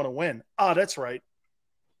minute, I want to win. Oh, that's right.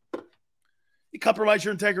 You compromise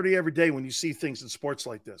your integrity every day when you see things in sports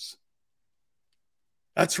like this.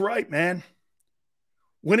 That's right, man.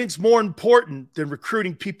 Winning's more important than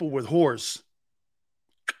recruiting people with whores.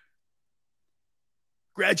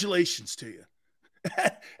 Congratulations to you.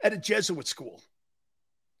 At a Jesuit school.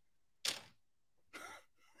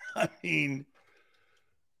 I mean,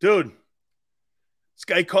 dude, this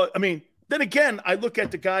guy then again, I look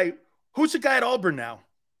at the guy. Who's the guy at Auburn now?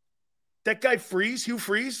 That guy Hugh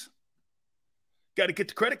Freeze? Got to get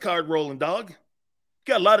the credit card rolling, dog.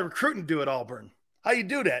 Got a lot of recruiting to do at Auburn. How you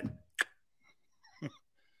do that?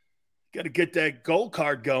 Got to get that gold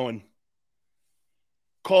card going.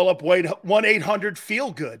 Call up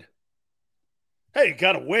 1-800-FEEL-GOOD. Hey, you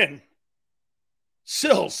got to win.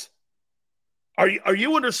 Sills, are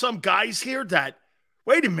you under some guys here that,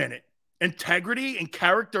 wait a minute, integrity and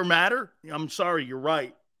character matter? I'm sorry, you're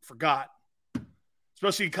right. Forgot.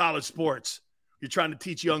 Especially in college sports. You're trying to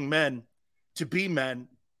teach young men to be men.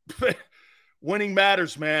 Winning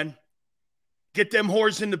matters, man. Get them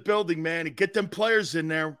whores in the building, man, and get them players in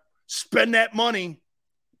there. Spend that money.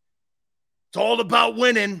 It's all about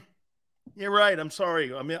winning. You're right. I'm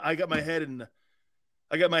sorry. I mean, I got my head in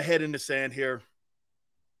the sand here.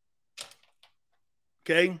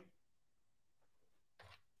 Okay?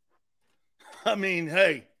 I mean,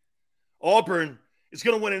 hey, Auburn is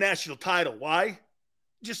going to win a national title. Why?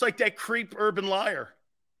 Just like that creep Urban Liar.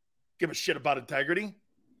 Give a shit about integrity.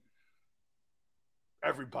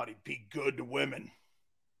 Everybody be good to women.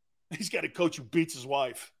 He's got a coach who beats his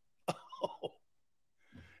wife.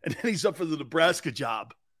 And then he's up for the Nebraska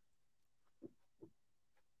job.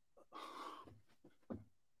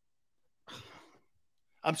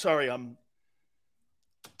 I'm sorry.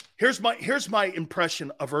 Here's my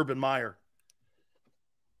impression of Urban Meyer.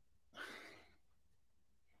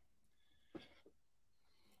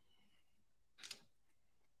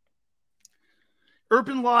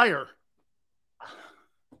 Urban Liar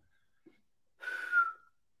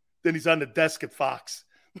Then he's on the desk at Fox.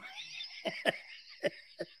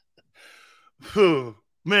 Whew,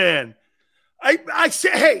 man. I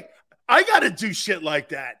say, hey, I got to do shit like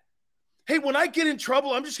that. Hey, when I get in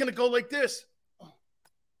trouble, I'm just going to go like this.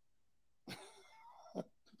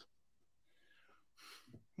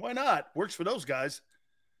 Why not? Works for those guys.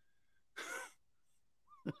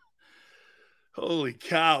 Holy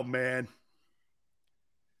cow, man.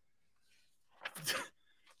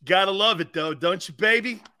 Gotta love it, though, don't you,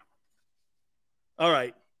 baby? All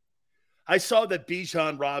right. I saw that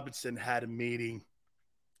Bijan Robinson had a meeting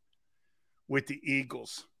with the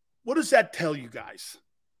Eagles. What does that tell you guys?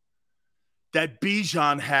 That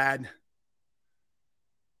Bijan had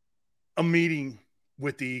a meeting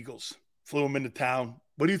with the Eagles, flew him into town.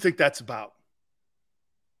 What do you think that's about?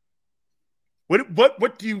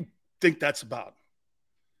 What do you think that's about?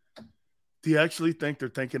 Do you actually think they're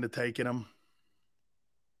thinking of taking him?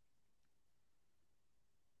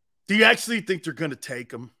 Do you actually think they're going to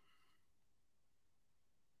take him?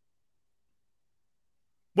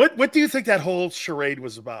 What do you think that whole charade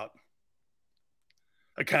was about?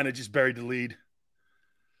 I kind of just buried the lead.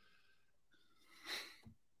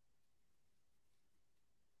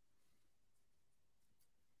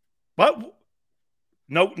 What?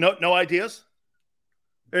 No ideas?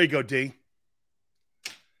 There you go, D.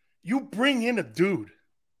 You bring in a dude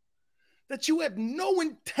that you had no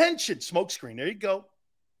intention. Smokescreen. There you go.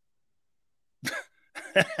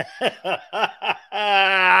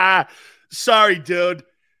 Sorry, dude.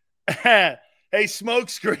 Hey,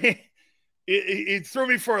 Smokescreen. It threw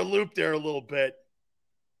me for a loop there a little bit.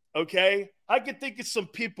 Okay? I could think of some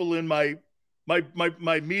people in my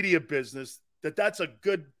media business that's a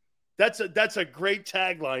great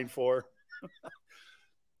tagline for.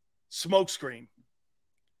 Smokescreen.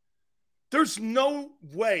 There's no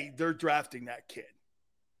way they're drafting that kid.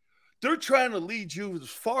 They're trying to lead you as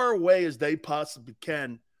far away as they possibly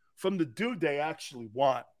can from the dude they actually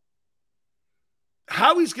want.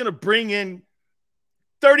 How he's going to bring in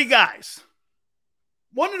 30 guys.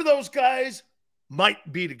 One of those guys might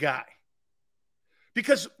be the guy.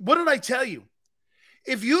 Because what did I tell you?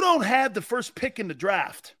 If you don't have the first pick in the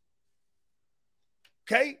draft,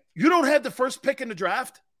 okay, you don't have the first pick in the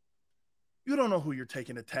draft, you don't know who you're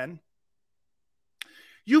taking at 10.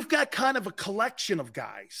 You've got kind of a collection of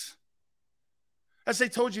guys. As I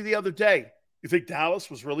told you the other day, you think Dallas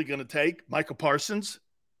was really going to take Michael Parsons?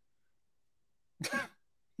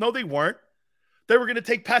 No, they weren't. They were going to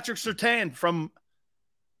take Patrick Surtain from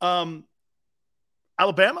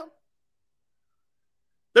Alabama.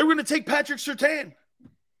 They were going to take Patrick Surtain.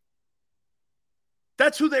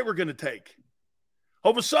 That's who they were going to take.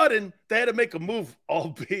 All of a sudden, they had to make a move,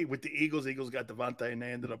 albeit with the Eagles. Eagles got Devontae, and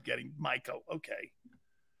they ended up getting Micah. Okay.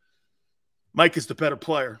 Mike is the better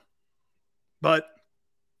player. But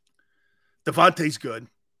Devontae's good.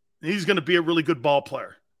 He's going to be a really good ball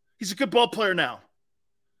player. He's a good ball player now.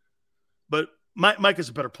 But Mike is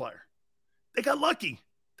a better player. They got lucky.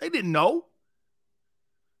 They didn't know.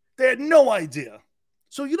 They had no idea.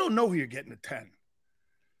 So you don't know who you're getting at 10.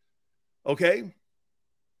 Okay?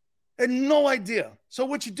 And no idea. So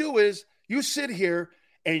what you do is you sit here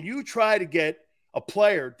and you try to get a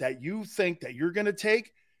player that you think that you're going to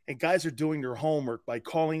take, and guys are doing their homework by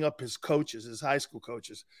calling up his coaches, his high school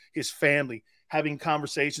coaches, his family, having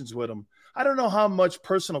conversations with them. I don't know how much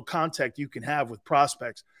personal contact you can have with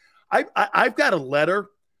prospects. I've got a letter.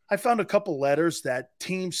 I found a couple letters that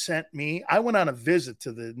teams sent me. I went on a visit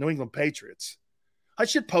to the New England Patriots. I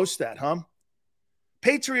should post that, huh?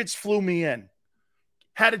 Patriots flew me in.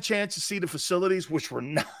 Had a chance to see the facilities, which were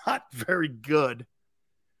not very good.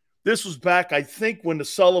 This was back, I think, when the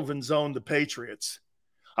Sullivans owned the Patriots.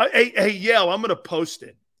 Hey, Yale, I'm going to post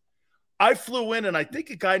it. I flew in, and I think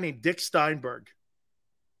a guy named Dick Steinberg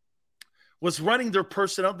was running their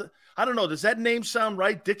personnel. I don't know. Does that name sound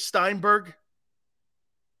right? Dick Steinberg?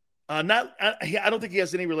 I don't think he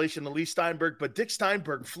has any relation to Lee Steinberg, but Dick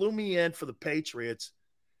Steinberg flew me in for the Patriots.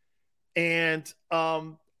 And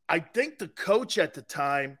I think the coach at the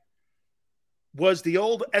time was the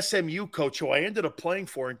old SMU coach who I ended up playing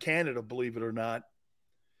for in Canada, believe it or not,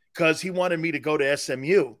 because he wanted me to go to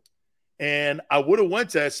SMU. And I would have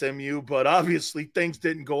went to SMU, but obviously things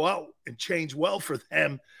didn't go out and change well for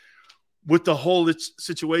them with the whole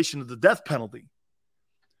situation of the death penalty.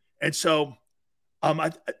 And so,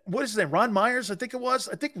 what is his name? Ron Myers, I think it was.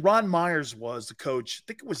 I think Ron Myers was the coach. I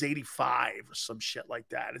think it was 85 or some shit like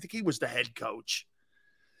that. I think he was the head coach.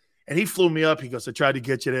 And he flew me up. He goes, I tried to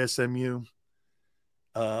get you to SMU.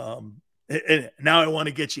 And now I want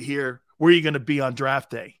to get you here. Where are you going to be on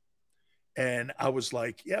draft day? And I was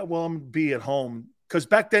like, yeah, well, I'm going to be at home. Because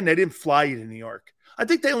back then they didn't fly you to New York. I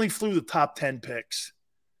think they only flew the top 10 picks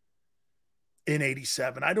in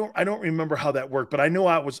 87. I don't remember how that worked, but I know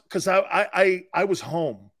I was, because I was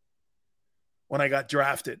home when I got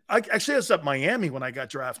drafted. I was at Miami when I got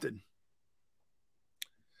drafted.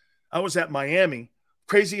 I was at Miami.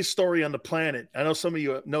 Craziest story on the planet. I know some of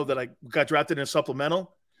you know that I got drafted in a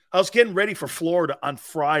supplemental. I was getting ready for Florida on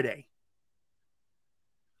Friday.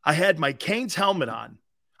 I had my Canes helmet on.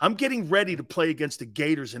 I'm getting ready to play against the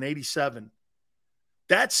Gators in 87.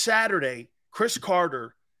 That Saturday, Chris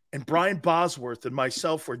Carter and Brian Bosworth and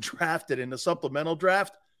myself were drafted in the supplemental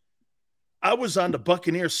draft. I was on the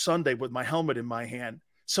Buccaneers Sunday with my helmet in my hand.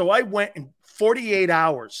 So I went in 48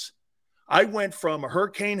 hours. I went from a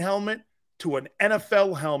Hurricane helmet to an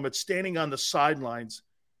NFL helmet standing on the sidelines,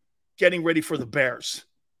 getting ready for the Bears.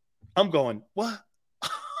 I'm going, what?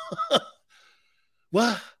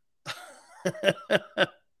 What?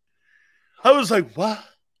 I was like, what?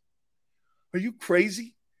 Are you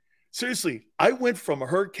crazy? Seriously, I went from a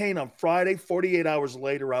Hurricane on Friday. 48 hours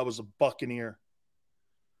later, I was a Buccaneer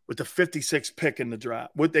with the 56th pick in the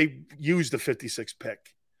draft. They used the 56th pick.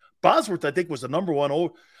 Bosworth, I think, was the number one.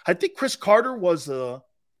 I think Chris Carter was a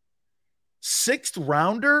 6th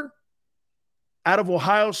rounder out of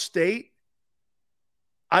Ohio State.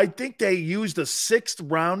 I think they used a 6th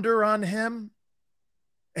rounder on him,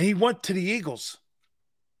 and he went to the Eagles.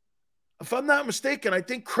 If I'm not mistaken, I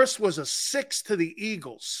think Chris was a 6th to the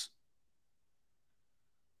Eagles.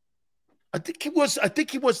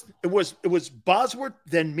 It was Bosworth,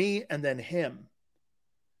 then me, and then him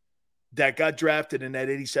that got drafted in that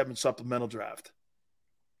 87 supplemental draft.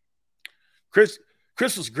 Chris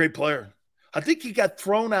was a great player. I think he got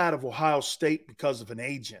thrown out of Ohio State because of an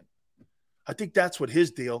agent. I think that's what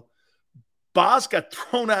his deal. Boz got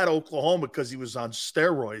thrown out of Oklahoma because he was on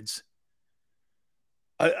steroids.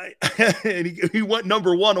 And he went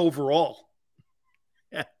number 1 overall.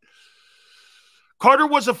 Yeah. Carter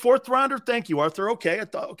was a 4th rounder. Thank you, Arthur. Okay, I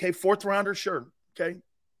thought, 4th rounder, sure. Okay,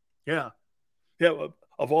 yeah.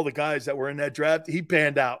 Of all the guys that were in that draft, he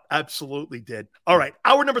panned out. Absolutely did. All right,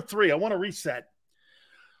 hour number 3. I want to reset.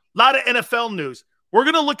 A lot of NFL news. We're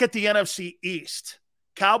going to look at the NFC East.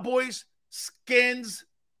 Cowboys, Skins,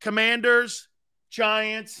 Commanders,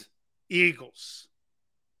 Giants, Eagles.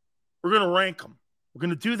 We're going to rank them. We're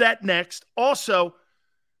going to do that next. Also,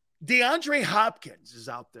 DeAndre Hopkins is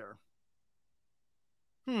out there.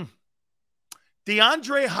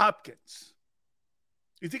 DeAndre Hopkins.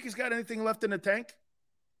 You think he's got anything left in the tank?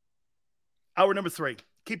 Hour number 3.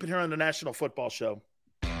 Keep it here on the National Football Show.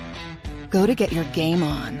 Go to get your game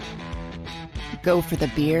on. Go for the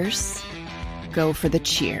beers. Go for the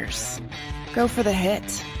cheers. Go for the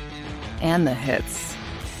hit and the hits.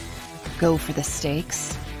 Go for the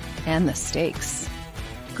stakes and the stakes.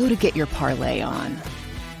 Go to get your parlay on.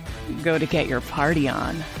 Go to get your party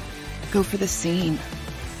on. Go for the scene.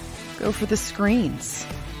 Go for the screens.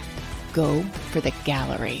 Go for the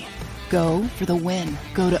gallery. Go for the win.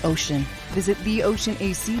 Go to Ocean. Visit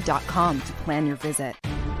theoceanac.com to plan your visit.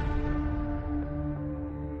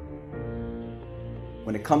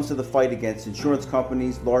 When it comes to the fight against insurance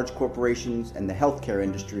companies, large corporations, and the healthcare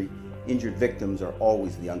industry, injured victims are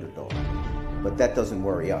always the underdog. But that doesn't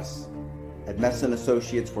worry us. At Messa &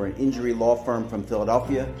 Associates, we're an injury law firm from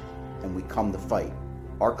Philadelphia, and we come to fight.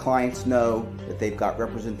 Our clients know that they've got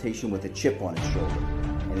representation with a chip on its shoulder,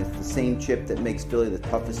 and it's the same chip that makes Philly the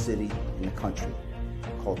toughest city in the country.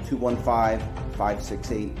 Call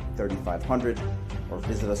 215-568-3500 or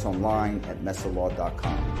visit us online at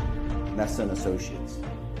messalaw.com. Messa & Associates,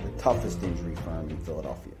 the toughest injury firm in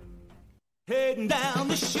Philadelphia. Heading down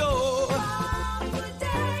the shore,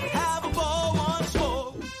 have a ball once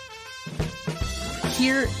more.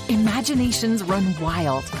 Here, imaginations run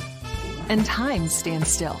wild and time stands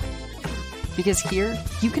still. Because here,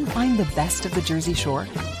 you can find the best of the Jersey Shore,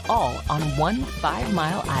 all on one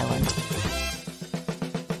 5-mile island.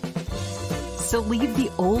 So leave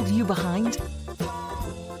the old you behind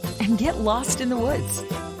and get lost in the woods.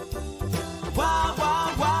 Wild,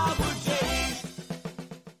 wild, wildwood days.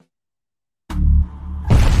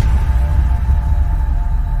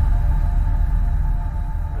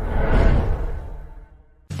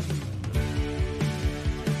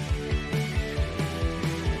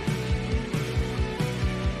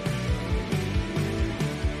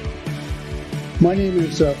 My name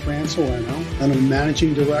is Fran Sileo, and I'm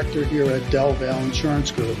Managing Director here at Del Valle Insurance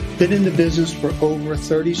Group. Been in the business for over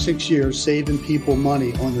 36 years, saving people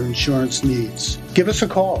money on their insurance needs. Give us a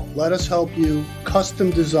call. Let us help you custom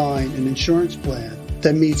design an insurance plan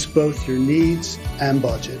that meets both your needs and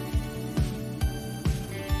budget.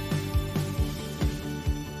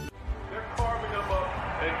 They're carving them up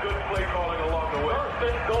and good play calling along the way.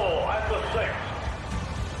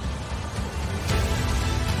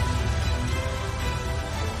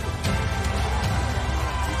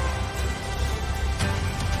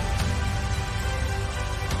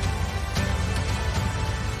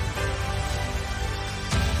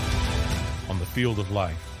 field of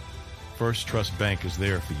life, First Trust Bank is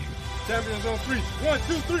there for you. Champions on three. 1,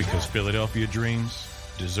 2, 3. Because Philadelphia dreams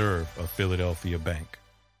deserve a Philadelphia bank.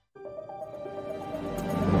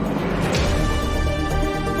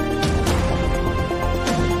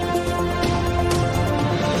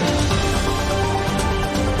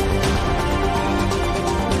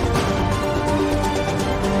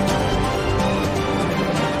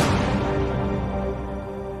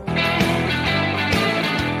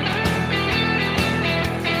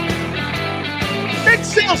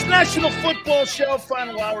 National Football Show,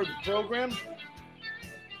 final hour of the program. What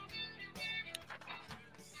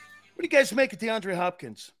do you guys make of DeAndre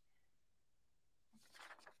Hopkins?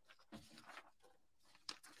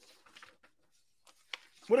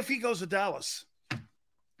 What if he goes to Dallas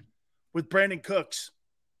with Brandon Cooks,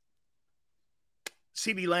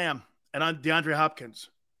 CeeDee Lamb, and on DeAndre Hopkins?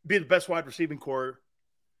 Be the best wide receiving core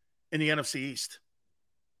in the NFC East.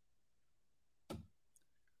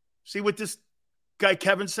 See what this guy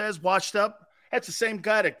Kevin says, washed up? That's the same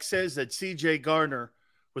guy that says that C.J. Gardner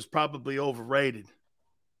was probably overrated.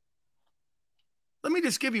 Let me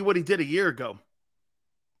just give you what he did a year ago.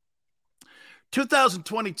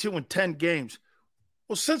 2022 in 10 games.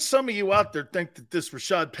 Well, since some of you out there think that this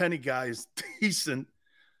Rashad Penny guy is decent,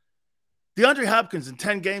 DeAndre Hopkins in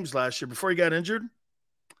 10 games last year before he got injured,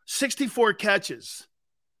 64 catches,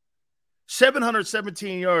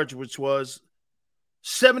 717 yards, which was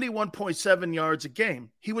 71.7 yards a game.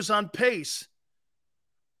 He was on pace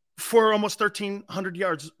for almost 1,300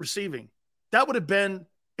 yards receiving. That would have been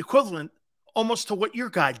equivalent almost to what your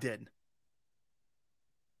guy did.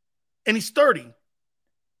 And he's 30.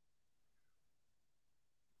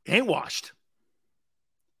 He ain't washed.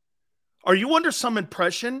 Are you under some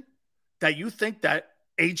impression that you think that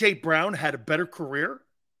A.J. Brown had a better career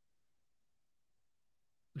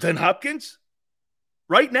than Hopkins?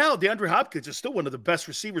 Right now, DeAndre Hopkins is still one of the best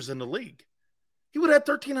receivers in the league. He would have had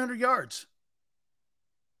 1,300 yards.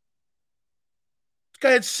 This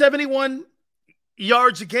guy had 71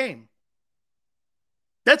 yards a game.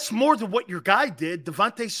 That's more than what your guy did,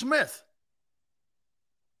 Devontae Smith.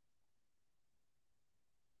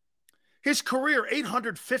 His career,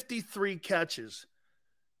 853 catches,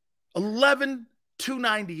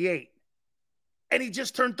 11,298, and he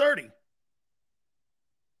just turned 30.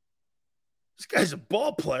 This guy's a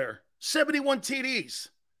ball player. 71 TDs.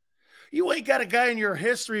 You ain't got a guy in your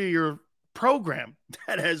history of your program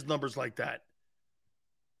that has numbers like that.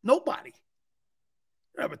 Nobody.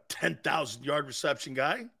 You don't have a 10,000-yard reception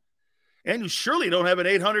guy. And you surely don't have an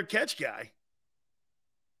 800-catch guy.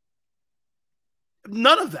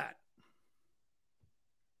 None of that.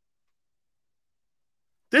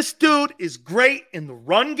 This dude is great in the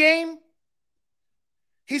run game.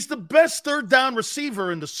 He's the best third-down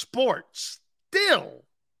receiver in the sport. Still,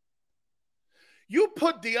 you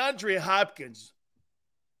put DeAndre Hopkins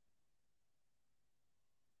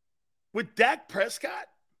with Dak Prescott,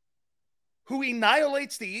 who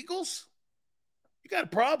annihilates the Eagles, you got a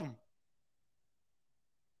problem.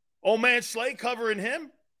 Old man Slay covering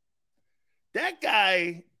him. That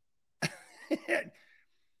guy,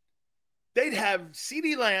 they'd have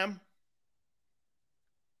CeeDee Lamb,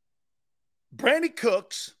 Brandon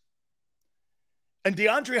Cooks, and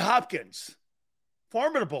DeAndre Hopkins.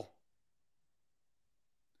 Formidable.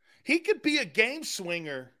 He could be a game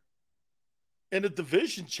swinger in a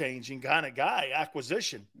division-changing kind of guy,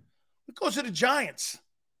 acquisition. It goes to the Giants.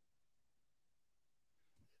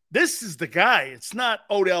 This is the guy. It's not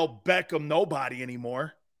Odell Beckham nobody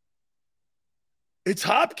anymore. It's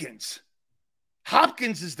Hopkins.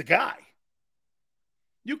 Hopkins is the guy.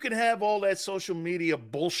 You can have all that social media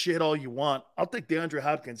bullshit all you want. I'll take DeAndre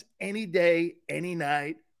Hopkins any day, any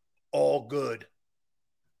night, all good.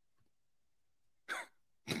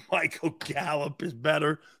 Michael Gallup is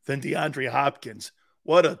better than DeAndre Hopkins.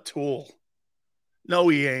 What a tool. No,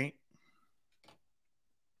 he ain't.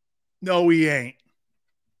 No, he ain't.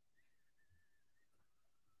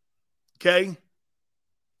 Okay?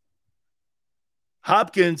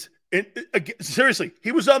 Hopkins, seriously,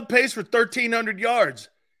 he was on pace for 1,300 yards.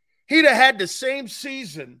 He'd have had the same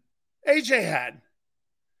season AJ had.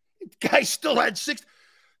 The guy still had 6.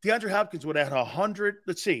 DeAndre Hopkins would have had 100.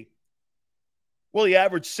 Let's see. Well, he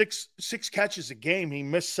averaged six catches a game. He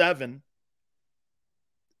missed 7.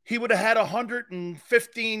 He would have had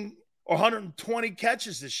 115 or 120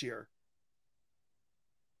 catches this year.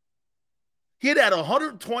 He had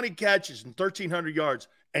 120 catches and 1,300 yards.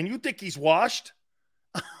 And you think he's washed?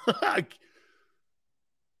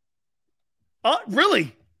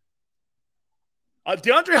 Really?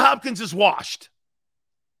 DeAndre Hopkins is washed.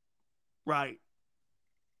 Right.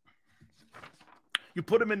 You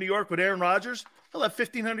put him in New York with Aaron Rodgers, he'll have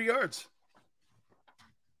 1,500 yards.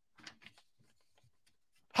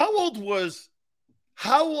 How old was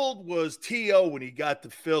T.O. when he got to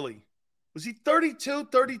Philly? Was he 32,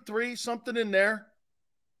 33, something in there?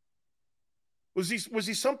 Was he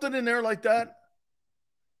something in there like that?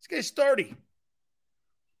 This guy's 30.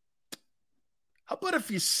 How about if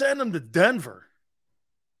you send him to Denver?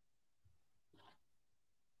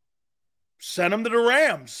 Send him to the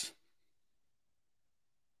Rams.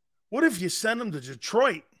 What if you send him to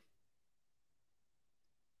Detroit?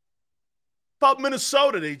 About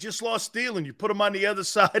Minnesota, they just lost Thielen. You put him on the other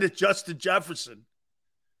side of Justin Jefferson.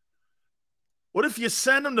 What if you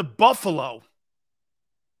send him to Buffalo?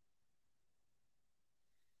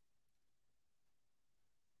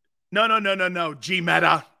 No,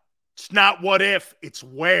 G-Meta. It's not what if, it's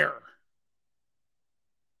where.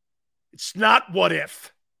 It's not what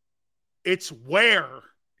if. It's where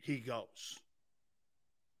he goes.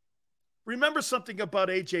 Remember something about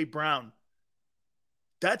A.J. Brown.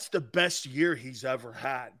 That's the best year he's ever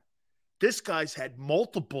had. This guy's had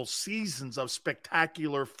multiple seasons of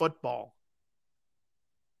spectacular football.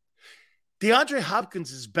 DeAndre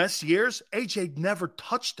Hopkins' best years, A.J. never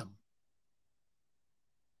touched him.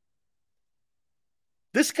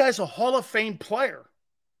 This guy's a Hall of Fame player.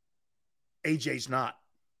 A.J.'s not.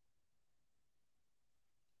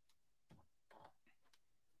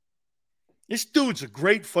 This dude's a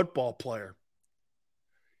great football player.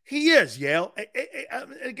 He is, Yale.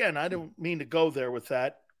 Again, I don't mean to go there with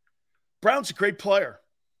that. Brown's a great player.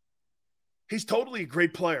 He's totally a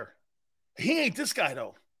great player. He ain't this guy,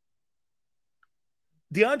 though.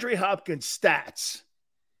 DeAndre Hopkins' stats.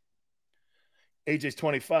 AJ's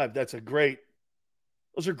 25. Those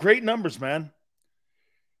are great numbers, man.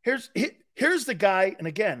 Here's the guy, and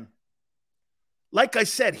again, like I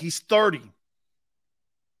said, he's 30.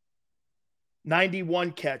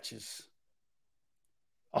 91 catches.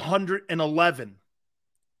 111.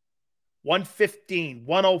 115.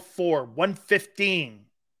 104. 115.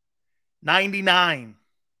 99.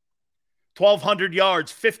 1,200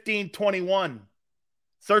 yards. 1521.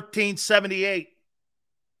 1378.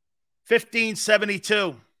 1572.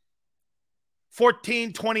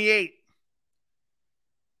 1428.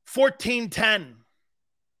 1410.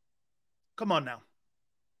 Come on now.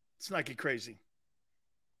 Let's not get crazy.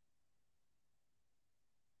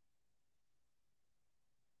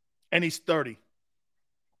 And he's 30.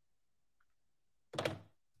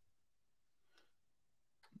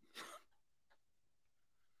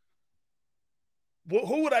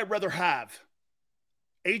 Who would I rather have?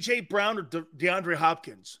 A.J. Brown or DeAndre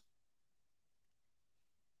Hopkins?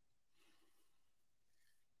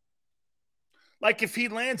 Like if he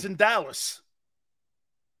lands in Dallas.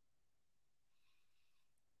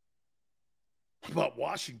 What about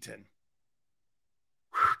Washington?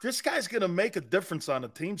 This guy's going to make a difference on a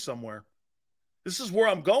team somewhere. This is where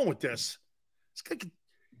I'm going with this.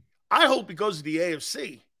 I hope he goes to the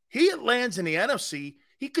AFC. He lands in the NFC,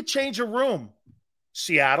 he could change a room.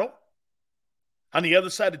 Seattle, on the other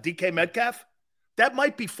side of DK Metcalf, that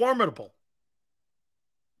might be formidable.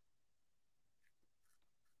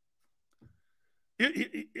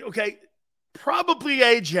 Okay, probably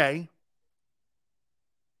AJ,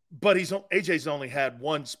 but AJ's only had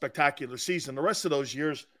one spectacular season. The rest of those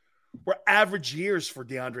years were average years for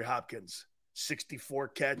DeAndre Hopkins. 64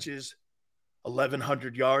 catches,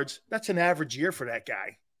 1,100 yards. That's an average year for that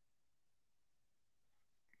guy.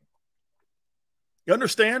 You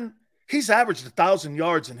understand? He's averaged 1,000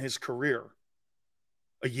 yards in his career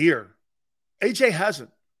a year. AJ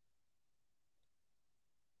hasn't.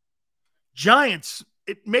 Giants,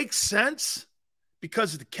 it makes sense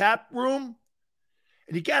because of the cap room.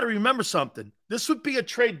 And you got to remember something. This would be a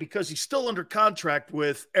trade because he's still under contract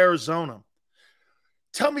with Arizona.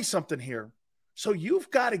 Tell me something here. So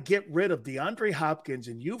you've got to get rid of DeAndre Hopkins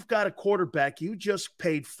and you've got a quarterback you just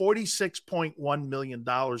paid $46.1 million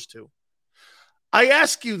to. I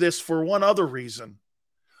ask you this for one other reason.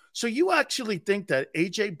 So you actually think that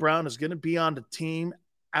A.J. Brown is going to be on the team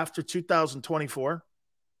after 2024?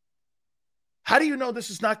 How do you know this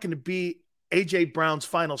is not going to be A.J. Brown's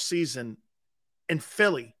final season in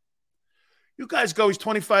Philly? You guys go, he's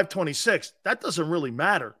 25, 26. That doesn't really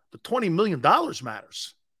matter. The $20 million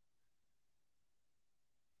matters.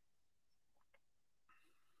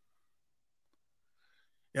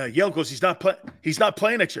 Yeah, Yale goes, he's not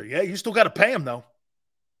playing next year. Yeah, you still got to pay him, though.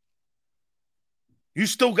 You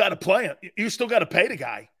still got to play him. You still got to pay the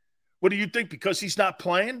guy. What do you think? Because he's not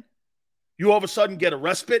playing, you all of a sudden get a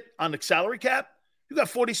respite on the salary cap? You got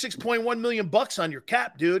 $46.1 million on your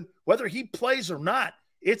cap, dude. Whether he plays or not,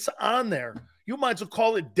 it's on there. You might as well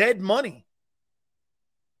call it dead money.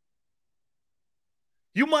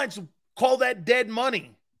 You might as well call that dead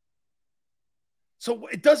money. So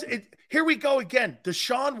it does it. Here we go again.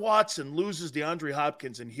 Deshaun Watson loses DeAndre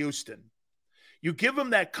Hopkins in Houston. You give him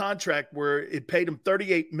that contract where it paid him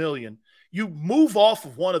 $38 million. You move off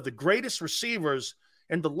of one of the greatest receivers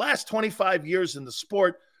in the last 25 years in the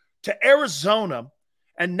sport to Arizona,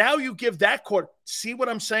 and now you give that court. See what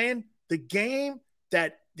I'm saying? The game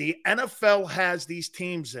that the NFL has these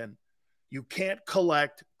teams in, you can't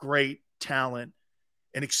collect great talent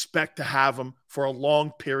and expect to have them for a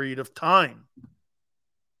long period of time.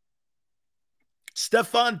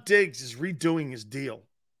 Stephon Diggs is redoing his deal.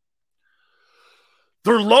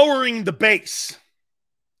 They're lowering the base.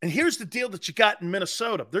 And here's the deal that you got in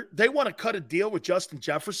Minnesota. They want to cut a deal with Justin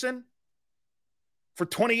Jefferson for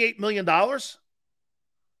 $28 million.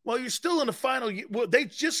 Well, you're still in the final year. Well, they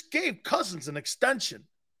just gave Cousins an extension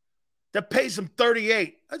that pays him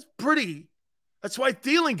 $38. That's pretty. That's why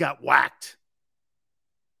Thielen got whacked.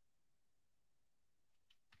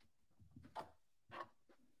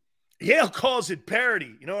 Yale calls it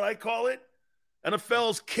parity. You know what I call it?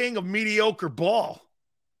 NFL's king of mediocre ball.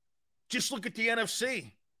 Just look at the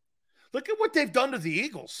NFC. Look at what they've done to the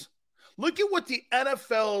Eagles. Look at what the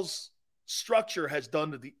NFL's structure has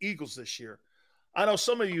done to the Eagles this year. I know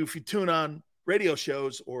some of you, if you tune on radio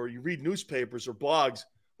shows or you read newspapers or blogs,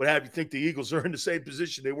 would have you think the Eagles are in the same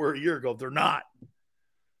position they were a year ago. They're not.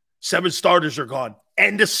 7 starters are gone.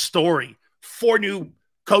 End of story. 4 new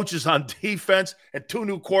coaches on defense and 2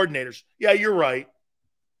 new coordinators. Yeah, you're right.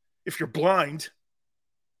 If you're blind.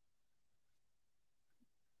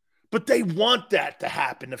 But they want that to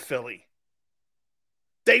happen to Philly.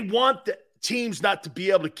 They want the teams not to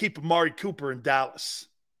be able to keep Amari Cooper in Dallas.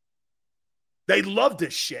 They love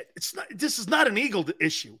this shit. This is not an Eagle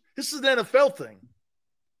issue. This is an NFL thing.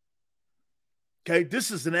 Okay, this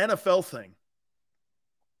is an NFL thing.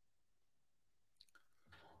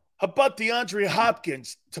 How about DeAndre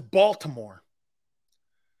Hopkins to Baltimore?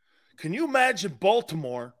 Can you imagine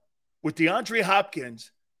Baltimore with DeAndre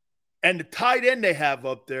Hopkins and the tight end they have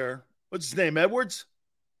up there? What's his name, Edwards?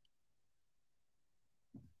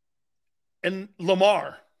 And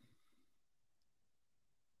Lamar.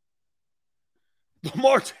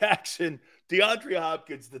 Lamar Jackson, DeAndre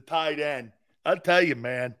Hopkins, the tight end. I'll tell you,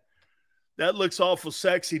 man, that looks awful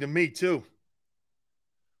sexy to me, too.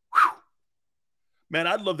 Whew. Man,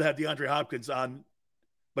 I'd love to have DeAndre Hopkins on,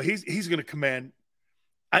 but he's going to command.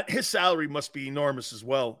 His salary must be enormous as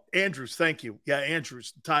well. Andrews, thank you. Yeah,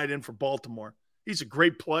 Andrews, tied in for Baltimore. He's a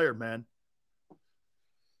great player, man.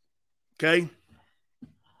 Okay?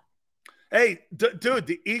 Hey, dude,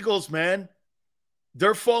 the Eagles, man,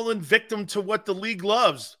 they're falling victim to what the league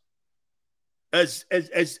loves. As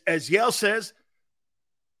Yale says,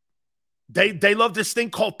 they love this thing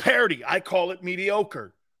called parity. I call it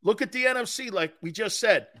mediocre. Look at the NFC, like we just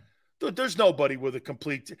said. There's nobody with a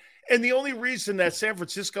complete team. And the only reason that San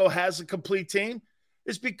Francisco has a complete team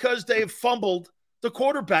is because they have fumbled the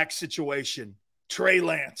quarterback situation. Trey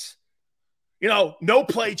Lance. You know, no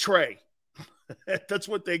play Trey. That's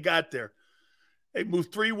what they got there. They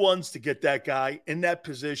moved 3 ones to get that guy in that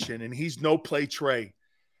position, and he's no play Trey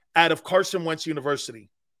out of Carson Wentz University.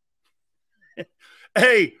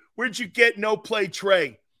 Hey, where'd you get no play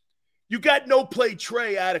Trey? You got no play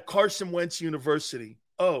Trey out of Carson Wentz University.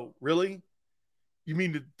 Oh, really? You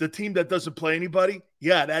mean the team that doesn't play anybody?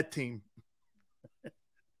 Yeah, that team.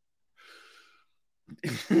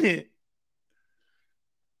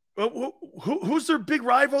 Who's their big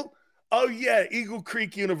rival? Oh, yeah, Eagle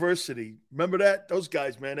Creek University. Remember that? Those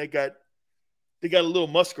guys, man, they got a little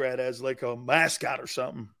muskrat as like a mascot or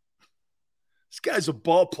something. This guy's a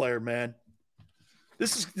ball player, man.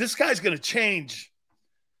 This guy's going to change.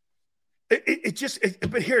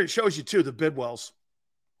 But here it shows you, too, the Bidwells.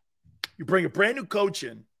 You bring a brand new coach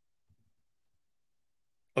in.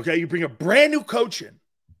 Okay, you bring a brand new coach in,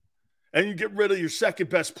 and you get rid of your second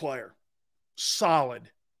best player. Solid.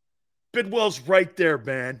 Bidwell's right there,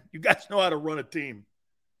 man. You guys know how to run a team.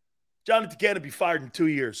 Jonathan Gannon will be fired in 2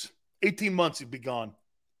 years. 18 months, he'll be gone.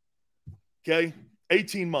 Okay?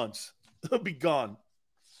 18 months. He'll be gone.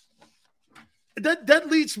 That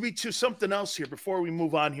leads me to something else here before we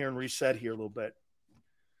move on here and reset here a little bit.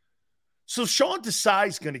 So Sean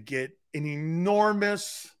Desai's going to get an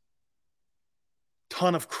enormous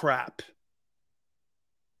ton of crap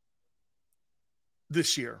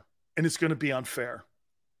this year, and it's going to be unfair.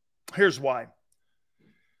 Here's why.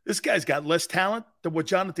 This guy's got less talent than what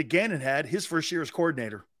Jonathan Gannon had his first year as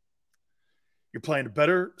coordinator. You're playing a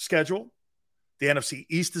better schedule. The NFC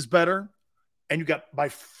East is better, and you got by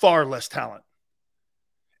far less talent.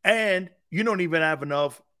 And you don't even have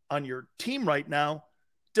enough on your team right now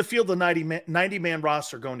to field the 90-man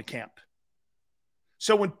roster going to camp.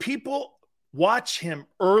 So when people watch him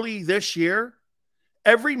early this year,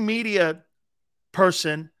 every media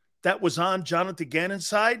person that was on Jonathan Gannon's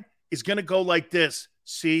side is going to go like this.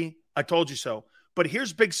 See, I told you so. But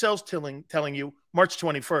here's Big Sales telling you March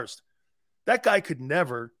 21st. That guy could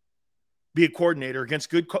never be a coordinator against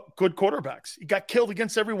good quarterbacks. He got killed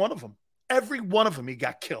against every one of them. Every one of them he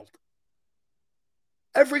got killed.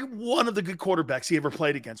 Every one of the good quarterbacks he ever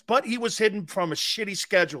played against. But he was hidden from a shitty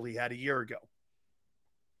schedule he had a year ago.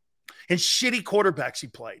 And shitty quarterbacks he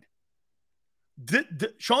played.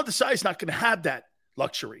 Sean Desai is not going to have that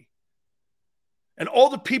luxury. And all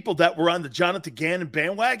the people that were on the Jonathan Gannon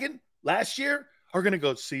bandwagon last year are going to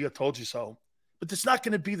go, see, I told you so. But it's not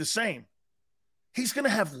going to be the same. He's going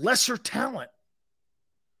to have lesser talent,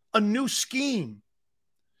 a new scheme,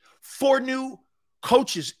 4 new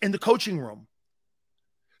coaches in the coaching room.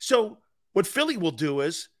 So what Philly will do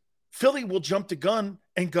is Philly will jump the gun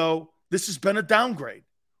and go, this has been a downgrade,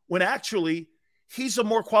 when actually he's a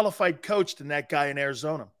more qualified coach than that guy in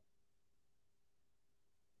Arizona.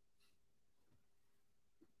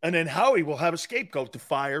 And then Howie will have a scapegoat to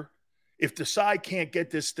fire if Desai can't get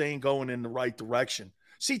this thing going in the right direction.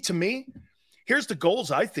 See, to me, here's the goals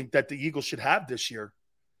I think that the Eagles should have this year.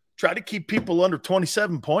 Try to keep people under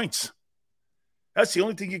 27 points. That's the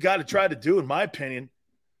only thing you got to try to do, in my opinion.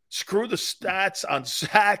 Screw the stats on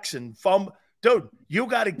sacks and fumble. Dude, you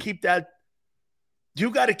got to keep that. You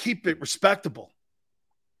got to keep it respectable.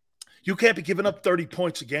 You can't be giving up 30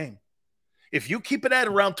 points a game. If you keep it at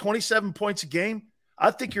around 27 points a game,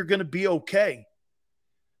 I think you're going to be okay.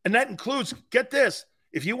 And that includes, get this,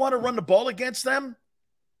 if you want to run the ball against them,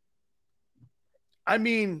 I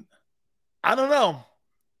mean, I don't know.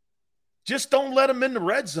 Just don't let them in the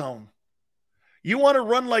red zone. You want to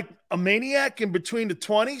run like a maniac in between the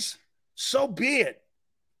 20s? So be it.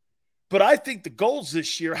 But I think the goals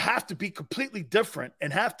this year have to be completely different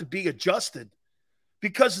and have to be adjusted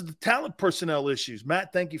because of the talent personnel issues.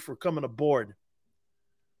 Matt, thank you for coming aboard.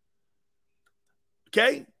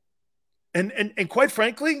 Okay? And quite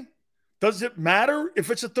frankly, does it matter if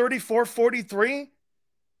it's a 34-43?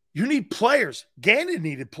 You need players. Gannon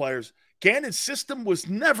needed players. Gannon's system was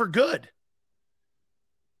never good.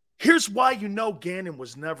 Here's why you know Gannon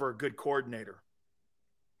was never a good coordinator.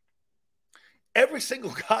 Every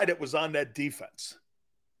single guy that was on that defense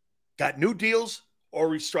got new deals or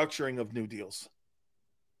restructuring of new deals.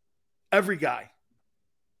 Every guy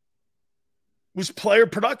was player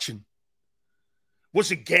production.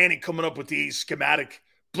 Wasn't Gannon coming up with these schematic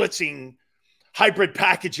blitzing hybrid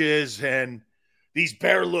packages and these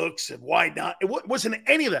bear looks and why not? It wasn't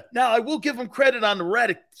any of that. Now, I will give them credit on the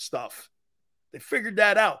Reddick stuff. They figured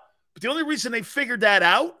that out. But the only reason they figured that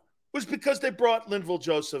out was because they brought Linville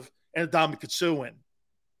Joseph and Adama Katsu in.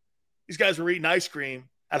 These guys were eating ice cream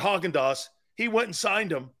at Haagen-Dazs. He went and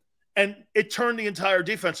signed them, and it turned the entire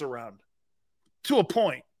defense around to a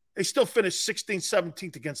point. They still finished 16th,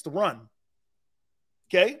 17th against the run.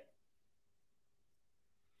 Okay?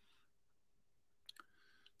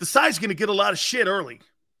 Desai's going to get a lot of shit early.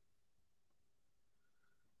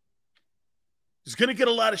 He's going to get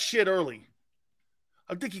a lot of shit early.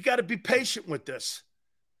 I think you got to be patient with this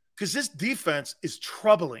because this defense is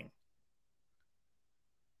troubling.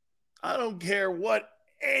 I don't care what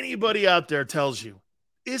anybody out there tells you.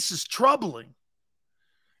 This is troubling.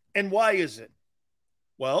 And why is it?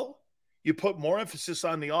 Well, you put more emphasis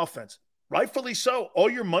on the offense. Rightfully so. All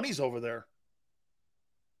your money's over there.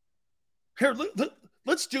 Here,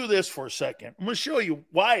 let's do this for a second. I'm going to show you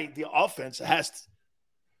why the offense has,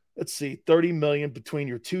 let's see, $30 million between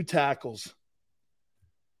your 2 tackles.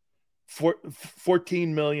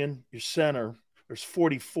 14 million, your center. There's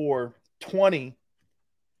 44, 20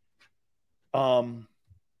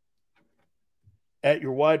 at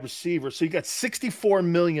your wide receiver. So you got $64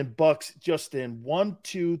 million just in 1,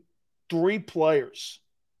 2, 3 players.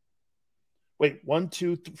 Wait, 1,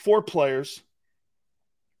 2, 4 players.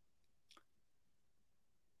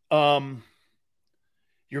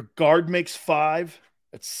 Your guard makes 5.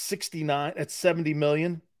 That's 69. That's 70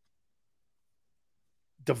 million.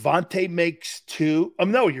 Devontae makes 2.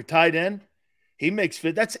 No, your tight end. He makes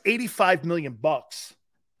 5. That's $85 million.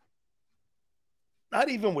 Not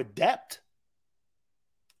even with depth.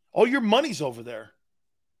 All your money's over there.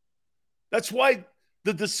 That's why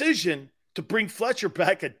the decision to bring Fletcher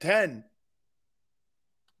back at 10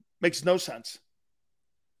 makes no sense.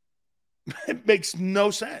 It makes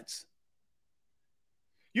no sense.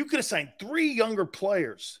 You could have signed 3 younger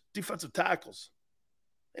players, defensive tackles.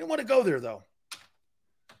 They didn't want to go there, though.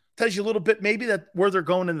 Tells you a little bit maybe that where they're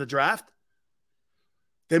going in the draft.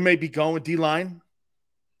 They may be going D-line.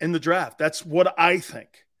 in the draft. That's what I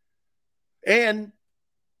think. And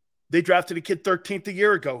they drafted a kid 13th a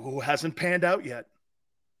year ago who hasn't panned out yet.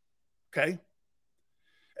 Okay?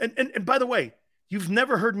 And by the way, you've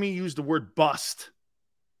never heard me use the word bust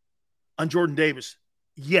on Jordan Davis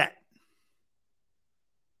yet.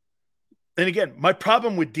 And again, my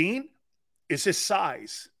problem with Dean is his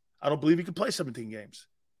size. I don't believe he can play 17 games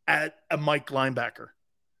at a Mike linebacker.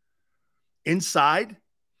 Inside,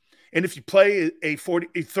 and if you play a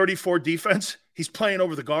 34 defense, he's playing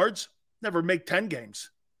over the guards, never make 10 games.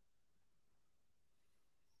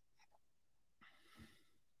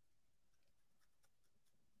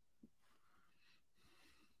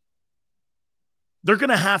 They're going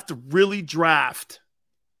to have to really draft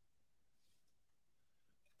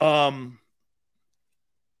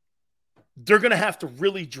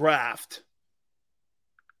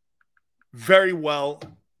very well.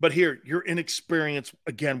 But here, you're inexperienced,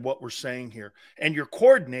 again, what we're saying here. And your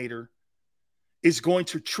coordinator is going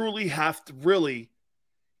to truly have to really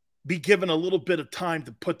be given a little bit of time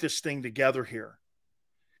to put this thing together here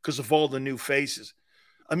because of all the new faces.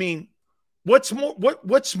 I mean, what's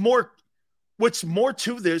more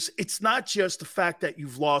to this? It's not just the fact that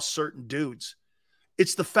you've lost certain dudes.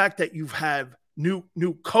 It's the fact that you've had new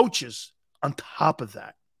coaches on top of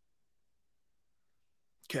that.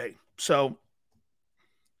 Okay, so,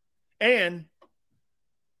 and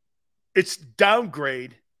it's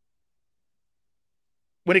downgrade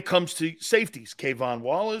when it comes to safeties. Kayvon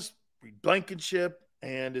Wallace, Reed Blankenship,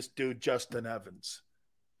 and this dude Justin Evans.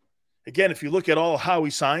 Again, if you look at all how he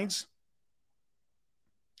signs,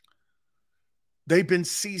 they've been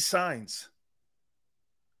C signs.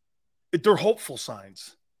 They're hopeful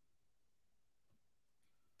signs.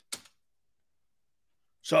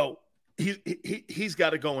 So he's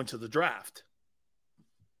got to go into the draft.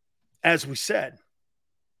 As we said,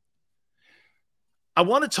 I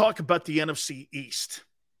want to talk about the NFC East.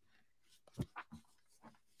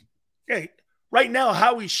 Okay, right now,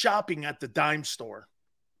 Howie's shopping at the dime store.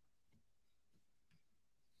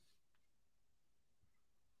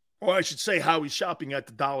 Or I should say Howie's shopping at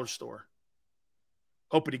the dollar store.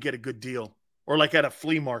 Hoping to get a good deal. Or like at a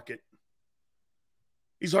flea market.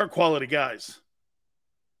 These are quality guys.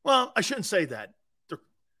 Well, I shouldn't say that.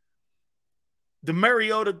 The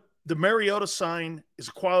Mariota sign is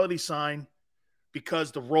a quality sign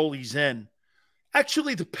because the role he's in.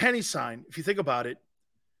 Actually, the Penny sign, if you think about it,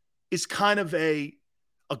 is kind of a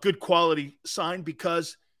good quality sign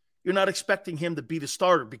because you're not expecting him to be the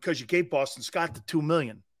starter because you gave Boston Scott the $2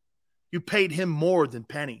 million. You paid him more than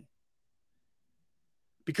Penny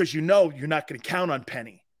because you know you're not going to count on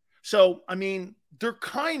Penny. So, I mean, they're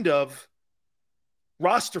kind of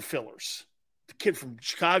roster fillers. The kid from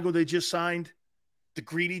Chicago they just signed, the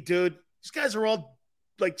greedy dude. These guys are all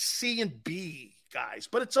like C and B guys,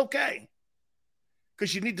 but it's okay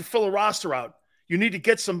because you need to fill a roster out. You need to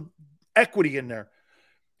get some equity in there.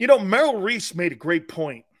 You know, Merrill Reese made a great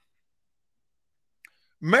point.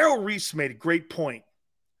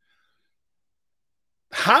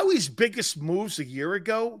 Howie's biggest moves a year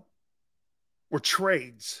ago were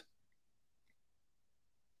trades.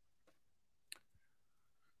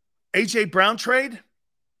 A.J. Brown trade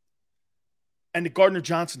and the Gardner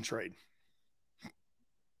Johnson trade.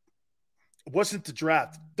 It wasn't the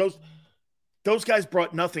draft. Those guys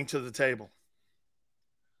brought nothing to the table.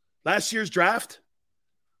 Last year's draft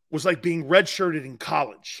was like being redshirted in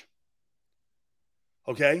college.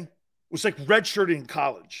 Okay? It was like redshirted in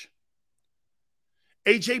college.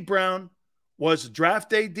 A.J. Brown was a draft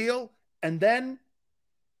day deal, and then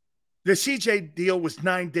the C.J. deal was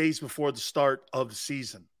 9 days before the start of the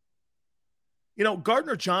season. You know,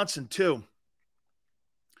 Gardner Johnson, too,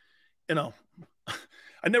 you know,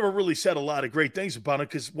 I never really said a lot of great things about him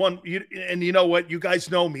because and you know what? You guys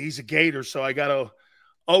know me. He's a Gator, so I got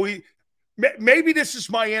to, maybe this is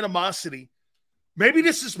my animosity. Maybe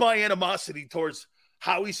this is my animosity towards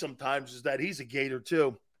Howie sometimes is that he's a Gator,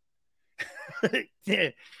 too.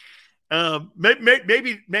 Yeah.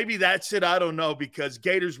 Maybe that's it. I don't know because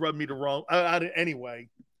Gators rub me the wrong. Anyway,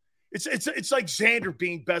 it's like Xander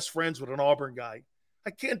being best friends with an Auburn guy.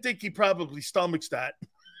 I can't think he probably stomachs that.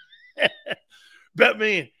 Bet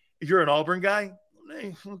me, you're an Auburn guy.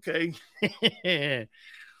 Okay.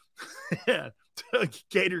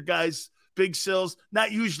 Gator guys, big sills,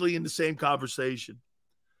 not usually in the same conversation.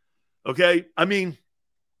 Okay, I mean,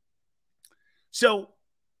 so.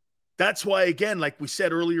 That's why, again, like we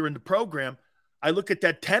said earlier in the program, I look at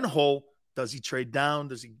that 10 hole. Does he trade down?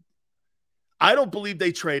 I don't believe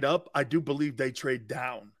they trade up. I do believe they trade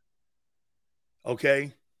down.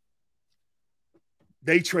 Okay?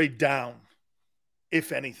 They trade down,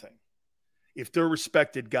 if anything. if their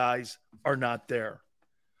respected guys are not there.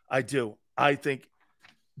 I do. I think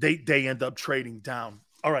they end up trading down.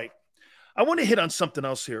 All right. I want to hit on something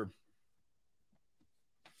else here.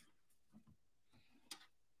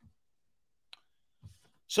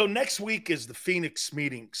 So next week is the Phoenix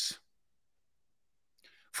meetings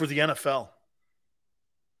for the NFL.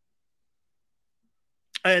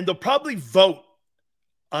 And they'll probably vote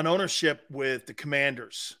on ownership with the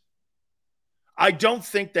Commanders. I don't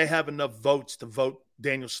think they have enough votes to vote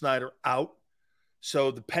Daniel Snyder out.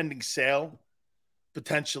 So the pending sale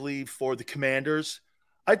potentially for the Commanders.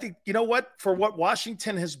 I think, you know what? For what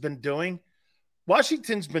Washington has been doing,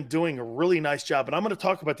 Washington's been doing a really nice job. And I'm going to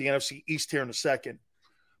talk about the NFC East here in a second.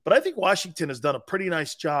 But I think Washington has done a pretty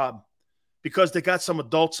nice job because they got some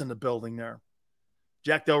adults in the building there.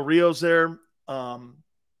 Jack Del Rio's there. Ron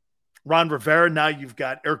Rivera. Now you've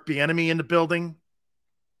got Eric Bieniemy in the building.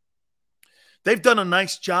 They've done a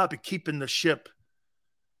nice job at keeping the ship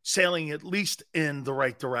sailing at least in the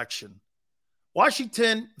right direction.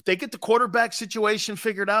 Washington, if they get the quarterback situation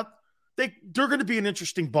figured out, they're going to be an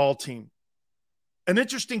interesting ball team. An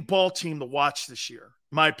interesting ball team to watch this year,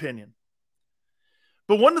 in my opinion.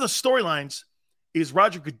 But one of the storylines is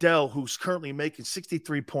Roger Goodell, who's currently making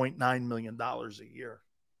 $63.9 million a year,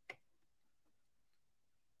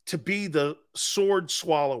 to be the sword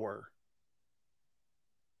swallower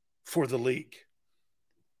for the league.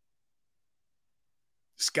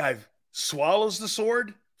 This guy swallows the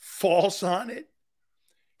sword, falls on it,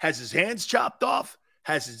 has his hands chopped off,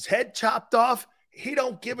 has his head chopped off. He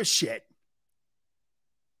don't give a shit.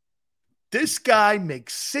 This guy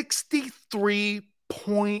makes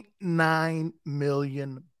 $63.9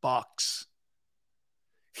 million.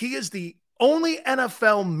 He is the only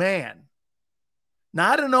NFL man,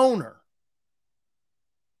 not an owner,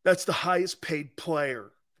 that's the highest paid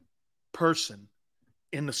person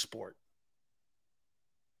in the sport.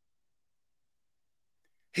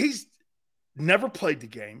 He's never played the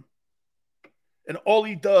game, and all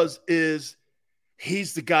he does is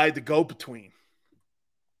he's the guy, the go-between.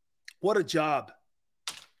 What a job.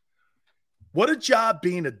 What a job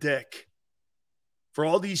being a dick for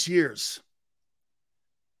all these years.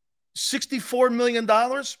 $64 million?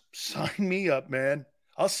 Sign me up, man.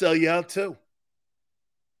 I'll sell you out too.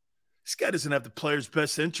 This guy doesn't have the player's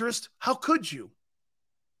best interest. How could you?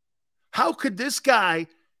 How could this guy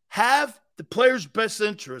have the player's best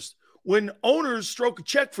interest when owners stroke a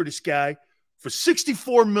check for this guy for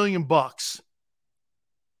 $64 million?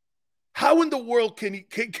 How in the world can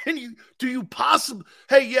you possibly,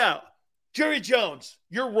 hey, yeah, Jerry Jones,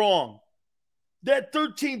 you're wrong. That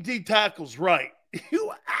 13 D tackle's right.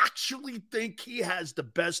 You actually think he has the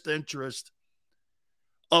best interest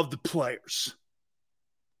of the players?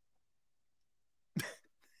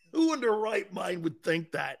 Who in their right mind would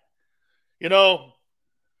think that? You know,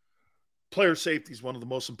 player safety is one of the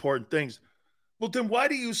most important things. Well, then why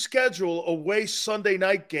do you schedule away Sunday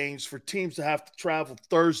night games for teams that have to travel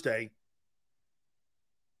Thursday?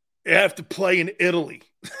 They have to play in Italy.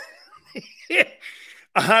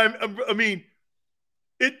 I mean,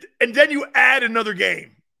 and then you add another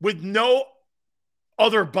game with no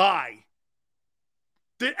other bye.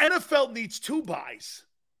 The NFL needs 2 byes,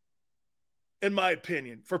 in my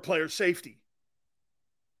opinion, for player safety.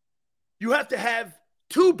 You have to have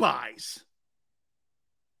 2 byes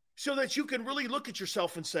so that you can really look at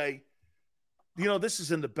yourself and say, you know, this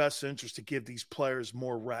is in the best interest to give these players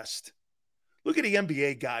more rest. Look at the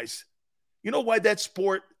NBA guys. You know why that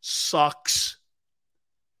sport sucks?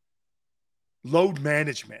 Load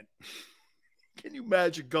management. Can you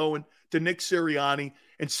imagine going to Nick Sirianni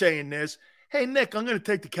and saying this? Hey, Nick, I'm going to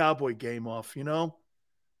take the Cowboy game off, you know?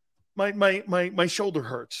 My shoulder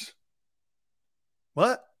hurts.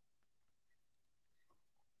 What?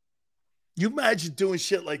 You imagine doing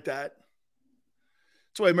shit like that?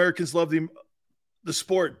 That's why Americans love the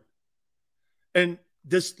sport. And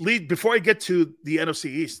this before I get to the NFC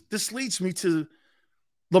East, this leads me to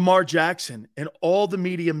Lamar Jackson and all the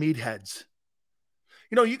media meatheads.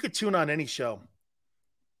 You know, you could tune on any show.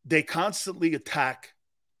 They constantly attack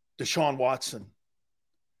Deshaun Watson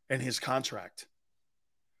and his contract.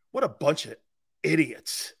 What a bunch of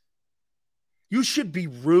idiots. You should be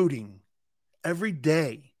rooting every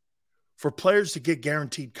day for players to get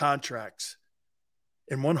guaranteed contracts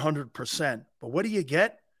in 100%. But what do you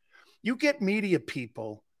get? You get media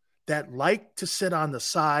people that like to sit on the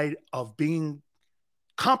side of being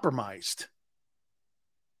compromised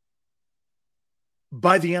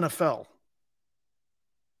by the NFL.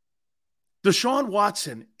 Deshaun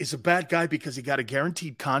Watson is a bad guy because he got a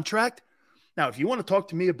guaranteed contract. Now, if you want to talk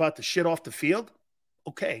to me about the shit off the field,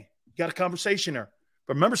 okay, you got a conversation there.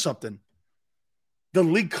 But remember something. The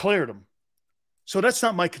league cleared him. So that's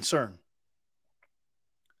not my concern.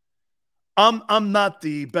 I'm not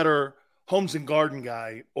the better Homes and Garden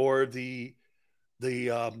guy or the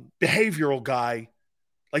behavioral guy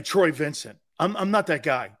like Troy Vincent. I'm not that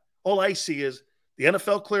guy. All I see is the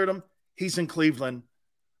NFL cleared him. He's in Cleveland.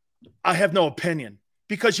 I have no opinion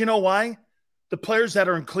because you know why? The players that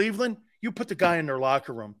are in Cleveland, you put the guy in their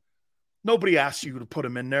locker room. Nobody asked you to put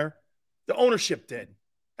him in there. The ownership did.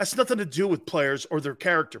 That's nothing to do with players or their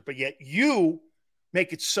character, but yet you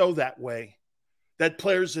make it so that way that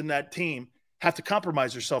players in that team have to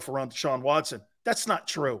compromise themselves around Deshaun Watson. That's not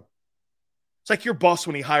true. It's like your boss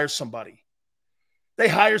when he hires somebody. They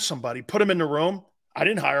hire somebody, put him in the room. I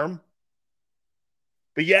didn't hire him.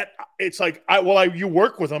 But yet it's like, you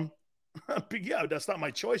work with him. But yeah, that's not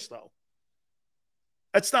my choice, though.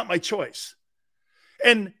 That's not my choice.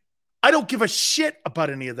 And I don't give a shit about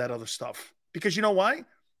any of that other stuff. Because you know why?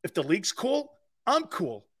 If the league's cool, I'm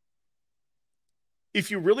cool. If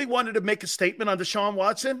you really wanted to make a statement on Deshaun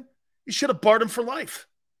Watson, you should have barred him for life.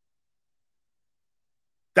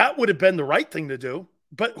 That would have been the right thing to do.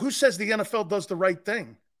 But who says the NFL does the right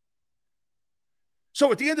thing?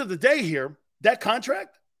 So at the end of the day here, that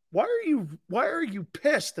contract, why are you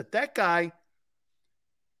pissed that guy,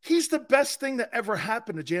 he's the best thing that ever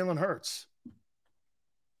happened to Jalen Hurts.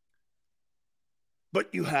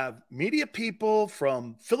 But you have media people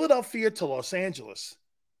from Philadelphia to Los Angeles.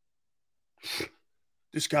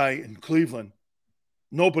 This guy in Cleveland,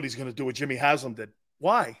 nobody's going to do what Jimmy Haslam did.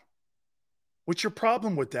 Why? What's your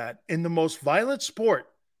problem with that? In the most violent sport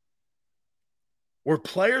where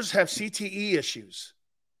players have CTE issues,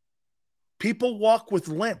 people walk with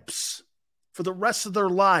limps for the rest of their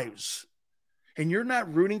lives, and you're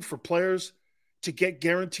not rooting for players to get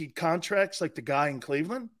guaranteed contracts like the guy in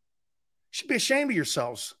Cleveland? You should be ashamed of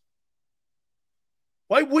yourselves.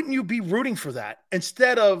 Why wouldn't you be rooting for that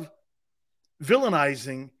instead of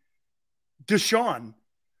villainizing Deshaun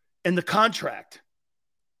and the contract?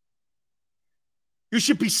 You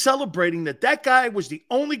should be celebrating that guy was the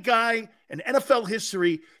only guy in NFL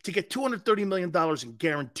history to get $230 million in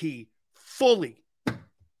guarantee fully.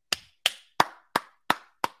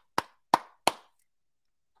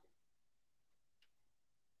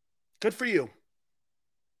 Good for you.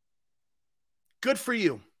 Good for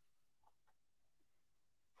you.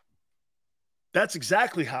 That's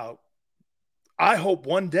exactly how I hope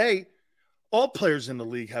one day all players in the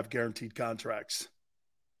league have guaranteed contracts.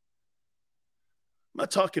 I'm not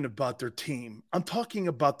talking about their team. I'm talking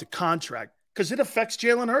about the contract because it affects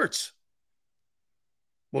Jalen Hurts.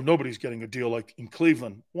 Well, nobody's getting a deal like in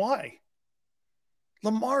Cleveland. Why?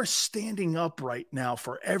 Lamar's standing up right now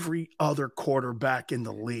for every other quarterback in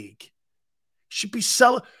the league. Should be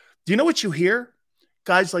selling. Do you know what you hear?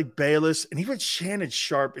 Guys like Bayless and even Shannon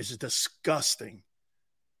Sharp is disgusting.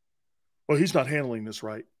 Well, he's not handling this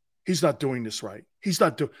right. He's not doing this right. He's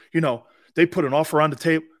not doing, they put an offer on the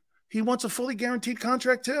table. He wants a fully guaranteed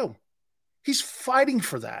contract too. He's fighting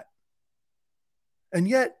for that. And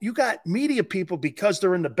yet you got media people because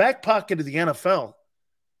they're in the back pocket of the NFL.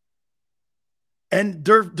 And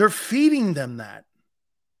they're feeding them that.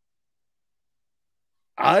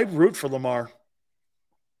 I root for Lamar.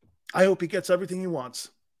 I hope he gets everything he wants.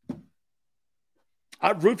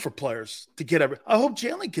 I root for players to get I hope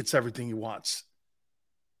Jalen gets everything he wants.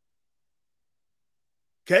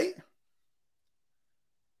 Okay?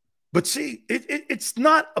 But see, it's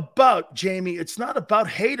not about, Jamie, it's not about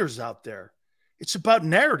haters out there. It's about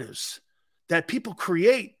narratives that people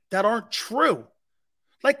create that aren't true.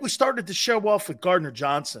 Like we started to show off with Gardner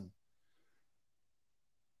Johnson.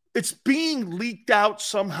 It's being leaked out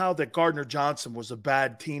somehow that Gardner Johnson was a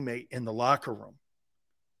bad teammate in the locker room.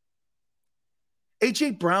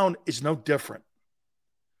 A.J. Brown is no different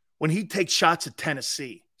when he takes shots at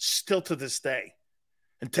Tennessee, still to this day,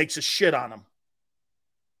 and takes a shit on him.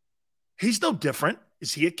 He's no different.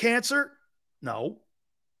 Is he a cancer? No.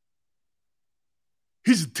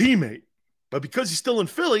 He's a teammate. But because he's still in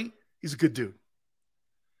Philly, he's a good dude.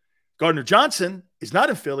 Gardner Johnson is not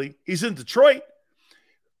in Philly. He's in Detroit.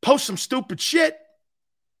 Posts some stupid shit,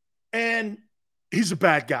 and he's a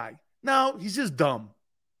bad guy. No, he's just dumb.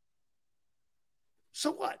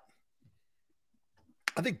 So what?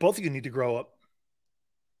 I think both of you need to grow up.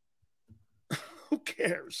 Who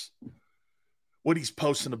cares what he's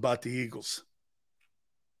posting about the Eagles?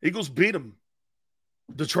 Eagles beat him,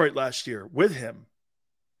 Detroit, last year with him.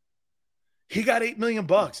 He got $8 million.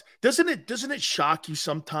 Doesn't it shock you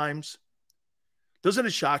sometimes? Doesn't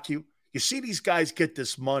it shock you? You see these guys get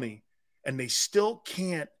this money, and they still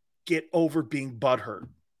can't get over being butthurt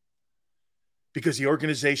because the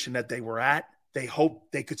organization that they were at, they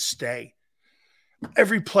hoped they could stay.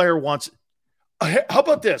 Every player wants it. How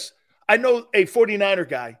about this? I know a 49er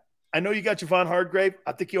guy. I know you got Javon Hargrave.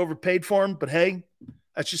 I think you overpaid for him, but hey,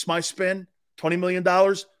 that's just my spin. $20 million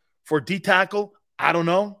for a D tackle. I don't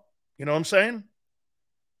know. You know what I'm saying?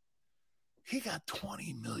 He got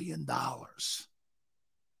 $20 million.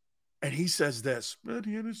 And he says this, man,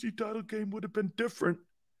 the NFC title game would have been different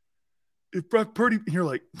if Brock Purdy, and you're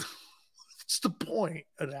like, what's the point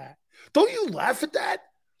of that? Don't you laugh at that?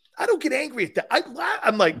 I don't get angry at that. I laugh.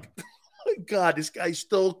 I'm like, oh my God, this guy's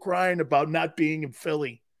still crying about not being in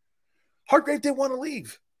Philly. Hargrave didn't want to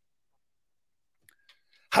leave.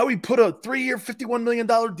 Howie put a 3-year, $51 million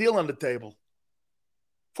deal on the table.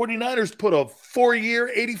 49ers put a 4-year,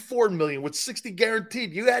 $84 million with $60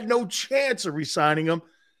 guaranteed. You had no chance of re-signing him.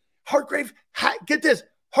 Hargrave, get this,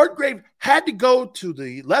 Hargrave had to go to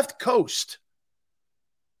the left coast,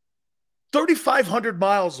 3,500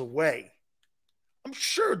 miles away. I'm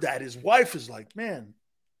sure that his wife is like, man,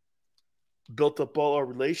 built up all our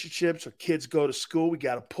relationships. Our kids go to school. We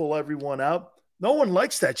got to pull everyone out. No one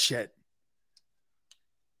likes that shit.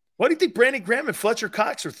 Why do you think Brandon Graham and Fletcher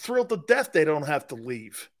Cox are thrilled to death they don't have to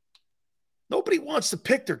leave? Nobody wants to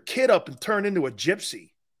pick their kid up and turn into a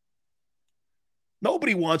gypsy.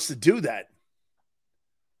 Nobody wants to do that.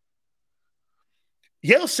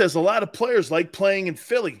 Yale says a lot of players like playing in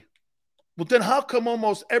Philly. Well, then how come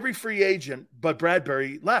almost every free agent but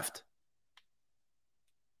Bradbury left?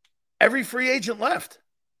 Every free agent left.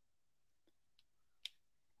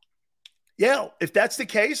 Yale, if that's the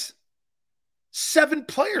case, 7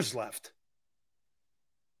 players left.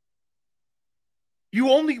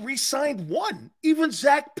 You only re-signed 1. Even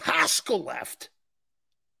Zach Pascal left.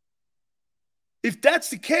 If that's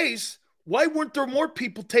the case, why weren't there more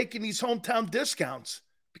people taking these hometown discounts?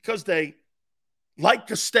 Because they like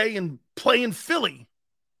to stay and play in Philly.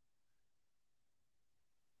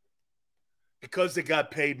 Because they got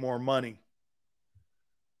paid more money.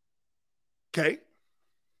 Okay.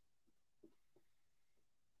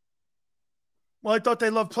 Well, I thought they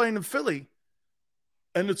loved playing in Philly,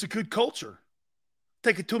 and it's a good culture.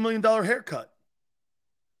 Take a $2 million haircut.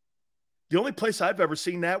 The only place I've ever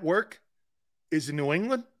seen that work is in New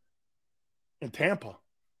England and Tampa.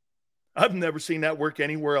 I've never seen that work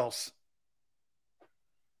anywhere else.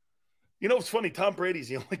 You know, it's funny. Tom Brady's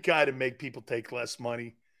the only guy to make people take less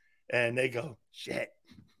money, and they go, shit,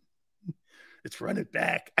 let's run it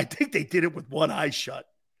back. I think they did it with one eye shut.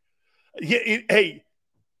 Hey,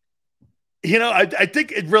 you know, I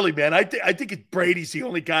think it really, man, I think Brady's the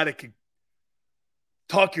only guy that can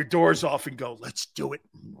talk your doors off and go, let's do it.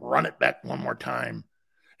 Run it back one more time.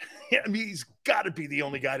 I mean, he's got to be the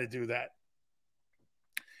only guy to do that.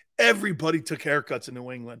 Everybody took haircuts in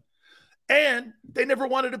New England. And they never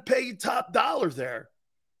wanted to pay you top dollar there.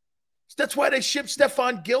 That's why they shipped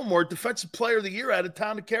Stephon Gilmore, Defensive Player of the Year, out of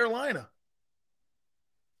town to Carolina.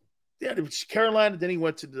 Yeah, it was Carolina. Then he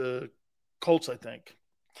went to the Colts, I think.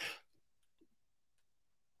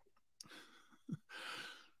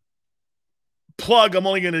 Plug, I'm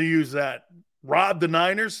only going to use that. Rob the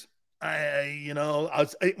Niners.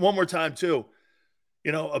 One more time, too.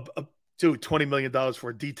 You know, $20 million for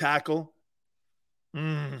a D tackle.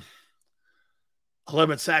 11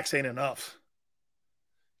 sacks ain't enough.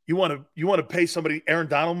 You want to pay somebody Aaron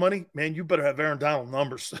Donald money? Man, you better have Aaron Donald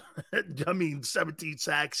numbers. I mean, 17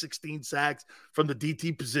 sacks, 16 sacks from the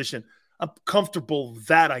DT position. I'm comfortable with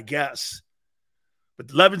that, I guess. But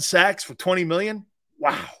 11 sacks for $20 million?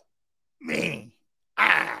 Wow. Man.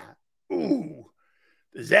 Ooh.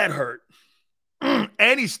 Does that hurt?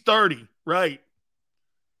 And he's 30, right?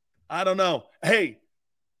 I don't know. Hey,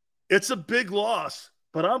 it's a big loss,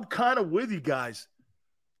 but I'm kind of with you guys.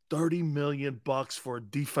 $30 million for a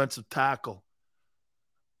defensive tackle.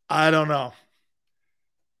 I don't know.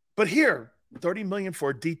 But here, $30 million for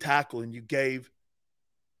a D tackle, and you gave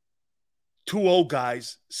 2 old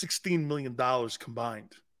guys $16 million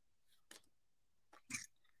combined.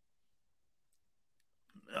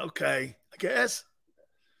 Okay, I guess.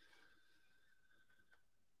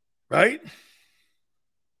 Right?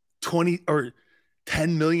 20 or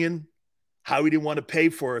 10 million. How he didn't want to pay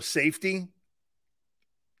for a safety.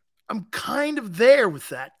 I'm kind of there with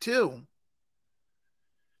that too.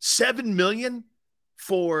 7 million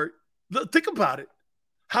for, think about it.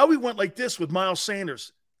 How he went like this with Miles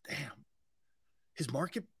Sanders. Damn. His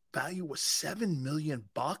market value was $7 million.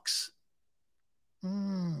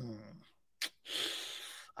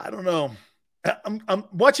 I don't know. I'm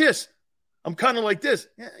watch this. I'm kind of like this.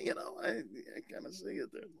 Yeah, you know, I kind of see it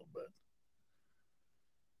there a little bit.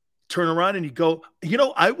 Turn around and you go, you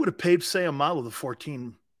know, I would have paid Sayamalo the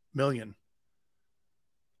 $14 million.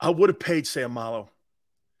 I would have paid Sayamalo.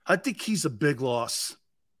 I think he's a big loss.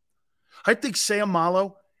 I think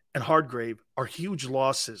Sayamalo and Hargrave are huge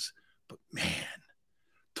losses. But, man,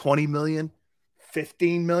 20 million,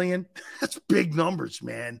 15 million, that's big numbers,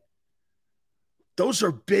 man. Those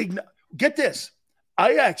are big. Get this.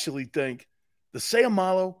 I actually think the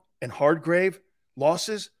Sayamalo and Hargrave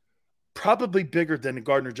losses probably bigger than the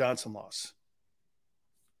Gardner-Johnson loss.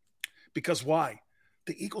 Because why?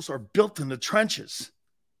 The Eagles are built in the trenches.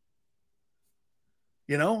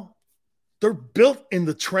 You know? They're built in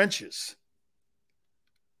the trenches.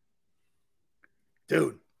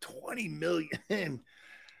 Dude, 20 million.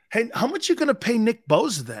 Hey, how much are you going to pay Nick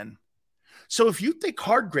Bosa then? So if you think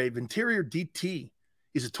Hargrave, interior DT,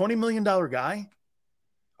 is a $20 million guy,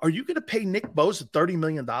 are you going to pay Nick Bosa $30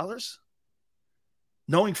 million?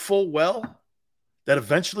 Knowing full well that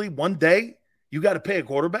eventually one day you got to pay a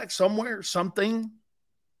quarterback somewhere or something?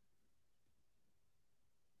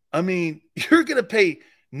 I mean, you're going to pay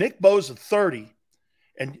Nick Bosa 30.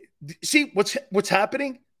 And see what's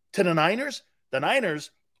happening to the Niners? The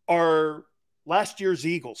Niners are last year's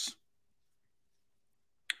Eagles.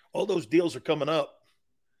 All those deals are coming up.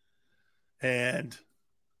 And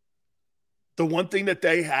the one thing that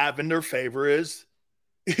they have in their favor is,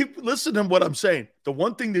 listen to what I'm saying. The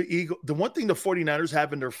one thing the 49ers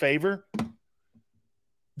have in their favor,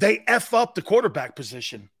 they F up the quarterback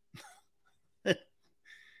position.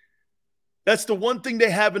 That's the one thing they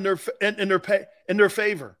have in their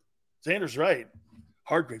favor. Xander's right.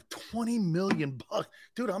 Hargrave, $20 million.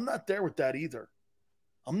 Dude, I'm not there with that either.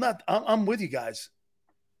 I'm with you guys.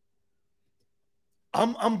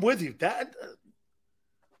 I'm with you. That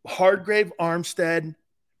Hargrave, Armstead,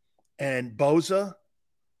 and Bosa,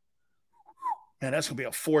 man, that's going to be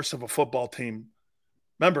a force of a football team.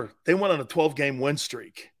 Remember, they went on a 12-game win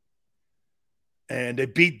streak, and they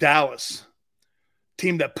beat Dallas,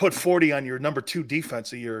 team that put 40 on your number 2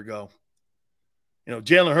 defense a year ago. You know,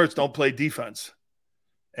 Jalen Hurts don't play defense,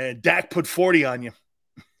 and Dak put 40 on you.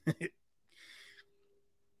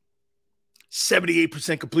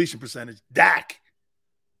 78% completion percentage. Dak's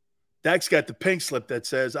got the pink slip that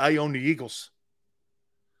says, I own the Eagles.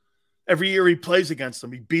 Every year he plays against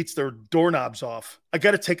them, he beats their doorknobs off. I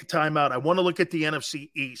got to take a timeout. I want to look at the NFC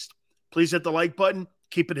East. Please hit the like button.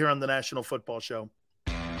 Keep it here on the National Football Show.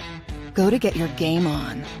 Go to get your game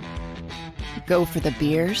on. Go for the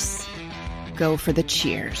beers. Go for the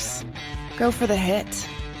cheers. Go for the hit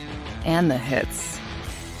and the hits.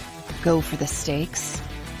 Go for the stakes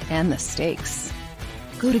and the stakes.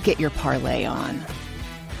 Go to get your parlay on.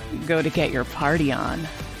 Go to get your party on.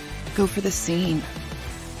 Go for the scene.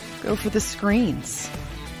 Go for the screens.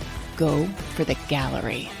 Go for the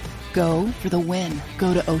gallery. Go for the win.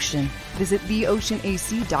 Go to Ocean. Visit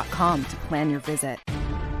theoceanac.com to plan your visit.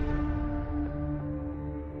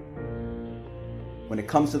 When it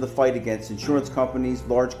comes to the fight against insurance companies,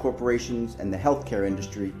 large corporations, and the healthcare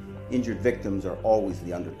industry, injured victims are always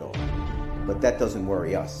the underdog. But that doesn't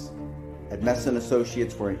worry us. At Messa &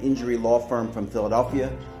 Associates, we're an injury law firm from Philadelphia,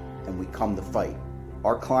 and we come to fight.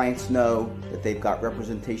 Our clients know that they've got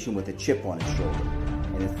representation with a chip on its shoulder,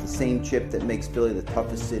 and it's the same chip that makes Philly the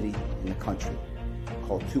toughest city in the country.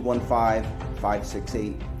 Call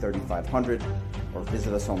 215-568-3500 or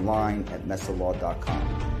visit us online at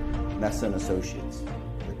messalaw.com. Messa & Associates,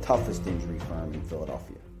 the toughest injury firm in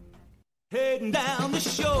Philadelphia. Heading down the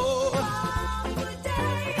shore,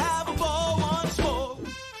 have a ball once more.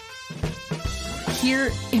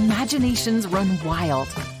 Here, imaginations run wild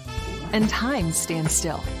and time stands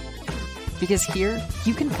still. Because here,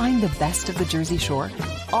 you can find the best of the Jersey Shore,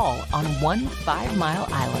 all on one 5-mile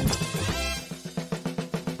island.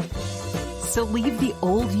 So leave the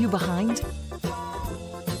old you behind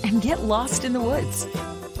and get lost in the woods.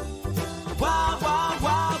 Wild, wild,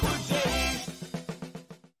 wild wood days.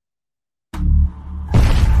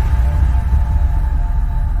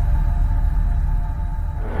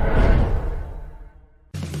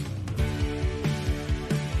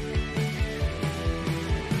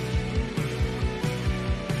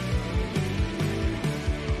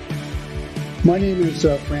 My name is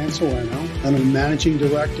Fran Sileo. I'm a managing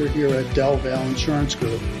director here at Del Valle Insurance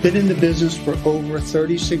Group. Been in the business for over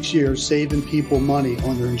 36 years, saving people money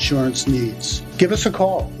on their insurance needs. Give us a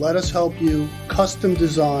call. Let us help you custom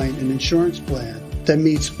design an insurance plan that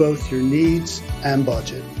meets both your needs and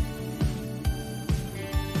budget.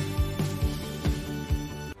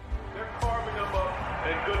 They're carving them up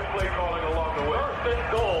and good play calling along the way. First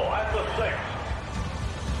and goal at the 6.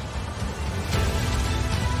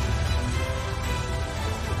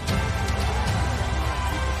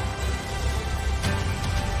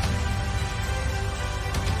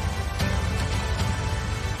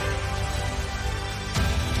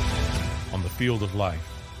 field of life,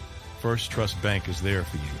 First Trust Bank is there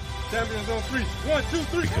for you. Champions on three. 1, 2,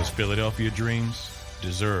 3. Because Philadelphia dreams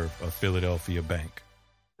deserve a Philadelphia bank.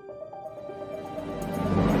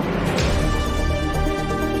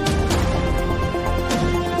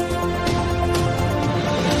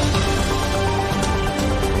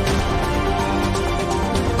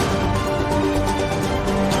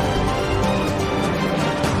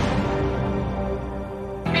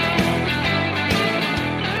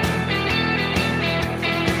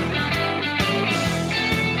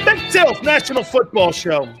 National Football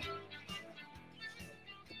Show.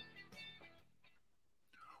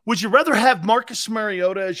 Would you rather have Marcus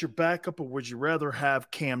Mariota as your backup, or would you rather have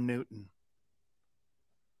Cam Newton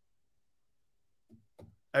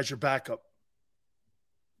as your backup?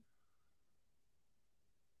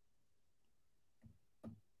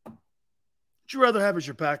 Would you rather have as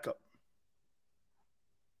your backup?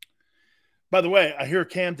 By the way, I hear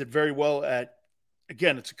Cam did very well at,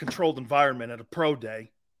 again, it's a controlled environment at a pro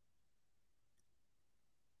day.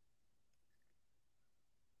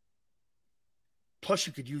 Plus,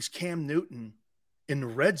 you could use Cam Newton in the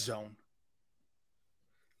red zone.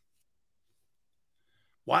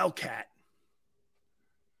 Wildcat.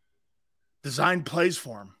 Design plays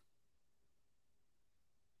for him.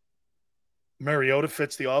 Mariota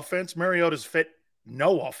fits the offense. Mariota's fit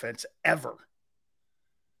no offense ever.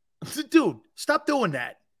 Dude, stop doing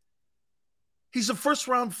that. He's a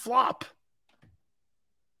first-round flop.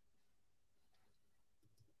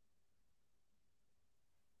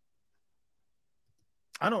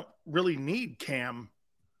 I don't really need Cam.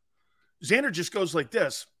 Xander just goes like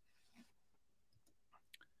this.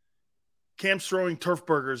 Cam's throwing turf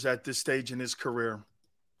burgers at this stage in his career.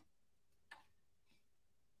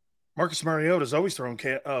 Marcus Mariota's always throwing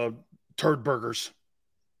turd burgers.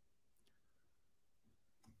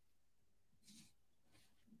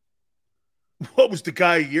 What was the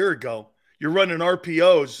guy a year ago? You're running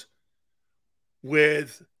RPOs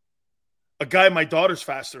with a guy my daughter's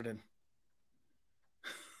faster than.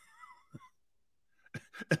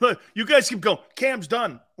 Look, you guys keep going. Cam's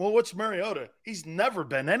done. Well, what's Mariota? He's never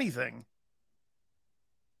been anything.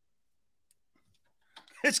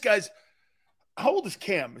 This guy's, how old is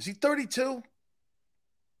Cam? Is he 32?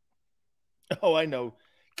 Oh, I know.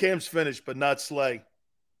 Cam's finished, but not Slay.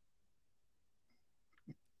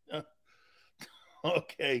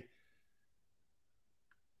 Okay.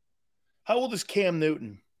 How old is Cam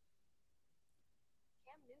Newton?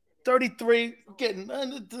 33. Getting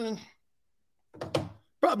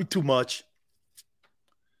probably too much.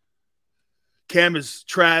 Cam is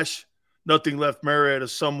trash. Nothing left. Mariota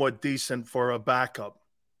is somewhat decent for a backup.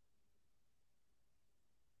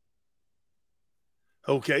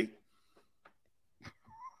 Okay.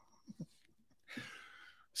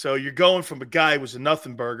 So you're going from a guy who was a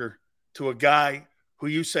nothing burger to a guy who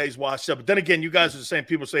you say is washed up. But then again, you guys are the same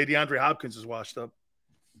people say DeAndre Hopkins is washed up.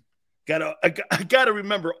 I gotta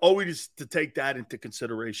remember always to take that into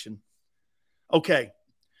consideration. Okay.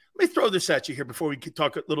 Let me throw this at you here before we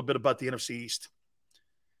talk a little bit about the NFC East.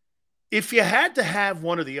 If you had to have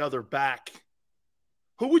one or the other back,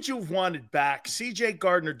 who would you have wanted back? C.J.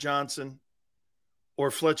 Gardner-Johnson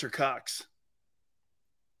or Fletcher Cox?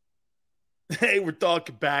 Hey, we're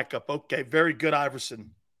talking backup. Okay, very good,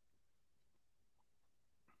 Iverson.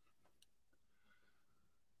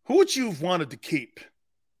 Who would you have wanted to keep?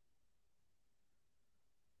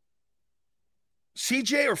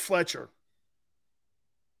 C.J. or Fletcher?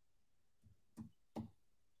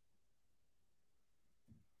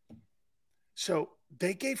 So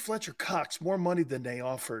they gave Fletcher Cox more money than they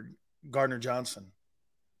offered Gardner Johnson.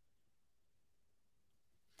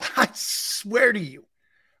 I swear to you,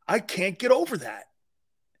 I can't get over that.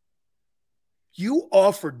 You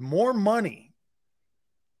offered more money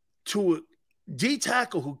to a D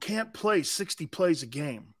tackle who can't play 60 plays a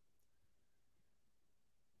game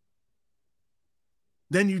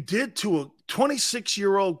than you did to a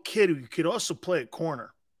 26-year-old kid who could also play at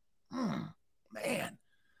corner. Man.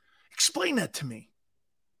 Explain that to me.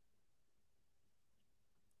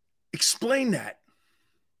 Explain that.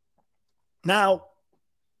 Now,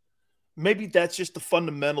 maybe that's just a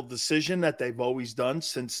fundamental decision that they've always done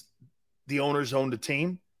since the owners owned the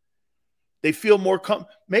team. They feel more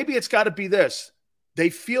maybe it's got to be this. They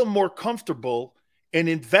feel more comfortable in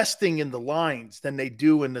investing in the lines than they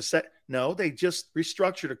do in the set. No, they just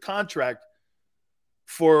restructured a contract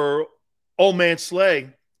for old man Slay.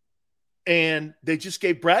 And they just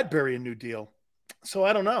gave Bradbury a new deal. So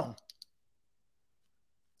I don't know.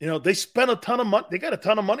 You know, they spent a ton of money. They got a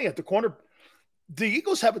ton of money at the corner. The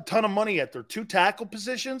Eagles have a ton of money at their 2 tackle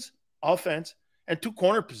positions, offense, and 2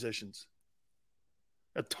 corner positions.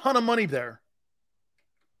 A ton of money there.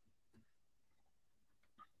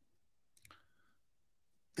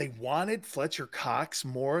 They wanted Fletcher Cox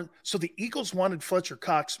more. So the Eagles wanted Fletcher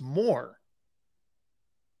Cox more,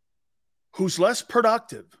 who's less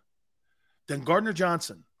productive than Gardner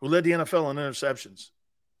Johnson, who led the NFL in interceptions.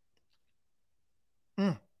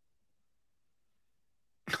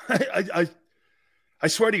 I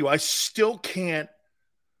swear to you, I still can't.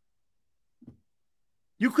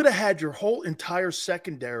 You could have had your whole entire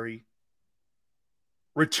secondary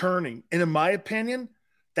returning. And in my opinion,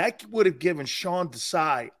 that would have given Sean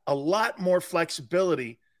Desai a lot more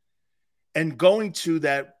flexibility and going to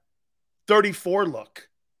that 34 look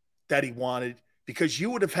that he wanted, because you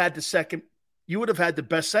would have had the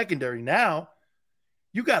best secondary. Now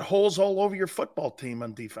you got holes all over your football team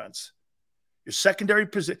on defense. Your secondary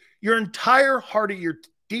position, your entire heart of your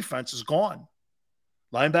defense is gone.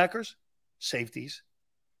 Linebackers, safeties,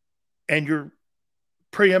 and your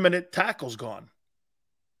preeminent tackle's gone.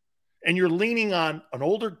 And you're leaning on an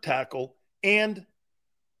older tackle and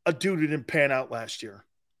a dude who didn't pan out last year.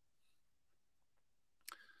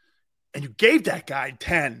 And you gave that guy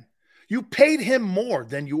 10. You paid him more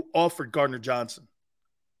than you offered Gardner Johnson.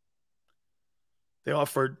 They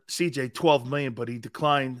offered CJ $12 million, but he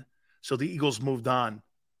declined, so the Eagles moved on.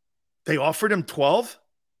 They offered him 12?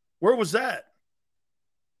 Where was that?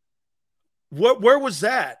 Where was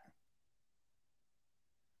that?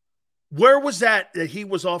 Where was that he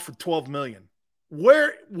was offered $12 million?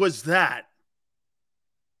 Where was that?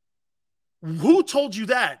 Who told you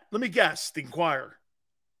that? Let me guess, the Inquirer.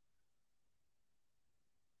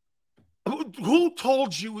 Who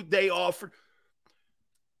told you they offered?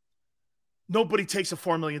 Nobody takes a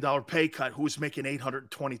 $4 million pay cut who is making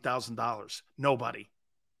 $820,000. Nobody.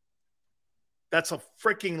 That's a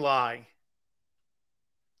freaking lie.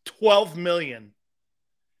 $12 million.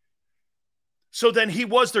 So then he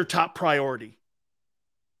was their top priority.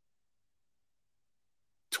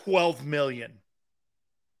 $12 million.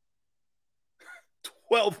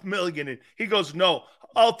 $12 million. And he goes, no,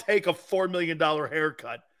 I'll take a $4 million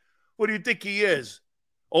haircut. What do you think he is?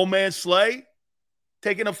 Old man Slay?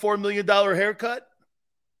 Taking a $4 million haircut?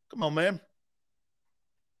 Come on, man.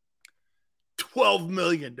 $12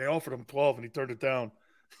 million. They offered him 12 and he turned it down.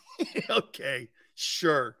 Okay,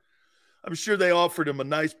 sure. I'm sure they offered him a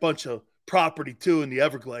nice bunch of property too in the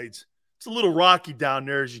Everglades. It's a little rocky down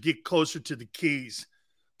there as you get closer to the Keys.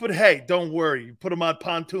 But hey, don't worry. You put him on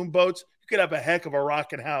pontoon boats, you could have a heck of a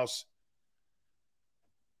rocking house.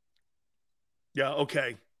 Yeah,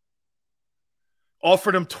 okay.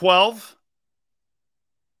 Offered him 12.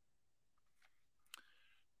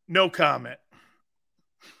 No comment.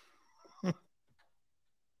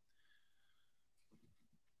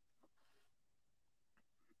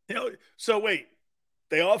 So wait,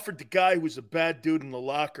 they offered the guy who's a bad dude in the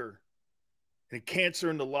locker and a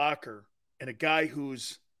cancer in the locker and a guy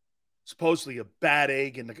who's supposedly a bad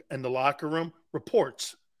egg in the locker room,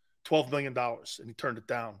 reports $12 million, and he turned it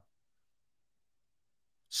down.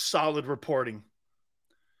 Solid reporting.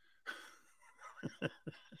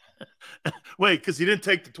 Wait, because he didn't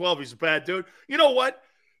take the 12. He's a bad dude. You know what?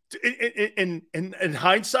 In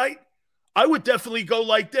hindsight, I would definitely go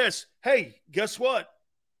like this. Hey, guess what?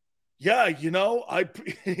 Yeah, he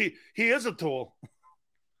is a tool.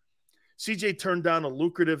 CJ turned down a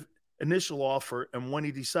lucrative initial offer, and when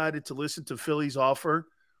he decided to listen to Philly's offer,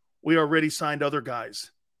 we already signed other guys.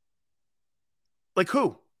 Like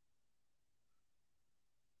who?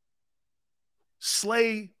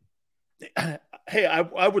 Slay. Hey,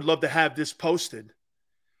 I would love to have this posted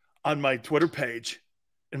on my Twitter page.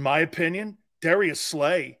 In my opinion, Darius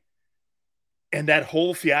Slay and that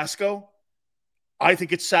whole fiasco, I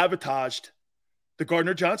think it sabotaged the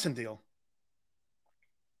Gardner Johnson deal.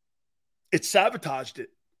 It sabotaged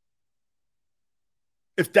it.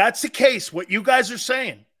 If that's the case, what you guys are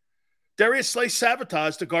saying, Darius Slay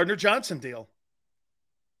sabotaged the Gardner Johnson deal.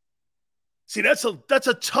 See, that's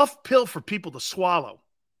a tough pill for people to swallow.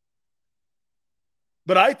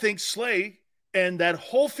 But I think Slay and that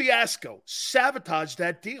whole fiasco sabotaged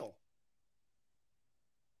that deal.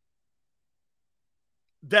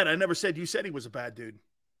 That I never said. You said he was a bad dude.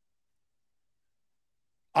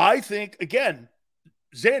 I think, again,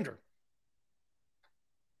 Xander,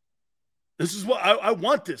 this is what I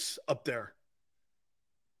want this up there.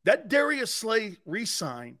 That Darius Slay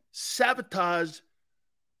re-sign sabotaged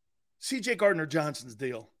C.J. Gardner-Johnson's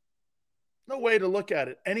deal. No way to look at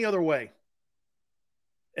it any other way.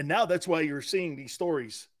 And now that's why you're seeing these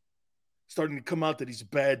stories starting to come out that he's a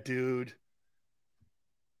bad dude.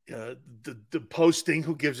 The posting,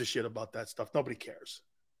 who gives a shit about that stuff? Nobody cares.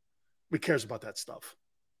 Who cares about that stuff?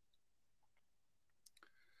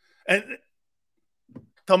 And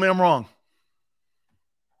tell me I'm wrong.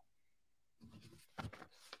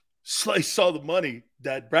 Slay saw the money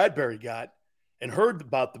that Bradbury got and heard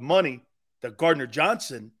about the money that Gardner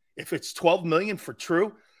Johnson, if it's $12 million for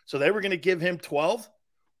True, so they were going to give him 12.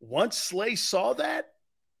 Once Slay saw that,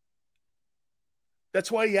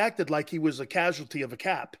 that's why he acted like he was a casualty of a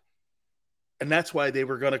cap. And that's why they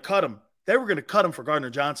were going to cut him. They were going to cut him for Gardner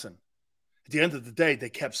Johnson. At the end of the day, they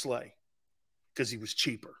kept Slay because he was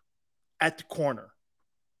cheaper at the corner.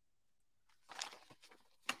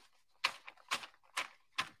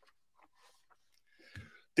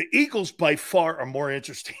 The Eagles by far are more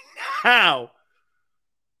interesting now.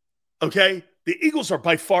 Okay? The Eagles are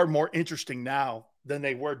by far more interesting now than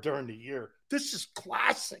they were during the year. This is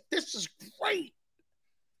classic. This is great.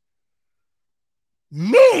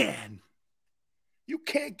 Man, you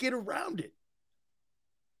can't get around it.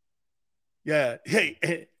 Yeah.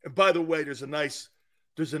 Hey, by the way, there's a nice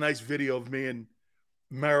video of me and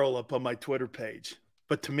Merrill up on my Twitter page.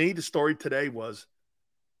 But to me, the story today was,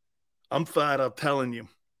 I'm flat up telling you,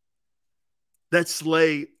 that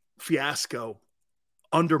Slay fiasco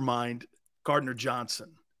undermined Gardner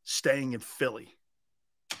Johnson staying in Philly.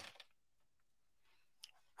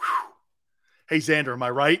 Whew. Hey, Xander, am I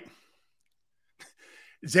right?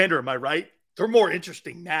 Xander, am I right? They're more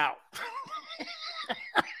interesting now.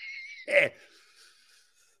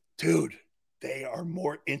 Dude, they are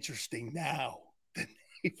more interesting now than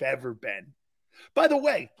they've ever been. By the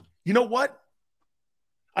way, you know what?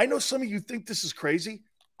 I know some of you think this is crazy.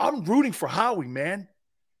 I'm rooting for Howie, man.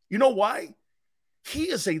 You know why? He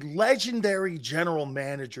is a legendary general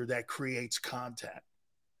manager that creates content.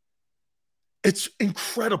 It's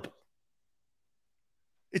incredible.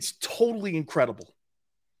 It's totally incredible.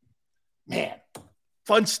 Man,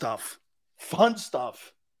 fun stuff. Fun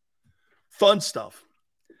stuff. Fun stuff.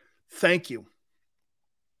 Thank you.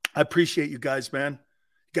 I appreciate you guys, man.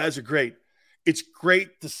 You guys are great. It's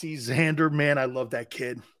great to see Xander, man. I love that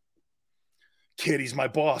kid. He's my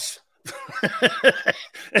boss.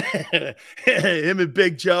 Him and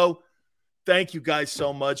Big Joe. Thank you guys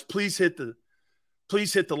so much. Please hit the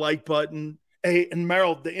like button. Hey, and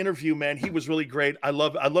Merrill, the interview, man, he was really great. I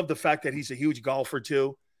love the fact that he's a huge golfer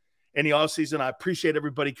too. In the offseason, I appreciate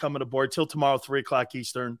everybody coming aboard. Till tomorrow, 3:00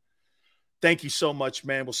 Eastern. Thank you so much,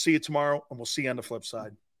 man. We'll see you tomorrow, and we'll see you on the flip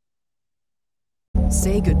side.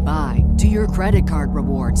 Say goodbye to your credit card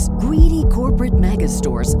rewards. Greedy corporate mega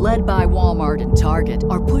stores, led by Walmart and Target,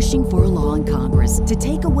 are pushing for a law in Congress to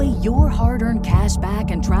take away your hard-earned cash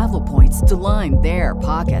back and travel points to line their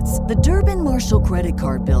pockets. The Durbin-Marshall credit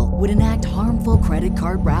card bill would enact harmful credit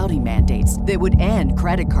card routing mandates that would end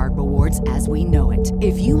credit card rewards as we know it.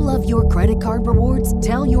 If you love your credit card rewards,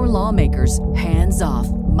 tell your lawmakers, hands off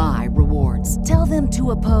my rewards. Tell them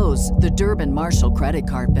to oppose the Durbin-Marshall credit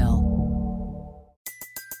card bill.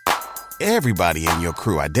 Everybody in your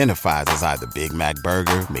crew identifies as either Big Mac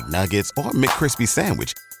Burger, McNuggets, or McCrispy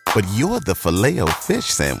Sandwich. But you're the Filet-O-Fish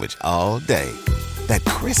Sandwich all day. That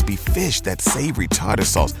crispy fish, that savory tartar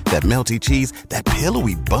sauce, that melty cheese, that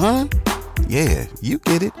pillowy bun. Yeah, you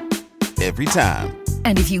get it. Every time.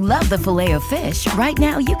 And if you love the Filet-O-Fish, right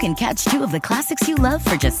now you can catch two of the classics you love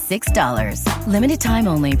for just $6. Limited time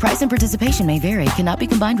only. Price and participation may vary. Cannot be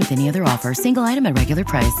combined with any other offer. Single item at regular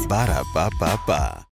price. Ba-da-ba-ba-ba.